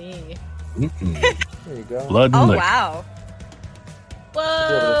 Yummy. There you go. blood and Oh liquor. wow. You'll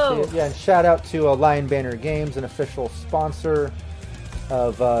be able to Whoa. see it. Yeah, and shout out to Lion Banner Games, an official sponsor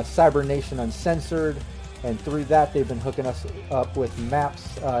of Cyber Nation Uncensored. And through that, they've been hooking us up with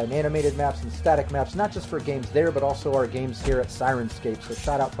maps, and animated maps and static maps, not just for games there, but also our games here at Sirenscape. So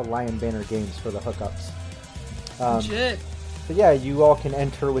shout out to Lion Banner Games for the hookups. Shit. So yeah, you all can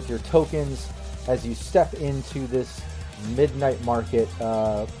enter with your tokens as you step into this midnight market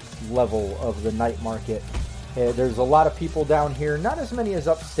level of the night market. There's a lot of people down here, not as many as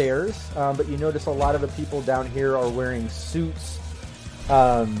upstairs, but you notice a lot of the people down here are wearing suits.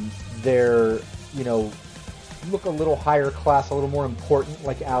 They're, look a little higher class, a little more important,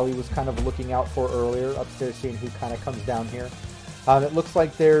 like Allie was kind of looking out for earlier, upstairs seeing who kind of comes down here. It looks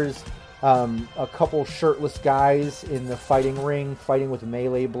like there's A couple shirtless guys in the fighting ring fighting with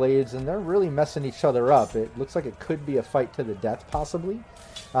melee blades, and they're really messing each other up. It looks like it could be a fight to the death, possibly.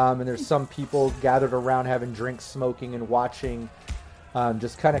 And there's some people gathered around having drinks, smoking, and watching,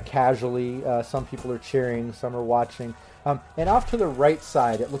 just kind of casually. Some people are cheering, some are watching. And off to the right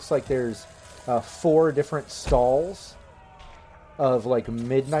side, it looks like there's 4 different stalls of like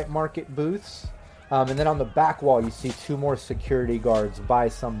midnight market booths. And then on the back wall, you see 2 more security guards by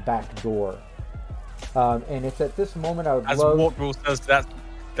some back door. And it's at this moment I would As love... Walt Rule says,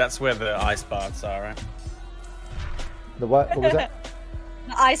 that's where the ice baths are, right? The what? What was that?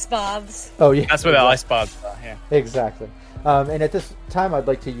 The ice baths. Oh, yeah. That's where the ice baths are, yeah. Exactly. And at this time, I'd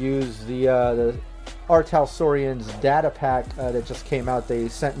like to use the Artal Saurian's data pack that just came out. They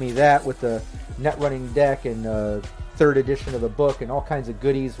sent me that with the net running deck and 3rd edition of the book and all kinds of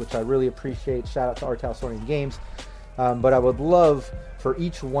goodies, which I really appreciate. Shout out to Artal Saurian Games. But I would love for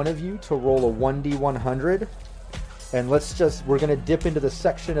each one of you to roll a 1d100. And we're going to dip into the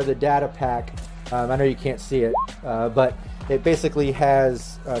section of the data pack. I know you can't see it, but it basically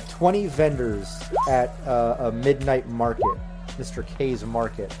has 20 vendors at a midnight market, Mr. K's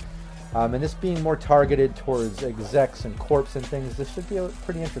market. And this being more targeted towards execs and corps and things, this should be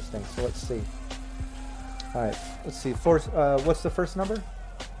pretty interesting. So let's see. All right, let's see. What's the first number?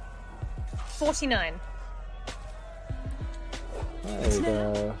 49. All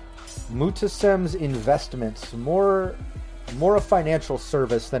right, Mutasem's Investments. More a financial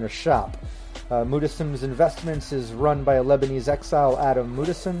service than a shop. Mutasem's Investments is run by a Lebanese exile, Adam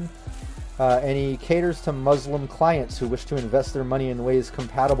Mutasem, and he caters to Muslim clients who wish to invest their money in ways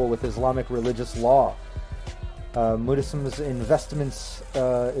compatible with Islamic religious law. Mutasem's Investments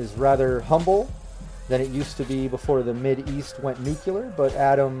is rather humble than it used to be before the Mid-East went nuclear, but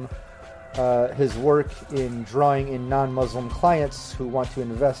Adam, his work in drawing in non-Muslim clients who want to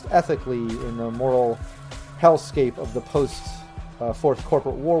invest ethically in the moral hellscape of the post-Fourth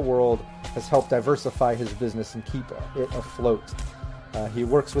Corporate War world has helped diversify his business and keep it afloat. He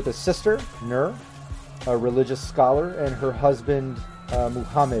works with his sister, Nur, a religious scholar, and her husband,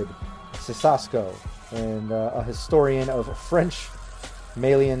 Muhammad Sisasco, and a historian of French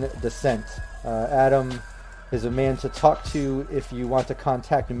Malian descent. Adam is a man to talk to if you want to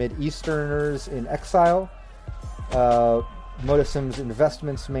contact Mid-Easterners in exile. Mutasem's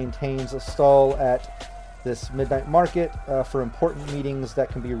Investments maintains a stall at this midnight market for important meetings that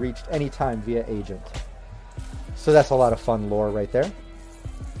can be reached anytime via agent. So that's a lot of fun lore right there.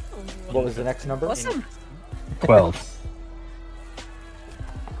 What was the next number? Awesome. 12.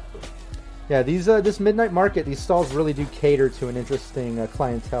 Yeah, this midnight market, these stalls really do cater to an interesting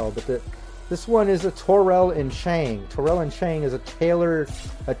clientele. But this one is a Torel and Chang. Torel and Chang is a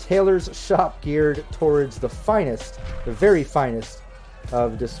tailor's shop geared towards the very finest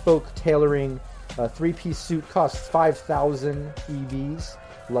of bespoke tailoring. A 3-piece suit costs 5,000 EBs,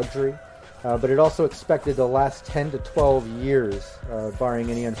 luxury, but it also expected to last 10 to 12 years,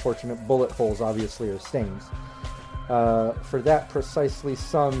 barring any unfortunate bullet holes, obviously, or stains. For that precisely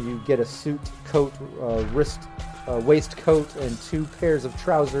sum, you get a suit, coat, waistcoat, and 2 pairs of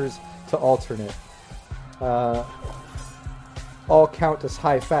trousers to alternate. All count as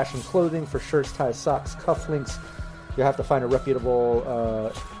high fashion clothing. For shirts, ties, socks, cufflinks, you have to find a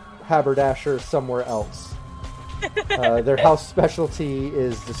reputable haberdasher somewhere else. Their house specialty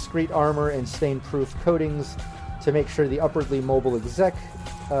is discreet armor and stain-proof coatings to make sure the upwardly mobile exec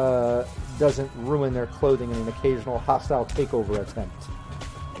doesn't ruin their clothing in an occasional hostile takeover attempt.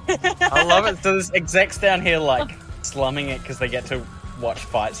 I love it. So there's execs down here like slumming it because they get to watch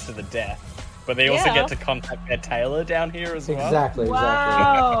fights to the death, but they also get to contact their tailor down here as well. Exactly.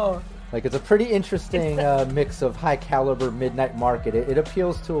 Wow. Like, it's a pretty interesting mix of high caliber midnight market. It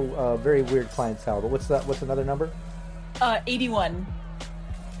appeals to a very weird clientele. But what's another number? 81.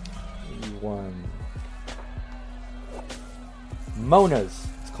 81. Mona's.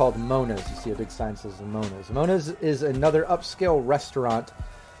 It's called Mona's. You see a big sign that says Mona's. Mona's is another upscale restaurant,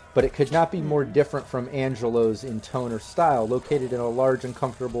 but it could not be more different from Angelo's in tone or style. Located in a large and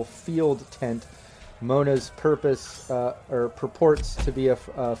comfortable field tent, Mona's purports to be a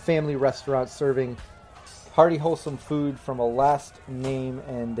family restaurant serving hearty, wholesome food from a last name,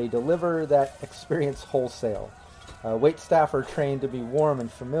 and they deliver that experience wholesale. Wait staff are trained to be warm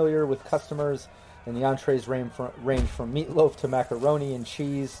and familiar with customers, and the entrees range from meatloaf to macaroni and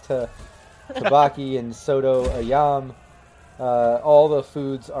cheese to tabaki and soto ayam. All the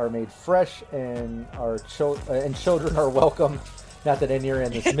foods are made fresh, and children are welcome. Not that any are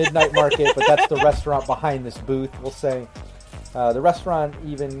in this midnight market, but that's the restaurant behind this booth, we'll say. The restaurant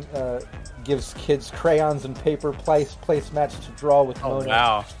even gives kids crayons and paper placemats to draw with Mona.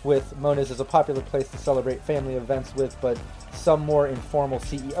 Wow. With Mona's is a popular place to celebrate family events with, but some more informal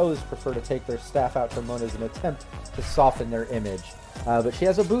CEOs prefer to take their staff out to Mona's in an attempt to soften their image. But she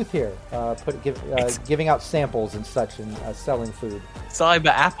has a booth here, giving out samples and such, and selling food.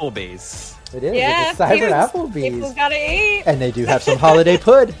 Cyber Applebee's. It is. Yeah, It's a cyber people Applebee's. gotta eat. And they do have some holiday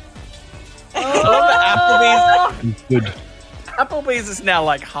pud. Applebee's. Good. Applebee's is now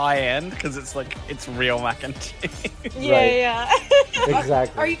like high end because it's real mac and cheese. Yeah, Right. yeah.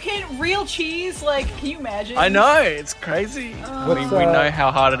 Exactly. Are you kidding? Real cheese? Like, can you imagine? I know, it's crazy. What's, we know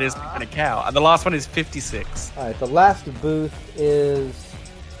how hard it is picking a cow. And the last one is 56. All right, the last booth is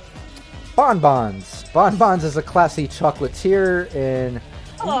Bonbons. Bonbons is a classy chocolatier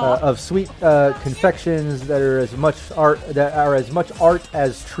of sweet confections that are as much art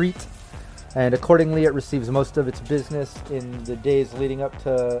as treat, and accordingly, it receives most of its business in the days leading up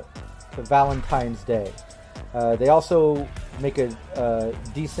to Valentine's Day. They also make a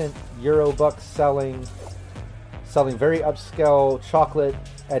decent Eurobucks selling very upscale chocolate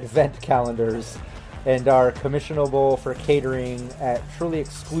advent calendars, and are commissionable for catering at truly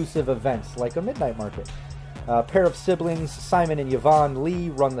exclusive events like a midnight market. A pair of siblings, Simon and Yvonne Lee,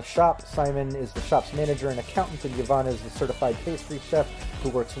 run the shop. Simon is the shop's manager and accountant, and Yvonne is the certified pastry chef who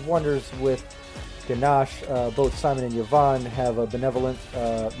works wonders with ganache. Both Simon and Yvonne have a benevolent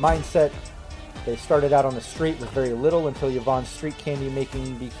mindset. They started out on the street with very little until Yvonne's street candy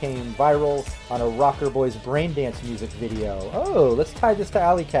making became viral on a Rocker Boys brain dance music video. Oh, let's tie this to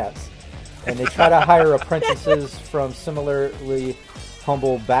Alley Cats. And they try to hire apprentices from similarly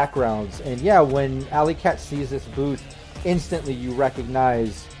humble backgrounds. And yeah, when Alley Cat sees this booth, instantly you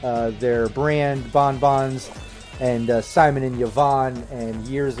recognize their brand, Bonbons, and Simon and Yvonne. And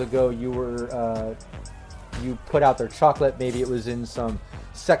years ago, you put out their chocolate. Maybe it was in some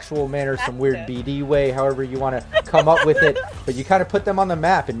sexual manner, some weird BD way, however you want to come up with it. But you kind of put them on the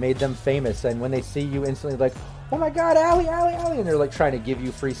map and made them famous. And when they see you, instantly like, oh my God, Allie, and they're like trying to give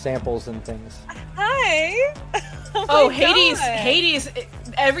you free samples and things. Hi. Oh, my Hades! God. Hades!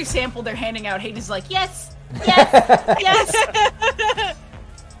 Every sample they're handing out, Hades is like, yes, yes.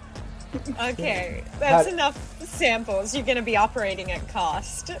 Okay, that's enough samples. You're gonna be operating at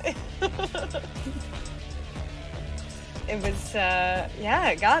cost. It was,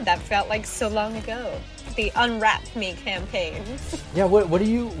 God, that felt like so long ago. The Unwrap Me campaign. Yeah, what are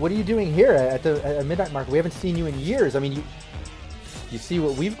you doing here at the Midnight Market? We haven't seen you in years. I mean, you see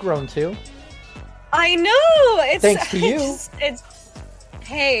what we've grown to. I know. It's Thanks to you.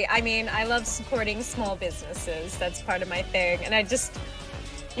 Hey, I mean, I love supporting small businesses. That's part of my thing, and I just,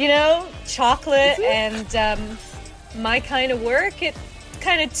 chocolate and my kind of work. It's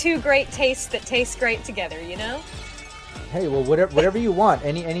kind of two great tastes that taste great together. Hey, well, whatever you want,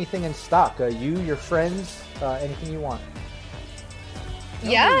 anything in stock. You, your friends, anything you want.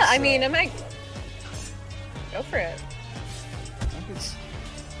 Yeah, I mean, I might go for it. Let's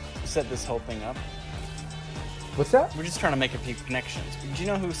set this whole thing up. What's that? We're just trying to make a few connections. Do you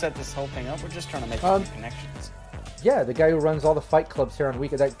know who set this whole thing up? We're just trying to make a few connections. Yeah, the guy who runs all the fight clubs here on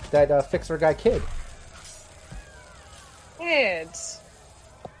weekend. That fixer guy, Kid. Good.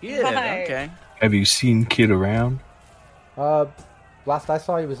 Yeah, Right. okay. Have you seen Kid around? Last I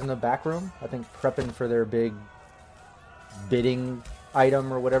saw, he was in the back room. I think prepping for their big bidding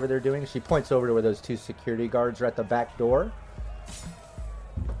item or whatever they're doing. She points over to where those two security guards are at the back door.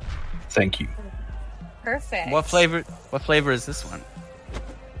 Thank you. Perfect. What flavor is this one?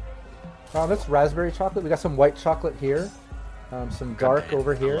 That's raspberry chocolate. We got some white chocolate here. Some dark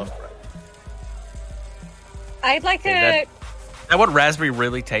over here. I'd like Okay, Is that what raspberry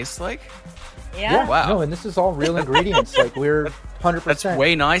really tastes like? Yeah. Wow. No, and this is all real ingredients. Like, we're 100%. That's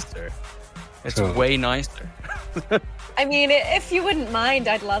way nicer. It's Totally. way nicer. I mean, if you wouldn't mind,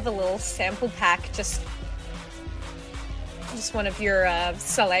 I'd love a little sample pack. Just one of your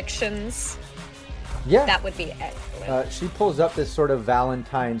selections. Yeah. That would be excellent. She pulls up this sort of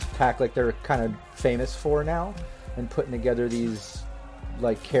Valentine's pack, like they're kind of famous for now, and putting together these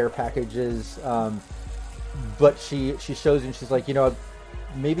like care packages. But she shows you, and she's like,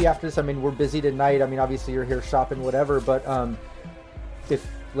 maybe after this, I mean, we're busy tonight. I mean, obviously you're here shopping, whatever. But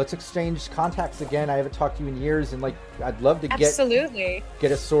let's exchange contacts again. I haven't talked to you in years, and like I'd love to Absolutely.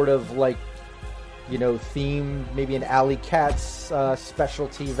 get a sort of like theme, maybe an Alley Cats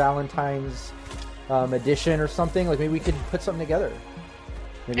specialty Valentine's edition or something. Like maybe we could put something together.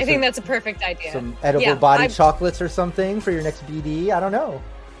 Maybe I think that's a perfect idea. some edible body chocolates or something for your next BD. I don't know.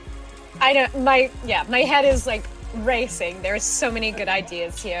 I don't. My head is like racing. There's so many good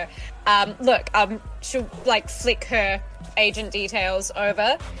ideas here. Look, she'll like flick her agent details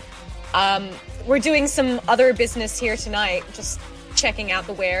over. We're doing some other business here tonight, just checking out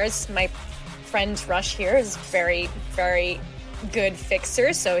the wares. My friend Rush here is very, very good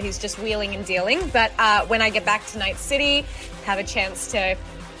fixer, so he's just wheeling and dealing. But when I get back to Night City, have a chance to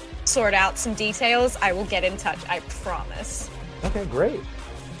sort out some details, I will get in touch, I promise. Okay, great.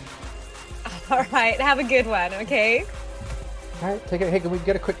 All right, have a good one, okay? All right, take it. Hey, can we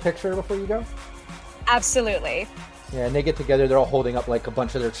get a quick picture before you go? Absolutely. Yeah, and they get together. They're all holding up like a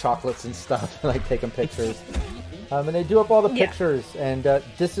bunch of their chocolates and stuff, like taking pictures. And they do up all the pictures, and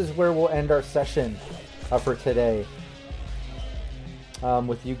this is where we'll end our session for today.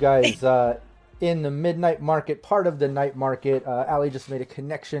 With you guys in the Midnight Market, part of the night market. Allie just made a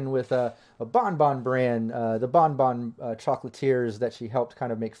connection with a Bonbon brand, the Bonbon chocolatiers that she helped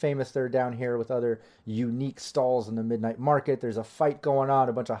kind of make famous. They're down here with other unique stalls in the Midnight Market. There's a fight going on,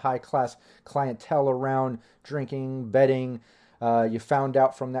 a bunch of high-class clientele around, drinking, betting. You found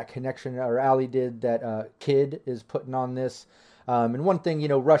out from that connection, or Allie did, that Kid is putting on this. And one thing,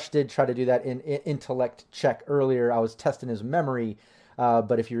 Rush did try to do that in intellect check earlier. I was testing his memory.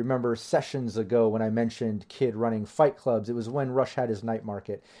 But if you remember sessions ago when I mentioned Kid running fight clubs, it was when Rush had his night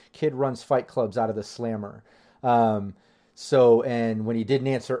market. Kid runs fight clubs out of the Slammer. And when he didn't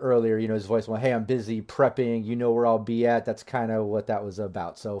answer earlier, his voice went, "Hey, I'm busy prepping. You know where I'll be at." That's kind of what that was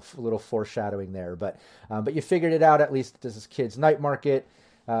about. So a little foreshadowing there. But you figured it out. At least this is Kid's night market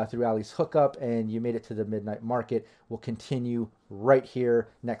through Allie's hookup, and you made it to the Midnight Market. We'll continue right here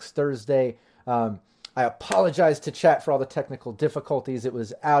next Thursday. I apologize to chat for all the technical difficulties. It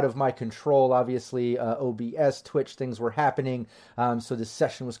was out of my control, obviously. OBS, Twitch, things were happening. So this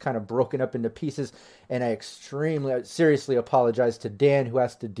session was kind of broken up into pieces. And I seriously apologize to Dan, who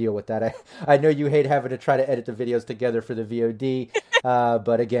has to deal with that. I know you hate having to try to edit the videos together for the VOD.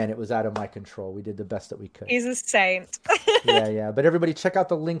 But again, it was out of my control. We did the best that we could. He's a saint. Yeah. But everybody check out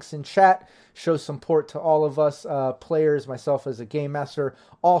the links in chat. Show support to all of us players, myself as a game master.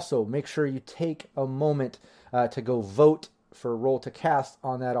 Also, make sure you take a moment to go vote for Roll to Cast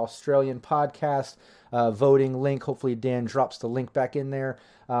on that Australian podcast voting link. Hopefully Dan drops the link back in there.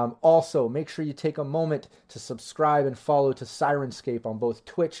 Also, make sure you take a moment to subscribe and follow to Syrinscape on both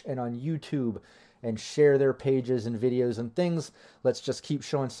Twitch and on YouTube, and share their pages and videos and things. Let's just keep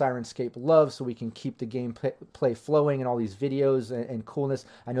showing Syrinscape love so we can keep the gameplay flowing and all these videos and coolness.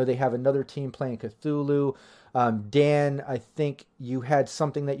 I know they have another team playing Cthulhu. Dan, I think you had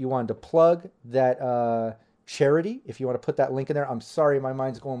something that you wanted to plug, that charity, if you want to put that link in there. I'm sorry, my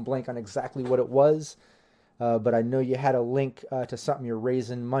mind's going blank on exactly what it was, but I know you had a link to something you're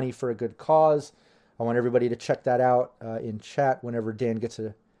raising money for a good cause. I want everybody to check that out in chat whenever Dan gets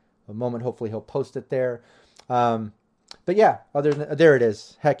a moment. Hopefully he'll post it there. But yeah, there it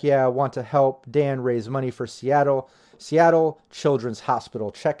is. Heck yeah, I want to help Dan raise money for Seattle Children's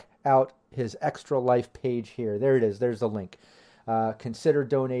Hospital. Check out his Extra Life page here. There it is. There's the link. Consider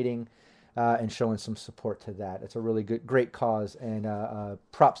donating and showing some support to that. It's a really great cause, and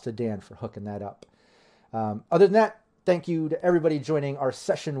props to Dan for hooking that up. Other than that, thank you to everybody joining our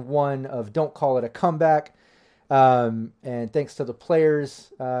session 1 of Don't Call It a Comeback. And thanks to the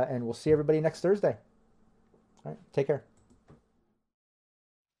players, and we'll see everybody next Thursday. All right, take care.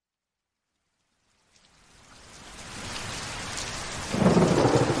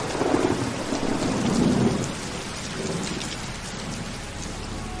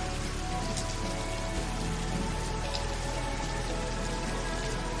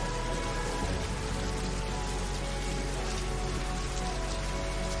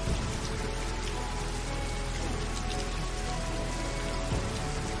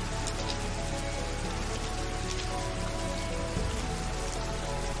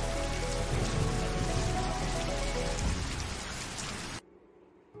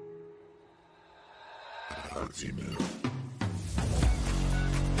 Female.